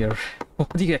panel in here.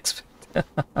 What do you expect?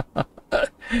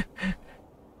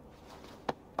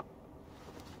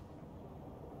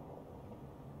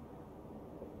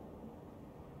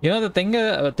 You know, the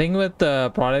thing with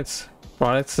products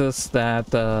is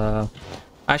that I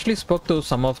actually spoke to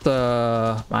some of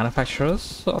the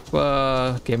manufacturers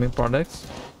of gaming products,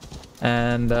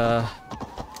 and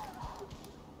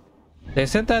they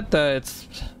said that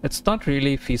it's not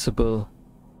really feasible.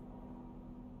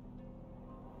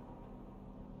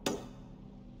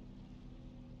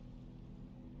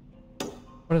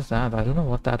 What is that? I don't know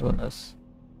what that one is.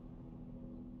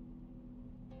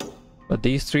 But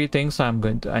these three things I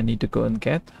need to go and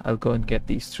get. I'll go and get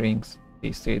these three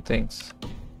things.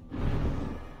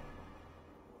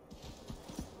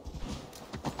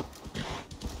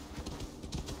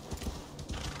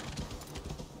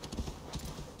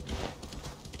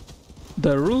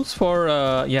 The rules for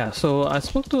yeah, so I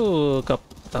spoke to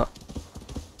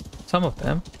some of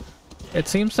them. It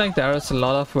seems like there is a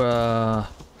lot of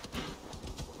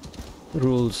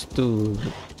rules to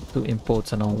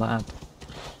imports and all that.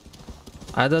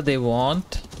 Either they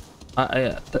want,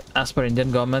 as per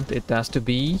Indian government, it has to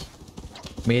be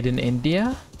made in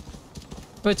India,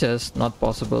 which is not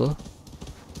possible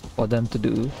for them to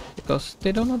do because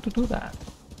they don't want to do that.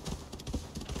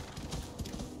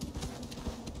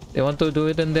 They want to do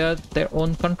it in their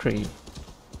own country.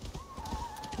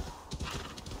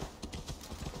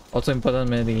 Also, import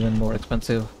made even more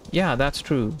expensive. Yeah, that's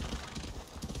true.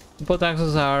 Import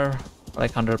taxes are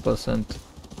like 100%.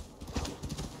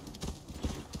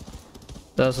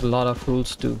 There's a lot of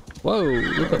rules too. Whoa,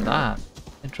 look at that.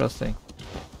 Interesting.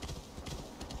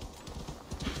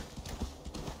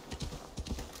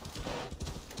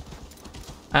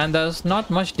 And there's not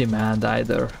much demand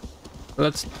either.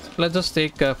 Let's just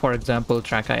take for example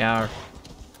Track IR.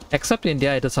 Except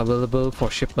India, it is available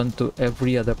for shipment to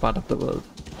every other part of the world.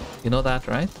 You know that,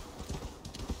 right?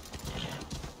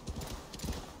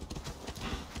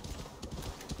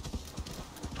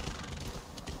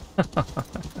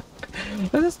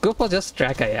 Let's go for just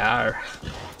Track IR.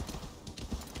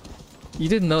 You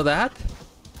didn't know that?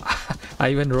 I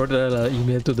even wrote an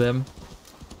email to them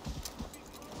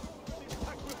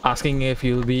asking if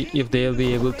they'll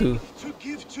be able to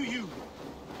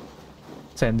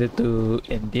send it to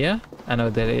India. I know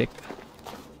they're like,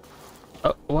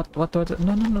 what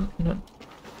no.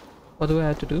 What do I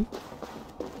have to do?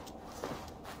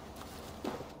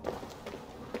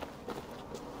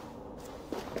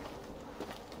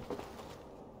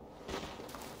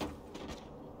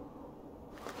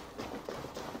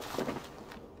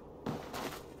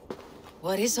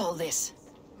 What is all this?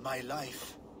 My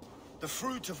life. The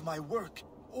fruit of my work.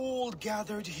 All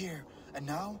gathered here. And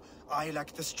now, I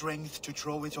lack the strength to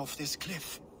throw it off this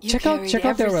cliff. You check out their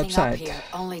everything up website. here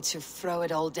only to throw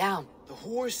it all down. The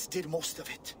horse did most of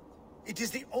it. It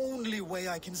is the only way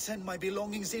I can send my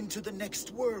belongings into the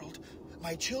next world.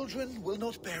 My children will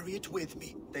not bury it with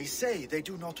me. They say they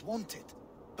do not want it.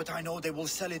 But I know they will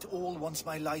sell it all once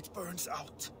my light burns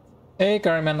out. Hey,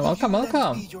 Carmen, welcome, Will you lend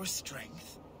welcome. me your strength?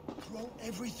 Throw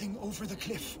everything over the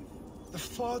cliff. The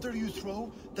farther you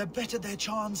throw, the better their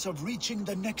chance of reaching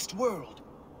the next world.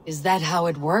 Is that how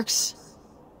it works?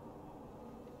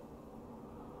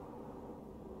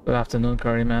 Good afternoon,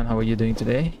 Curryman. How are you doing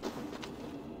today?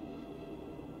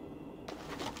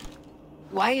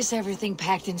 Why is everything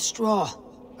packed in straw?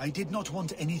 I did not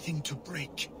want anything to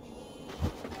break.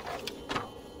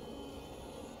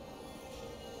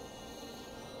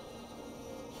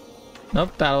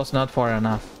 Nope, that was not far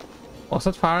enough. Was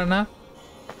it far enough?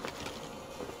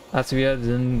 That's weird.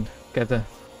 You didn't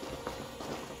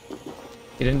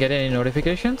get any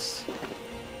notifications?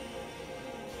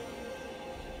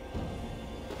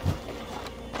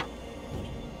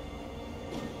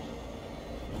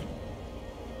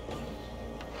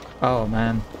 Oh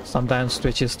man, sometimes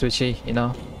Twitch is twitchy, you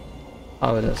know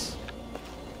how it is.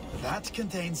 That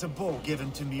contains a bow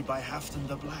given to me by Halfdan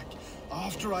the Black,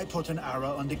 after I put an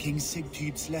arrow under King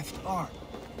Sigtyd's left arm.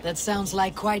 That sounds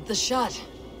like quite the shot.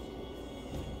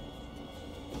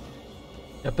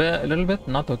 A little bit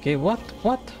not okay. What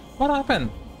happened?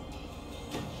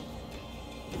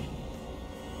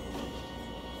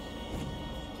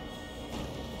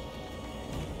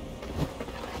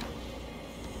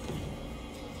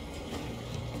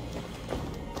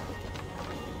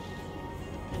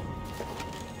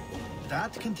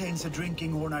 That contains a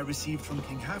drinking horn I received from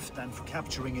King Halfdan for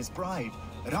capturing his bride,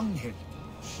 Ragnhild.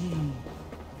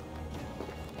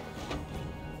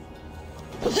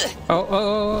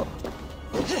 Oh.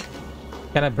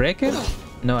 Can I break it?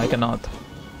 No, I cannot.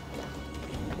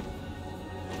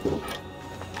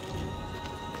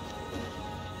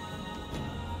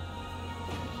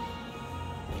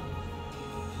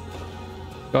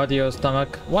 Got your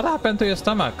stomach. What happened to your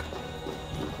stomach?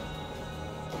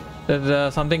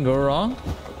 Did something go wrong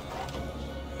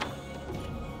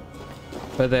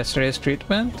with yesterday's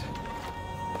treatment?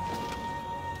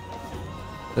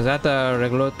 Is that a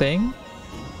regular thing?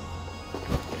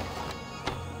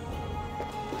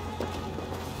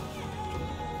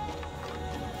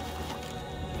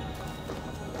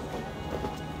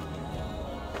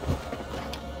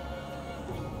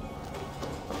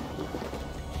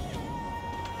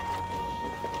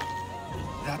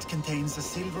 Contains a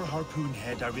silver harpoon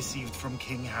head I received from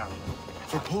King Harald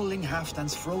for pulling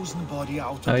Halfdan's frozen body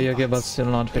out of Oh, the you okay, but still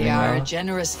not feeling They are well. a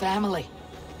generous family.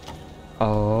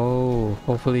 Oh,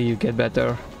 hopefully you get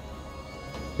better.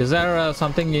 Is there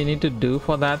something you need to do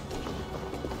for that?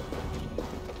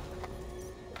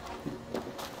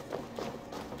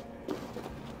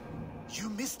 You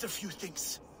missed a few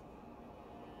things.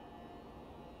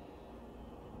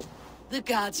 The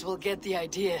gods will get the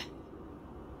idea.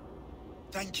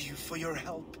 Thank you for your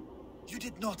help. You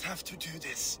did not have to do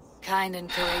this. Kind and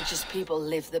courageous people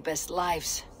live the best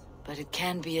lives, but it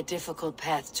can be a difficult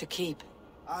path to keep.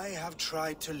 I have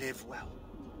tried to live well.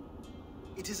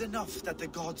 It is enough that the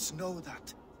gods know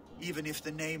that, even if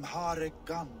the name Harek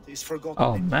Gand is forgotten.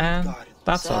 Oh in man, Midgard.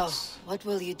 that So, sucks. what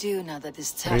will you do now that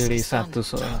this task Really is sad done? to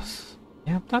see us.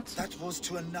 Yeah, that's. That was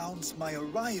to announce my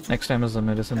arrival. Next time is the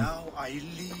medicine. Now I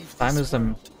leave Time this is the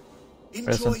world.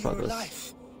 medicine Enjoy for your this.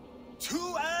 life.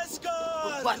 To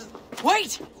Asgard! What?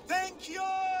 Wait! Thank you!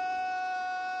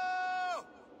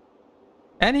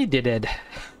 And he did it.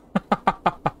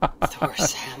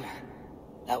 Thor's hammer.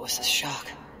 That was a shock.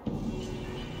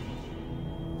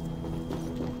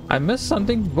 I missed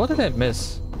something. What did I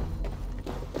miss?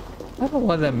 I don't know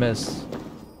what I missed.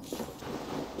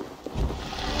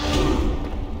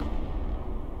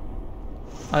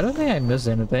 I don't think I missed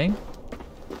anything.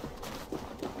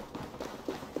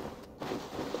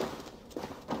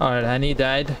 Alright, and he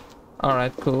died.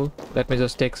 Alright, cool. Let me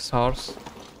just take his horse.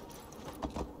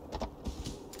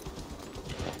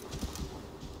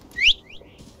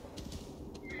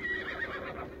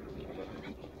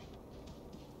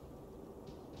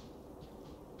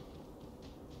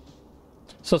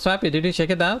 So Swappy, did you check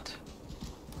it out?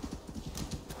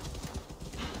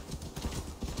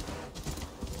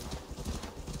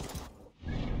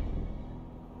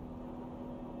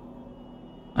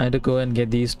 I had to go and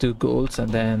get these 2 golds and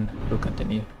then we'll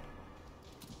continue.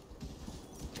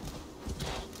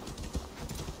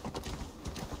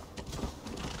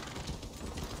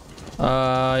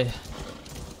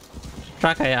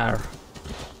 Track IR.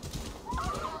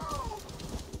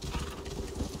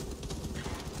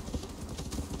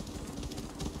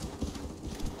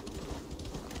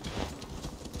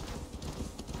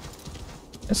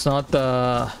 It's not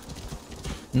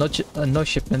no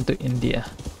shipment to India.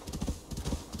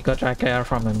 You got track IR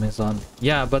from Amazon.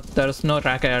 Yeah, but there's no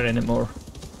track IR anymore.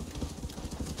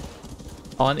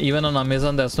 Even on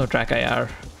Amazon, there's no track IR.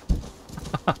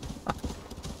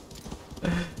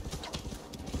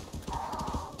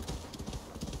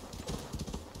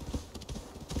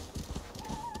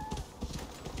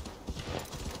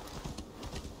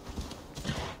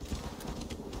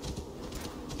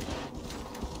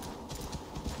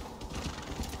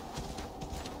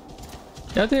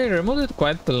 Yeah, they removed it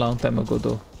quite a long time ago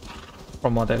though,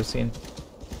 from what I've seen.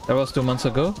 That was 2 months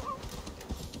ago.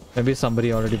 Maybe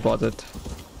somebody already bought it.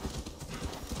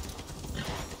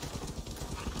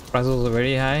 Prices were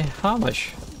very high. How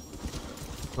much?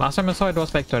 Last time I saw it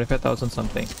was like 25,000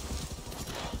 something.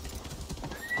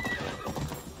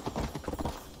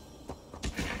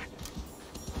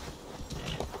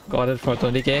 Got it for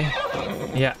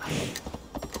 20k? Yeah.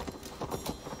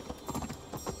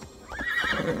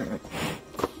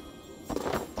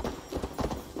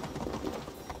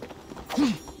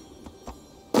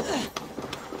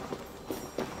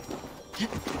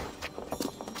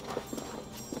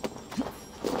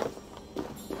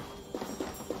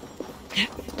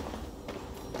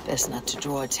 Best not to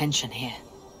draw attention here.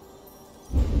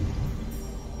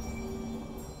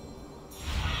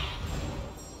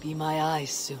 Be my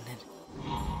eyes, Sunan.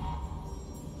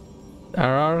 There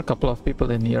are a couple of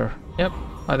people in here. Yep,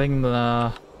 I think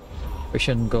we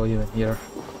shouldn't go even here.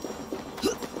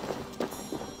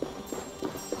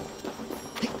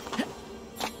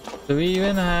 Do we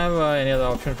even have any other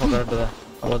option for that?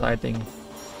 About I think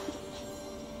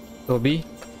Toby?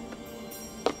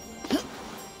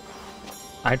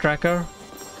 Eye tracker?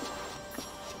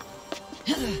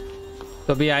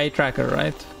 Toby eye tracker,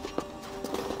 right?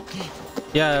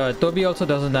 Yeah, Toby also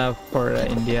doesn't have for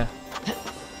India.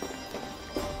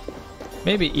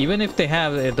 Maybe even if they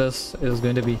have, it is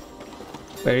going to be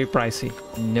very pricey.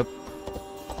 Nope.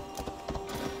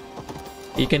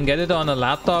 You can get it on a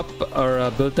laptop or a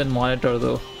built-in monitor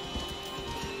though.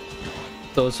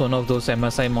 Those one of those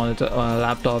MSI monitor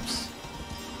laptops.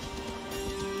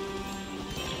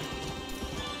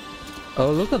 Oh,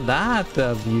 look at that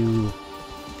view.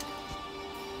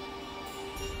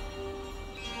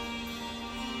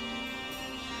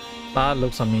 That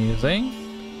looks amazing.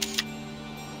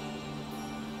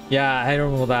 Yeah, I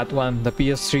remember that one, the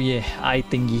PS3 eye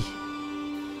thingy.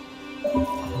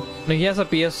 No, he has a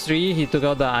PS3, he took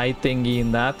out the eye thingy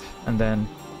in that and then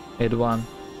made one.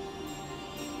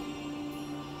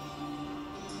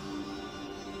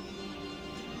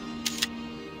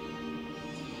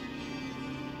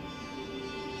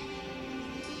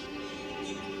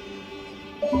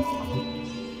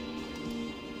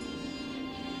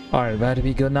 Alright, where do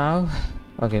we go now?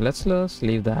 Okay, let's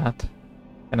leave that.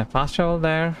 Can I fast travel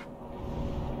there?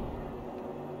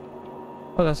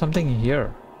 Oh, there's something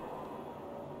here.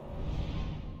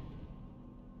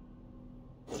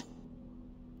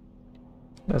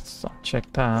 Let's not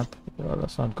check that. Well,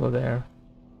 let's not go there.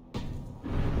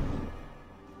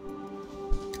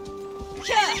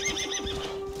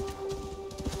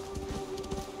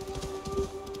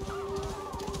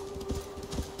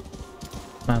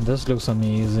 Man, this looks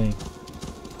amazing.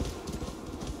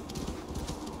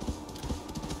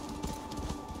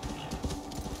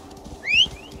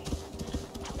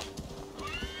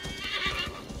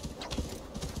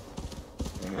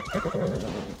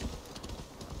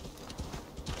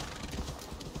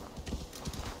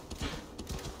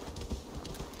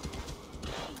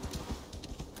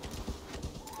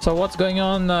 So what's going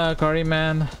on,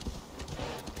 Curryman?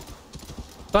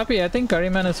 Papi, I think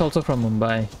Curryman is also from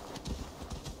Mumbai.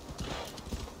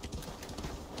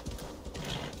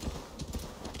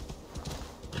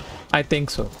 I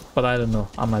think so, but I don't know.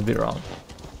 I might be wrong.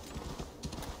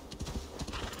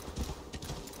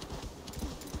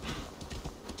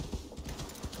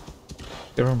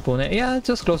 You're from Pune? Yeah,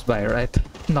 just close by, right?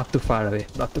 Not too far away.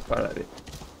 Not too far away.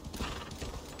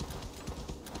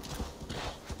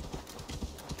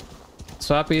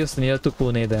 Swapi is near to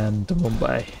Pune than to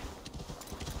Mumbai.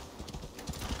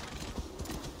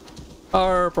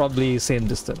 Or probably same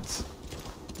distance.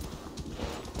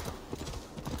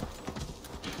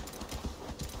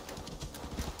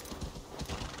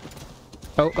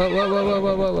 Oh, whoa, whoa, whoa,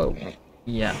 whoa, whoa, whoa.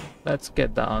 Yeah, let's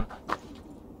get down.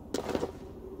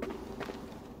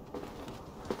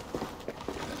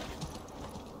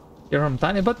 You're from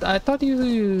Tanya, but I thought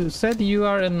you said you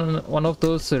are in one of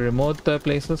those remote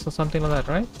places or something like that,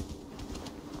 right?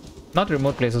 Not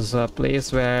remote places, a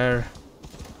place where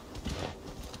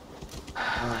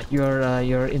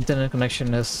your internet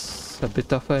connection is a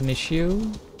bit of an issue.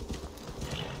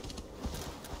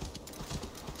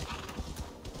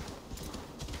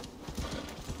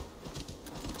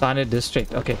 Tanya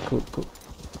district. Okay, cool, cool.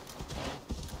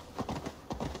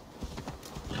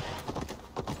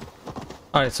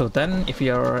 Alright, so then if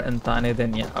you're in Tanya,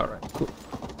 then yeah, alright, cool.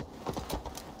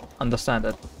 Understand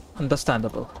it.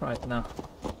 Understandable right now.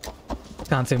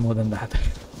 Can't say more than that.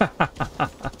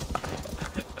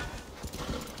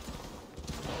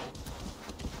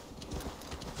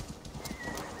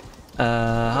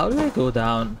 How do I go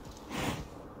down?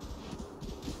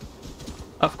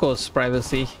 Of course,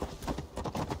 privacy.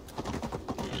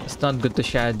 It's not good to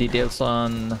share details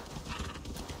on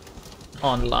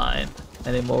online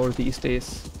anymore these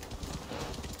days.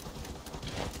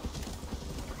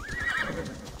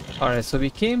 Alright, so we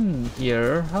came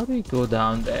here. How do we go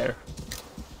down there?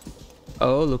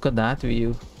 Oh, look at that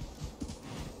view.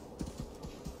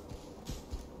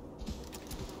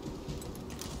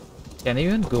 Can I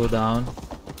even go down?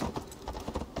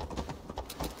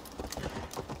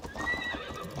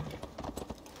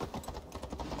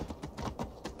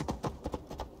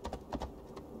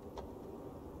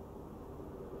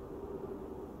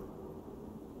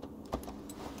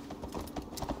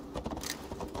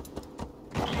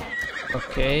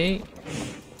 Okay.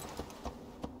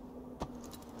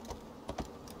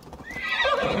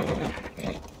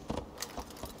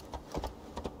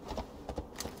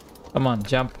 Come on,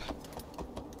 jump.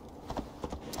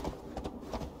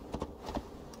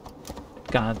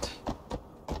 Can't.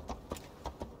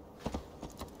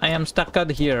 I am stuck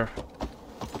out here.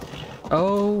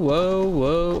 Oh, whoa,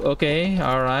 whoa. Okay,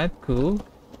 alright, cool.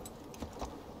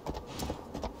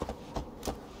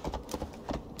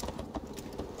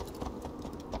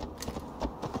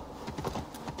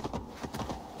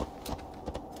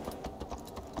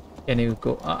 Can you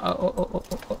go?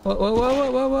 Whoa, whoa,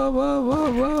 whoa, whoa, whoa, whoa,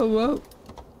 whoa, whoa, whoa.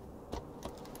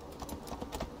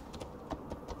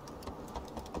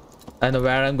 I know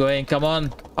where I'm going. Come on,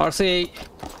 RC.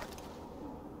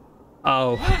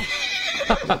 Oh.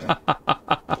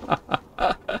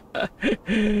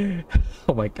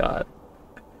 Oh my god.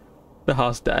 The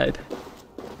horse died.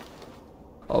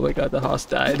 Oh my god, the horse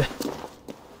died.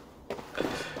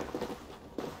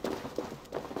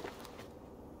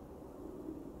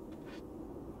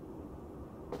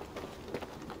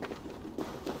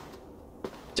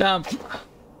 Jump.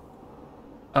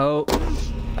 Oh.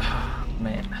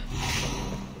 Man.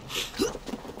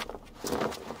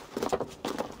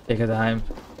 Take a time.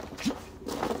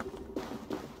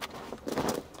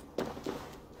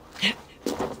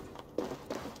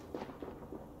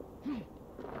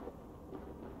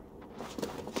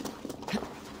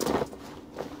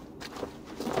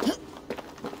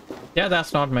 Yeah,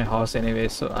 that's not my house anyway,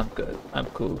 so I'm good. I'm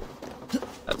cool.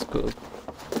 That's cool.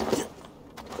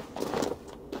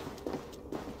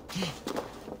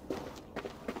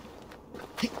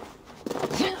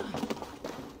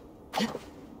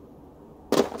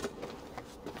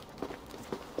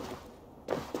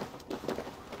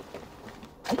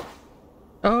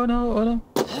 Oh no, oh no.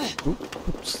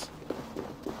 Oops.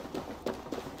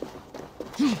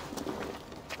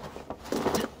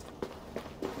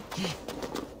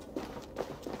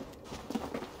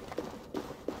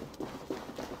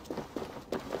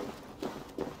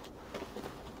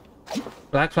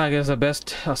 Black Flag is the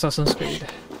best Assassin's Creed.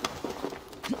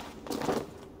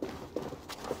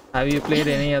 Have you played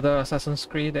any other Assassin's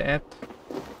Creed yet?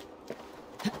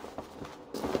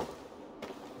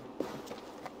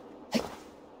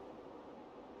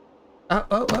 Oh,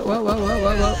 oh, whoa, whoa, whoa, whoa,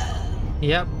 whoa, whoa.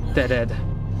 Yep, they're dead.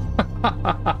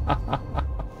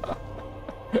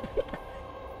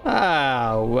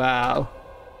 Ah, wow.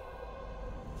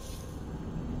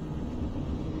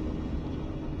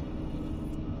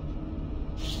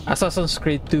 Assassin's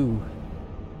Creed 2.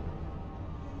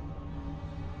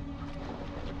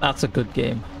 That's a good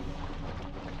game.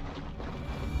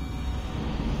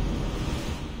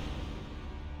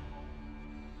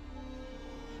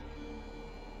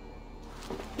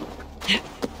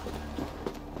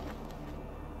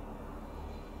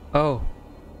 Oh.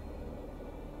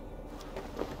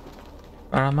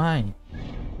 Where am I?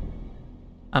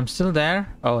 I'm still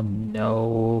there? Oh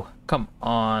no. Come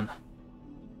on.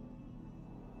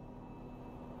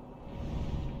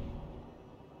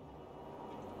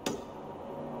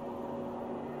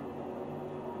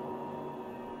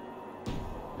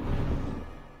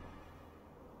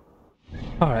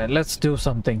 Alright, let's do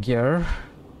something here.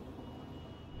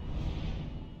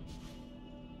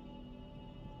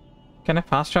 Can I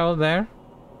fast travel there?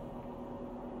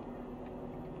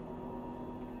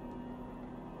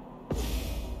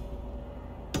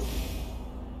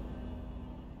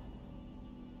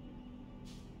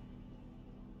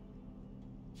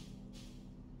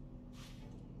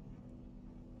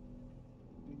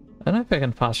 I don't know if I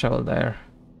can fast travel there.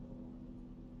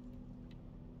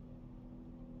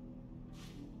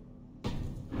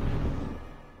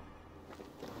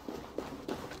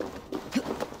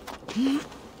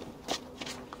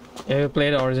 Yeah, we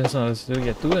played Origins and Odyssey 2.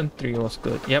 Yeah, 2 and 3 was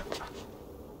good. Yep.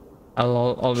 I'll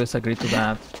always agree to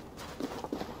that.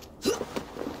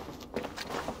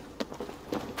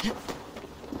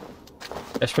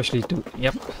 Especially 2.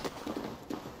 Yep.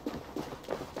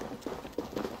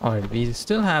 Alright, we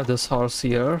still have this horse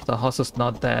here. The horse is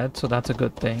not dead, so that's a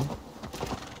good thing.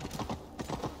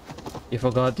 You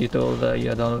forgot you told you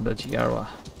had downloaded the Giarwa.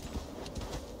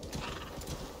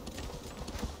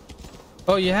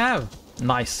 Oh, you have?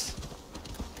 Nice.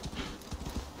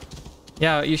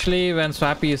 Yeah, usually when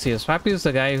Swappy is here. Swappy is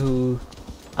the guy who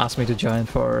asked me to join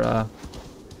for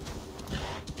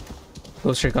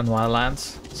Ghost Recon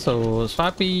Wildlands. So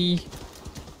Swappy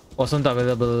wasn't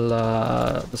available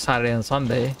the Saturday and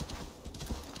Sunday.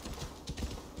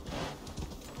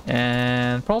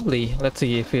 And probably, let's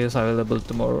see if he is available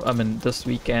tomorrow. I mean, this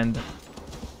weekend.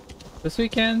 This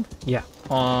weekend? Yeah,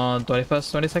 on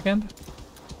 21st, 22nd.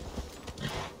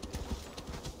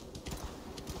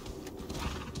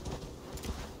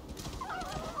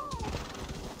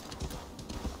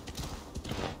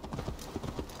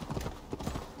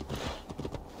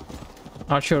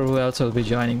 Not sure who else will be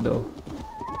joining though.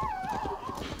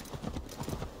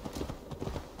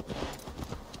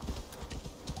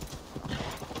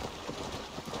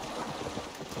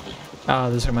 Ah,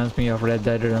 this reminds me of Red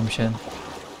Dead Redemption.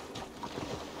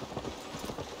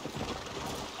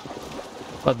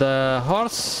 But the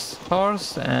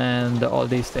horse and all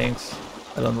these things,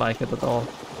 I don't like it at all.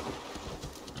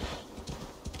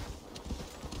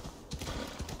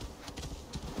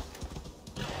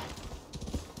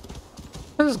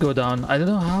 Let's go down. I don't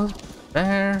know how,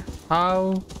 where,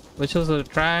 how, which is the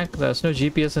track. There's no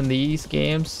GPS in these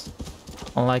games,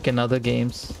 unlike in other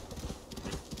games.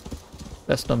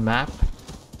 There's no map.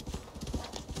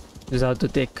 We just have to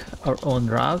take our own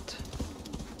route.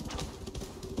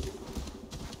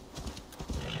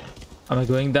 Am I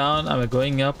going down? Am I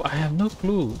going up? I have no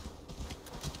clue.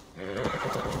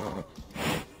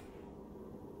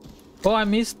 Oh, I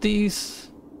missed these.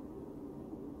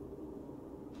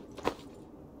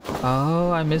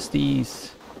 Oh, I missed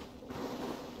these.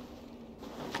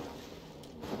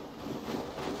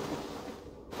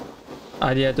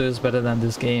 Idea 2 is better than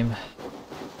this game.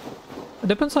 It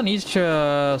depends on each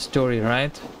story,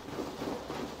 right?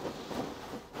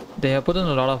 They have put in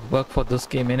a lot of work for this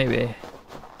game anyway.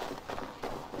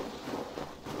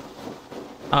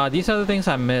 These are the things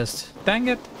I missed. Dang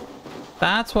it.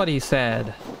 That's what he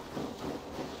said.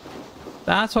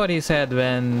 That's what he said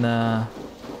when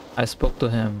I spoke to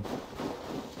him.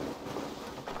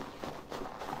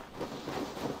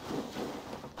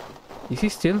 Is he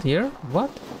still here? What?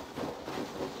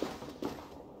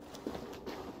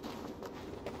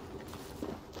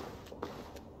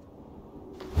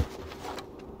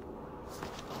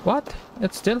 What?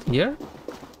 It's still here?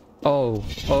 Oh,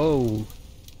 oh.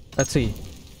 Let's see.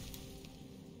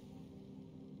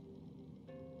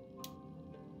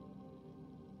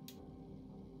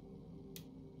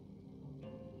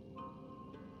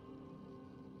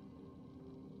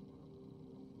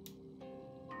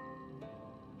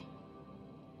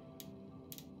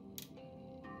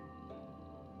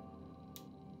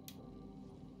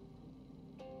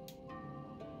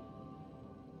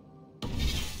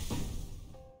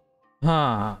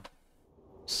 Huh.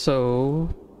 So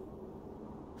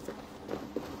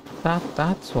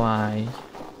that's why.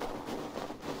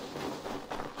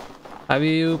 Have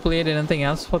you played anything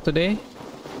else for today,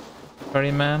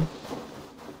 Ferryman?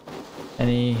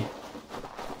 Anything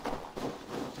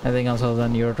else other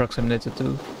than Euro Truck Simulator 2?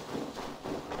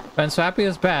 When Swappy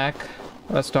is back,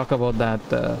 let's talk about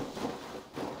that.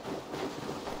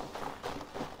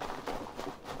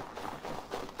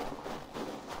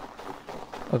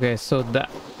 Okay, so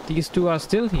these two are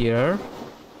still here.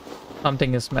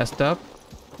 Something is messed up.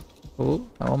 Oh,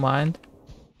 never mind.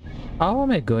 How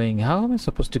am I going? How am I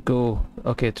supposed to go?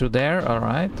 Okay, through there. All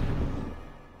right.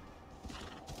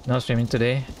 No streaming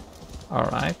today. All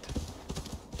right.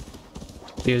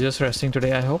 You're just resting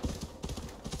today, I hope.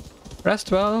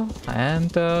 Rest well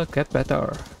and get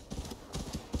better.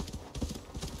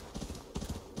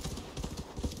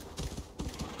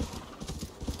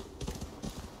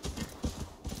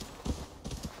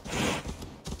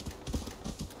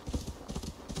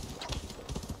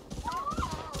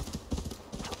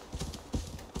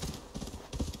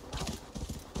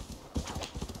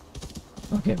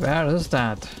 Okay, where is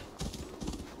that?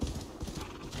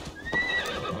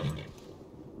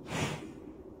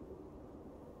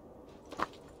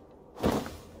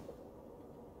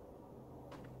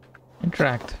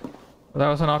 Interact. That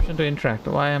was an option to interact.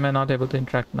 Why am I not able to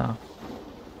interact now?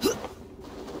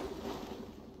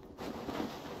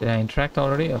 Did I interact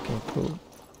already? Okay, cool.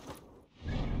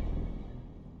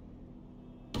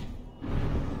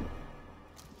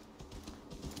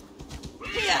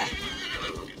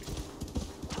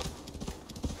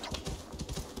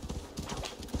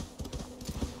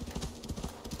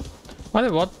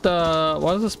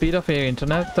 What is the speed of your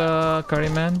internet,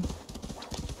 Curryman?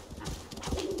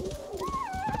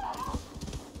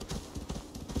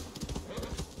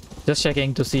 Just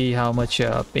checking to see how much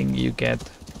ping you get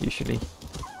usually.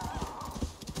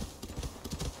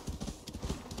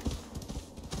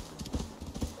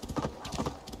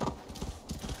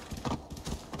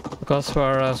 Because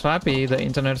for Swappy, the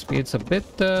internet speed's a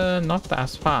bit not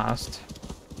as fast.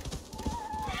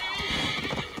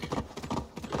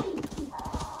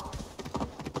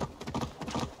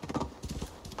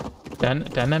 Ten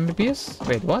Mbps?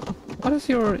 Wait, what? What is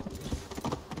your...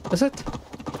 Is it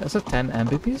 10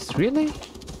 Mbps? Really?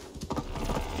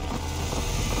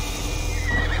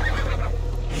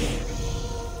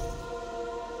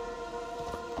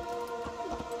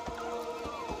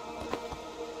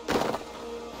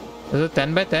 Is it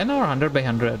 10 by 10 or 100 by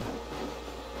 100?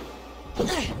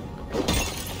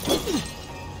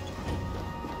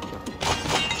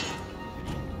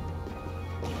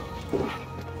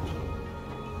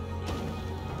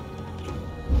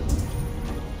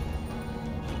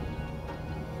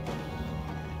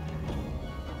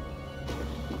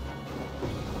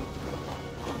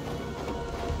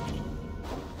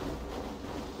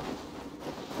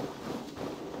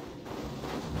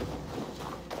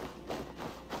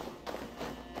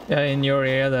 Yeah, in your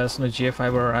area there's no GA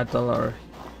fiber or Atel or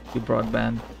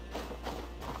broadband.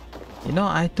 You know,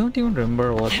 I don't even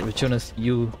remember which one is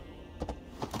you.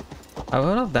 I've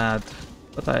heard of that,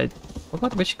 but I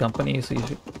forgot which company is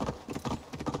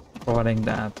providing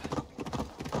that.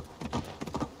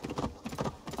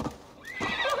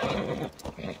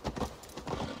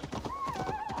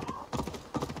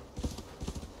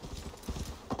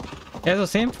 Yeah, the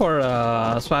same for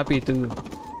Swappy too.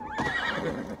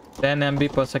 10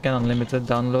 MB per second unlimited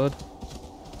download.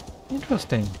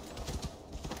 Interesting.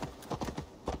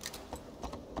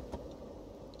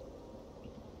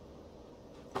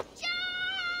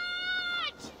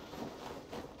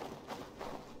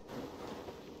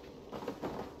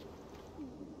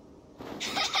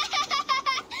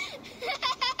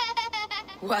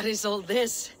 What is all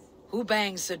this? Who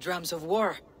bangs the drums of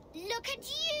war? Look at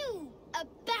you! A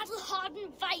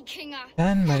battle-hardened Vikinger!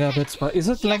 10 megabits per... Is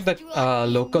it like the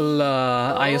local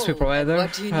ISP provider,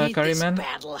 What do you need this Curryman?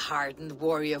 battle-hardened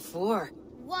warrior for?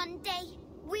 One day,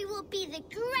 we will be the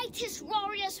greatest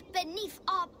warriors beneath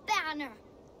our banner.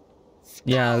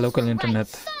 Yeah, local internet.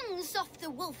 Songs of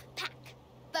the wolf pack.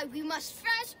 But we must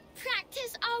first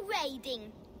practice our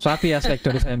raiding. Swappy has like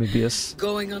 25 Mbps.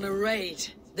 Going on a raid.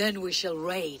 Then we shall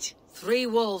raid. 3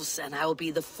 wolves and I will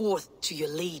be the 4th to your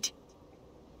lead.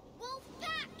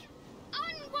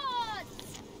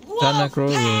 Macro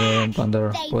will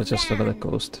under purchased over the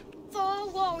coast. 4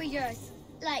 warriors,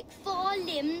 like 4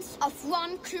 limbs of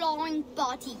one clawing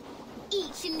body.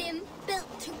 Each limb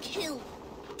built to kill,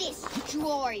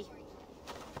 destroy.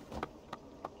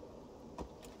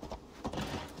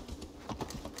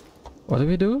 What do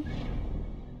we do?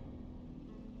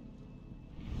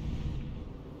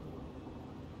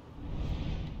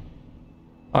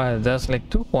 Alright, there's like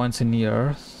 2 points in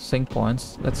here, sync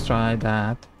points. Let's try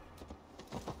that.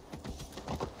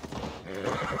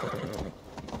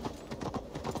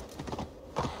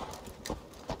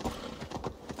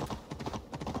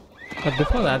 But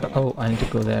before that, oh, I need to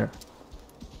go there.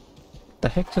 The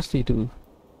heck does he do?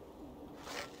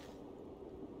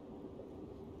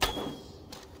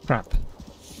 Crap.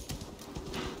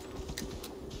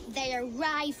 They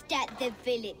arrived at the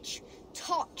village.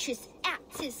 Torches,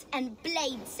 axes, and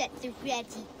blades at the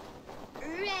ready.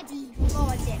 Ready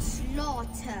for the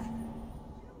slaughter.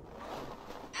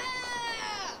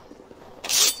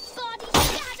 His body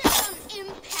shattered on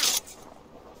impact.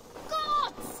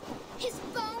 Gods! His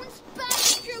bones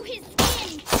burst through his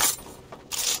skin.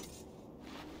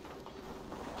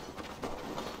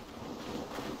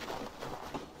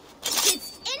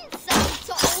 His insides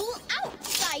are all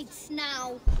outsides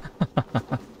now.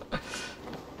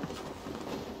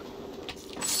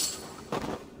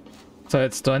 So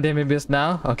it's 20 Mbps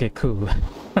now? Okay, cool.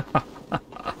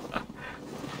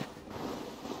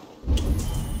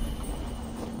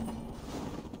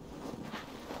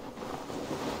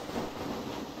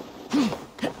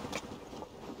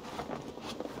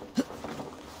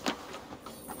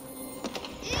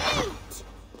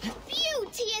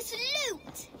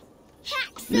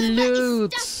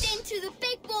 loot! Stuffed into the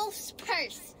big wolf's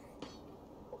purse.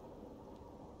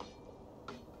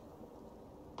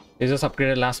 They just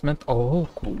upgraded last month. Oh,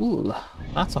 cool.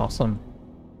 That's awesome.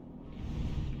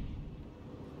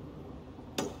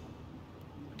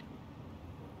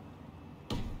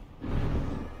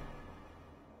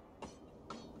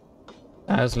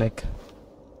 I was like,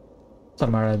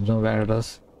 somewhere I don't know where it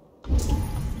is.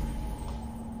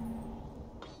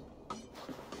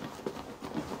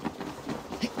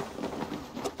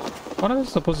 What am I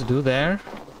supposed to do there?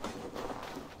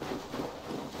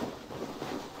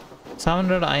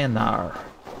 700 INR.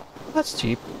 That's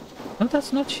cheap. No,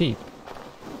 that's not cheap.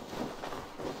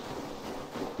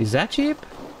 Is that cheap?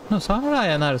 No, 700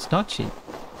 INR is not cheap.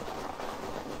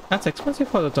 That's expensive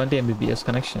for the 20 Mbps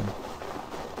connection.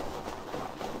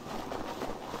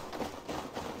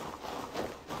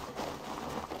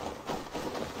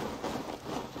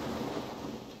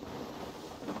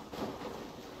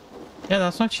 Yeah,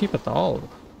 that's not cheap at all.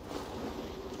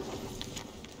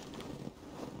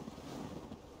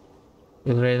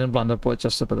 You'll raid and plunder poets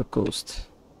just up at the coast.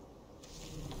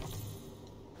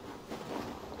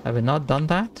 Have we not done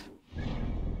that?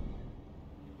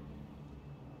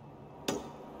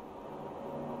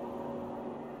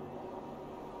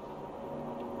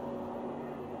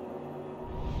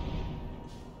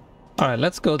 Alright,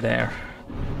 let's go there.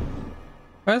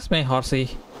 Where's my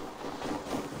horsey?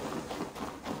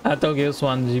 Ato gives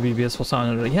 1 Gbps for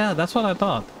 700. Yeah, that's what I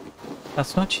thought.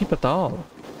 That's not cheap at all.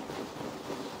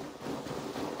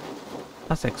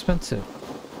 That's expensive.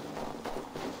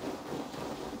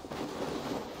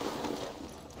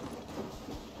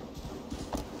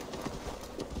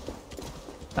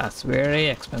 That's very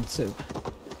expensive.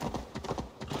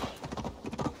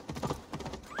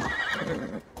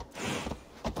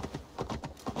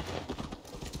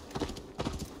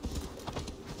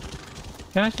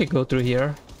 Can I actually go through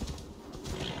here?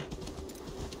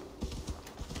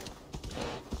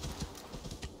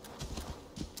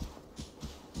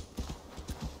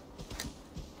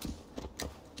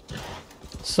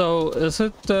 So is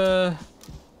it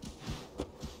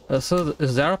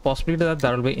is there a possibility that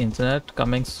there will be internet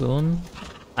coming soon,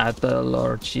 Atel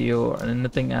or Geo or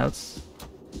anything else?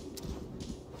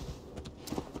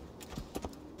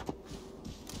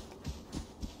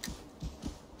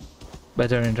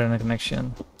 Better internet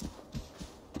connection.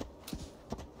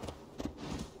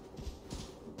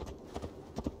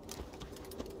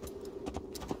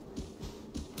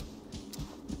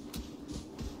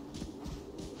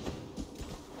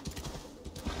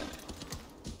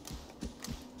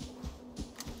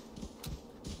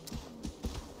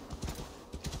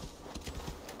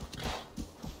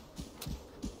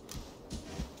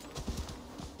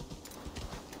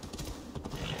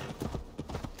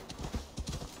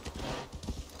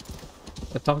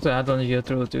 Talk to Adon here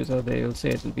through Twitter, they will say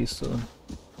it will be soon.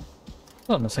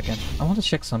 Hold on a second, I want to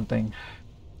check something.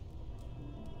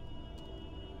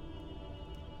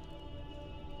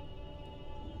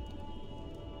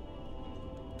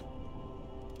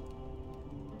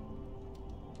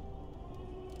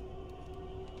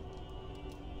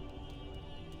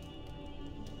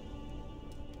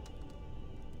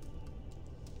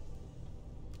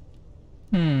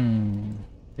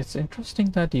 It's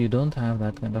interesting that you don't have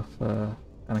that kind of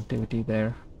connectivity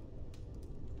there.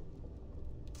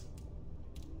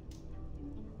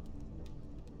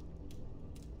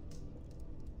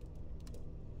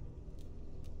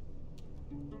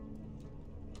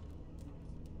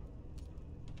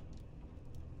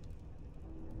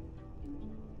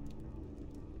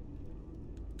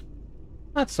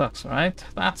 That sucks, right?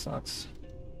 That sucks.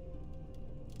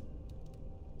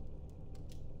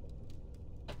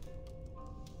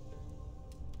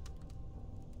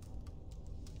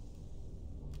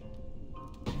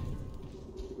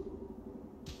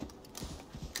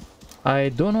 I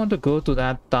don't want to go to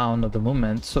that town at the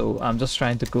moment, so I'm just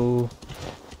trying to go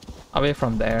away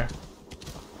from there.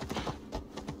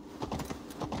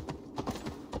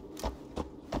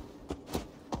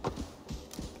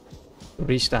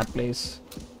 Reach that place.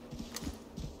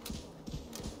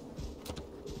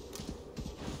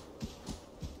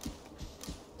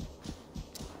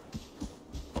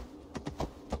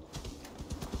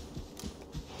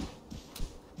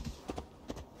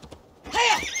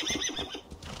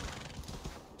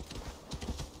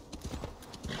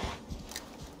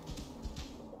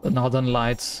 The Northern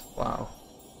Lights, wow.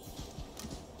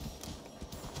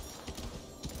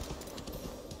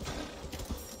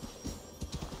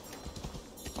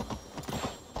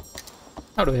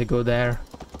 How do I go there?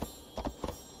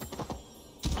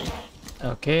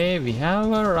 Okay, we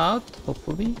have a route,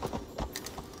 hopefully.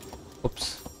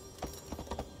 Oops.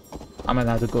 I might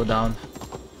have to go down.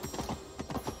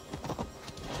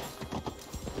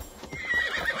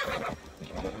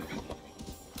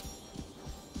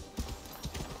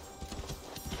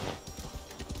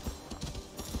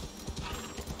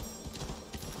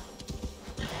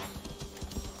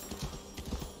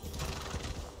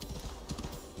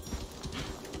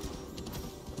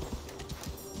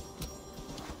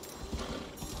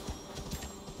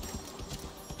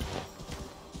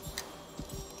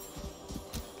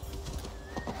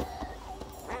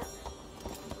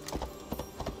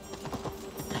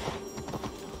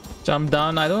 Jump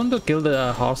down. I don't want to kill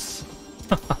the horse.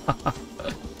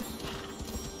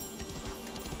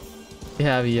 We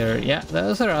have here. Yeah,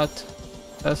 there's a route.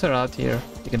 There's a route here.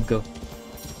 You can go.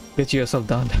 Get yourself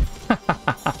down.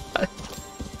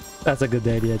 That's a good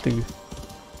idea too.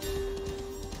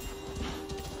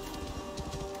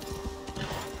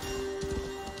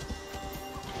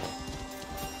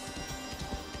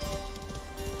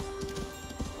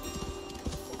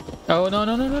 Oh no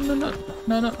no no no no no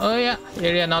no no! Oh yeah,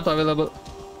 area not available.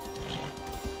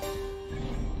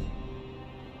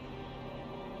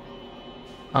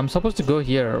 I'm supposed to go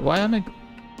here. Why am I?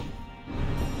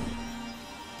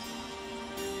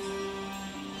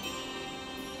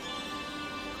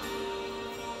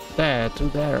 There to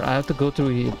there. I have to go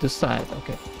through this side.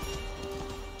 Okay.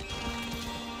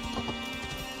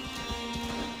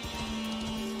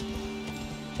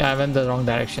 Yeah, I went the wrong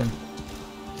direction.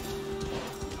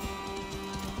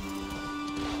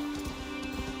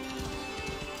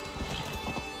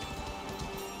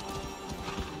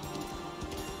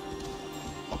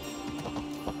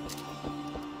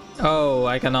 Oh,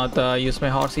 I cannot use my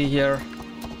horsey here.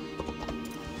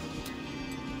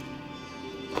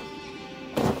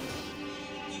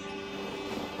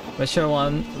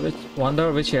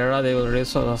 Wonder which era they will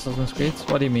release for Assassin's Creed.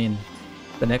 What do you mean?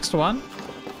 The next one?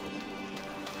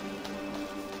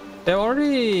 They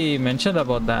already mentioned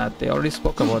about that. They already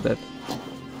spoke about it.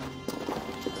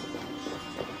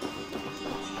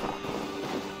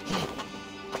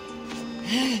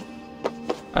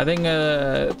 I think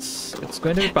it's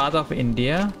going to be part of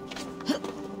India,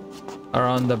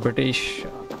 around the British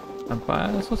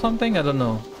Empire or something. I don't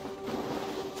know.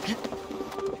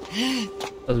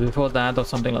 It was before that or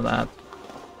something like that.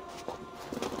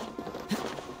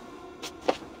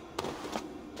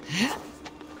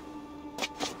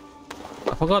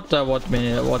 I forgot what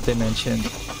they mentioned.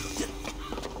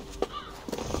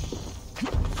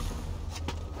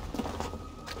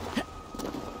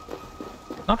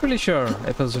 Not really sure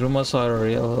if it's rumors or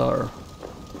real or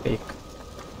fake.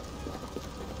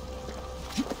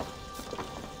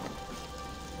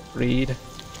 Read.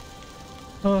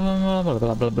 Blah blah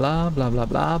blah blah blah blah blah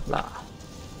blah blah.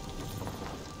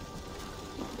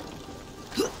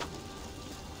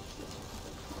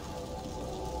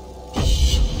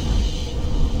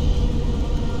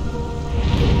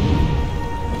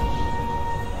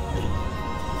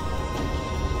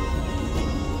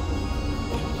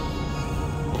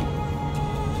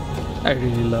 I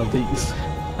really love these.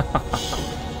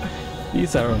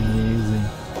 These are amazing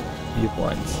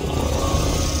viewpoints.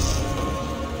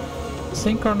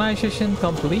 Synchronization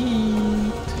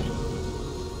complete.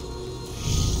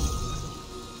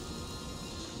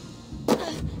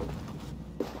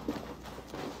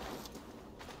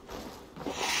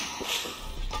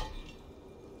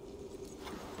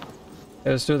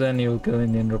 There's two, then you'll kill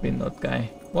Indian rupee note guy.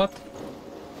 What?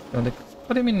 What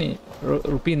do you mean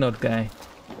rupee note guy?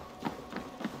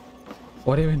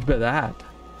 What do you mean by that?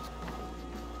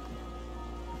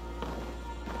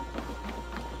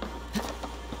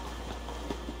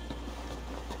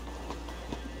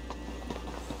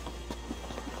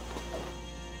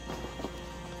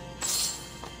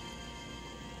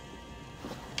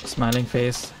 Smiling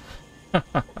face.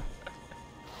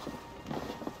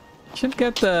 Should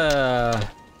get the...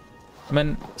 I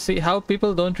mean, see how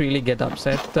people don't really get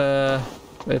upset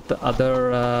with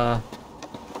other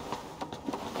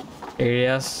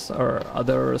areas or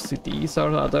other cities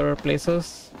or other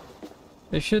places.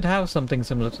 They should have something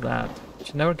similar to that. You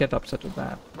should never get upset with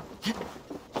that.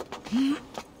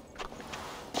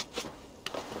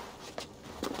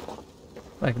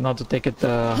 Like, not to take it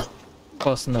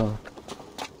personal.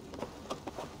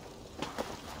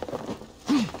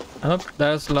 I know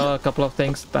there's a couple of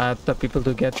things that people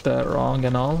do get wrong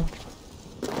and all.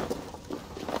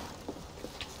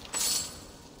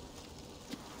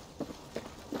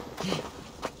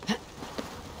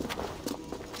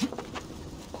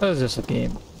 It's just a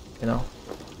game, you know.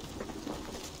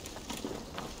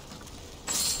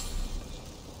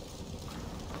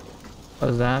 What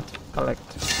is that? Collect.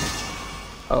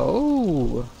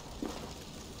 Oh.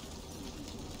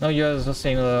 No, you're the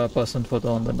same person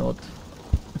photo on the note.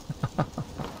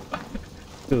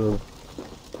 Cool.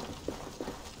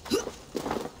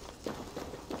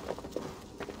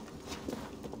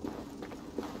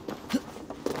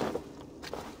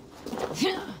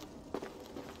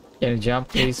 Can you jump,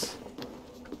 please?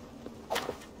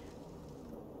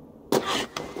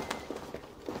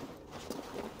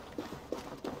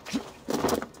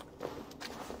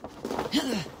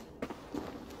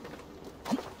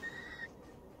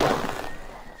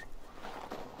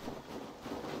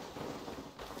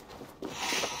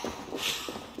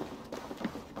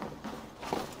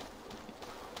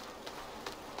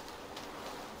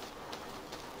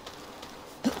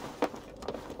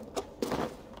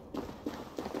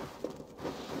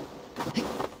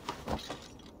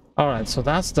 Alright, so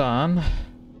that's done.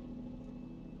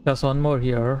 There's one more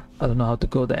here. I don't know how to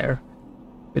go there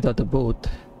without the boat.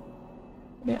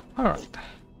 Yeah, alright.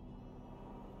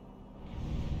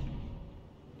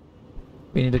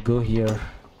 We need to go here.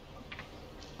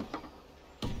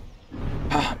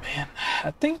 Ah man,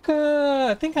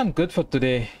 I think I'm good for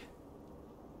today.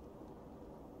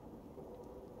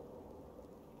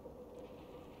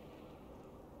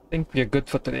 I think we're good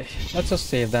for today. Let's just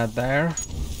save that there.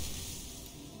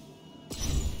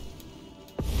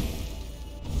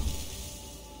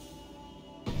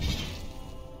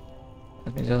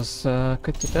 Let me just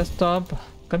quit the desktop.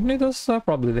 Continue this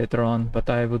probably later on, but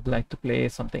I would like to play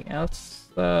something else.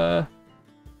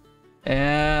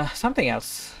 Something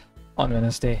else on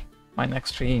Wednesday. My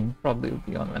next stream probably will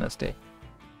be on Wednesday.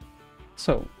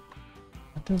 So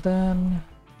until then,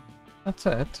 that's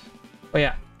it. Oh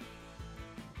yeah,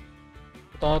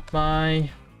 put out my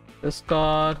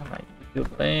Discord, my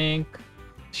YouTube link.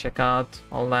 Check out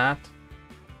all that.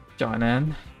 Join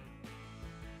in.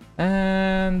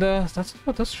 And that's it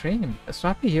for the stream. Is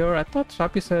Swappy here? I thought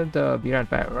Swappy said be right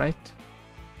back, right?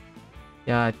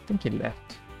 Yeah, I think he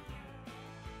left.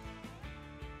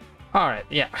 Alright,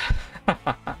 yeah.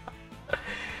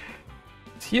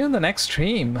 See you in the next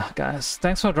stream, guys.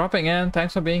 Thanks for dropping in.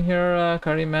 Thanks for being here,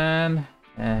 Curryman.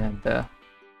 And let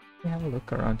me have a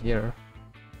look around here.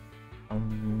 I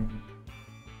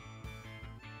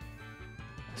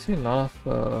see a lot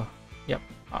of yep,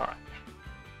 alright.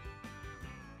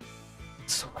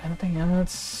 So anything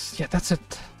else? Yeah, that's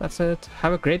it. That's it.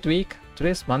 Have a great week.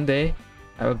 Today's Monday.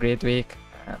 Have a great week.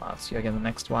 And I'll see you again the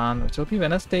next one, which will be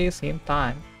Wednesday, same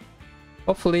time.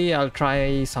 Hopefully I'll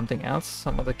try something else,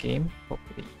 some other game.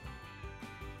 Hopefully.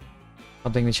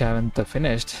 Something which I haven't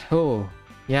finished. Oh,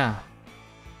 yeah.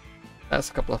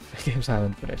 That's a couple of games I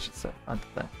haven't finished. So until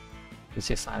then,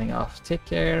 this is signing off. Take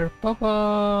care.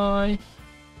 Bye-bye.